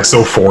to look like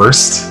so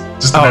forced.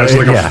 Just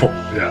imagine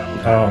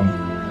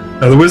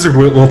Now, the wizard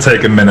will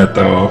take a minute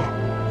though.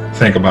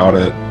 Think about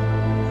it.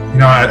 You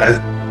know,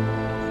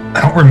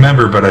 I don't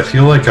remember, but I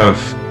feel like I've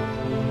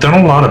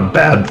done a lot of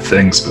bad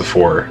things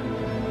before.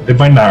 It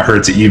might not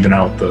hurt to even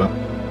out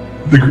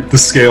the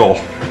scale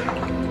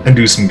and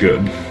do some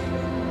good.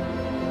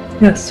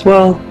 Yes,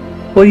 well,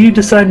 you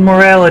decide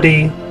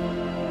morality.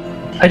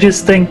 I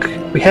just think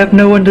we have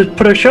no one to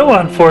put a show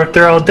on for if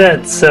they're all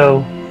dead,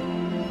 so...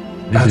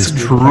 This That's is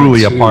a good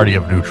truly a point, too. party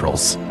of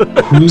neutrals.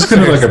 Who's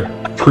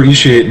gonna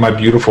appreciate my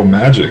beautiful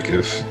magic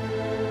if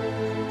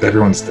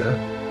everyone's dead.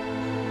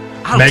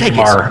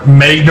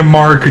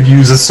 Magnamar could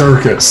use a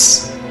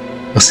circus.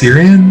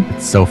 Assyrian?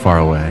 It's so far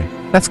away.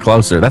 That's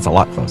closer. That's a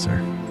lot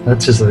closer.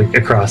 That's just like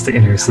across the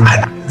inner sea.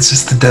 It's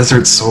just the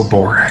desert's so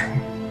boring.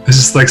 It's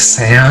just like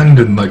sand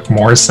and like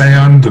more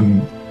sand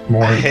and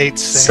more I hate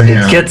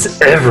sand. It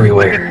gets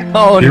everywhere.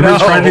 Oh You no!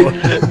 ever tried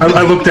to,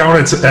 I look down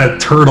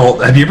at Turtle.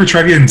 Have you ever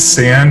tried getting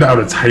sand out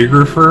of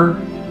tiger fur?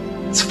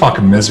 It's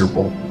fucking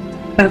miserable.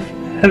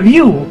 Have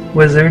you,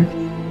 wizard?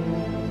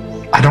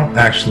 I don't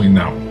actually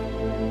know.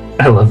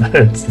 I love that.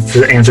 It's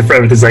the answer for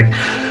everything. It's like,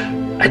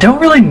 I don't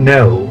really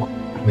know.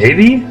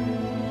 Maybe?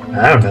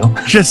 I don't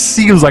know. Just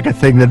seems like a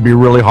thing that'd be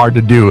really hard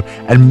to do.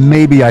 And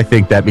maybe I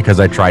think that because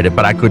I tried it,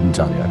 but I couldn't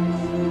tell you.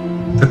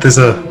 That there's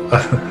a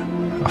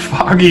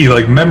foggy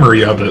like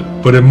memory of it,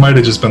 but it might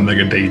have just been like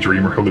a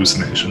daydream or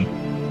hallucination.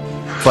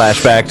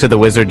 Flashback to the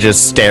wizard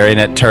just staring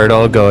at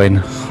Turtle, going,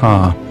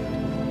 "Huh.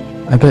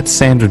 I bet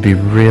sand would be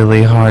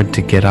really hard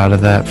to get out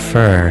of that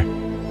fur."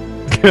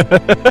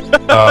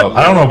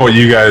 I don't know about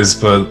you guys,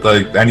 but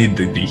like I need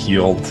to be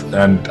healed,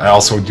 and I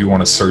also do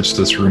want to search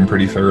this room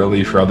pretty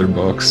thoroughly for other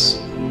books.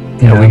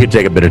 Yeah, we could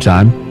take a bit of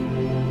time.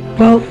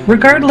 Well,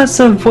 regardless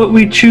of what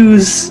we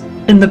choose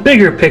in the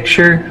bigger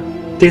picture,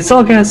 the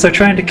Zolgaths are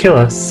trying to kill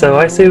us, so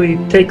I say we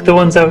take the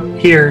ones out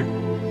here.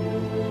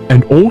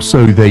 And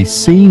also, they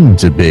seem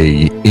to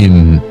be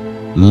in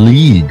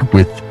league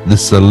with the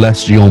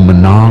Celestial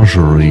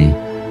Menagerie,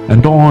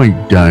 and I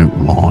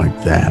don't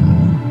like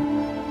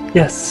them.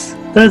 Yes,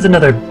 that is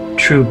another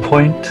true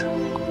point.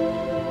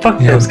 Fuck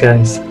Yeah. those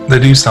guys. They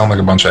do sound like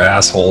a bunch of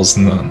assholes,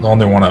 and the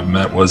only one I've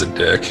met was a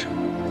dick.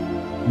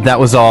 That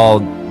was all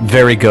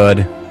very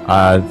good.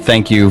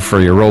 Thank you for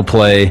your role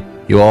play.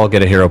 You all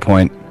get a hero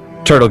point.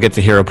 Turtle gets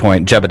a hero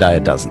point.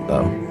 Jebediah doesn't,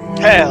 though.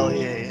 Hell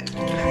yeah.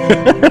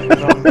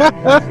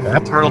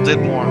 Turtle did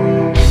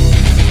more.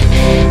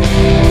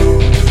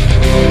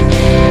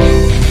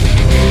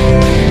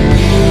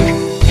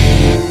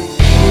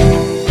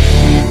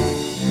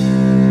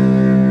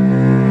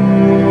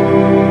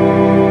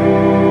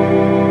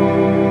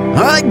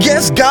 I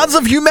guess gods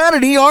of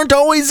humanity aren't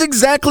always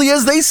exactly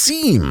as they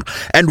seem,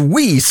 and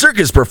we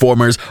circus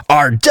performers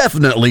are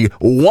definitely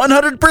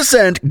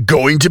 100%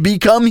 going to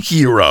become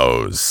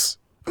heroes.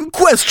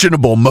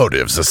 Questionable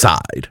motives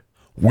aside.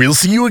 We'll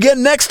see you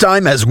again next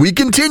time as we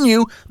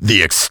continue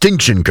the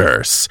Extinction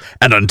Curse,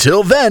 and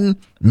until then,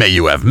 may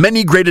you have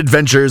many great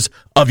adventures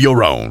of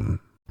your own.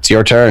 It's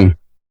your turn.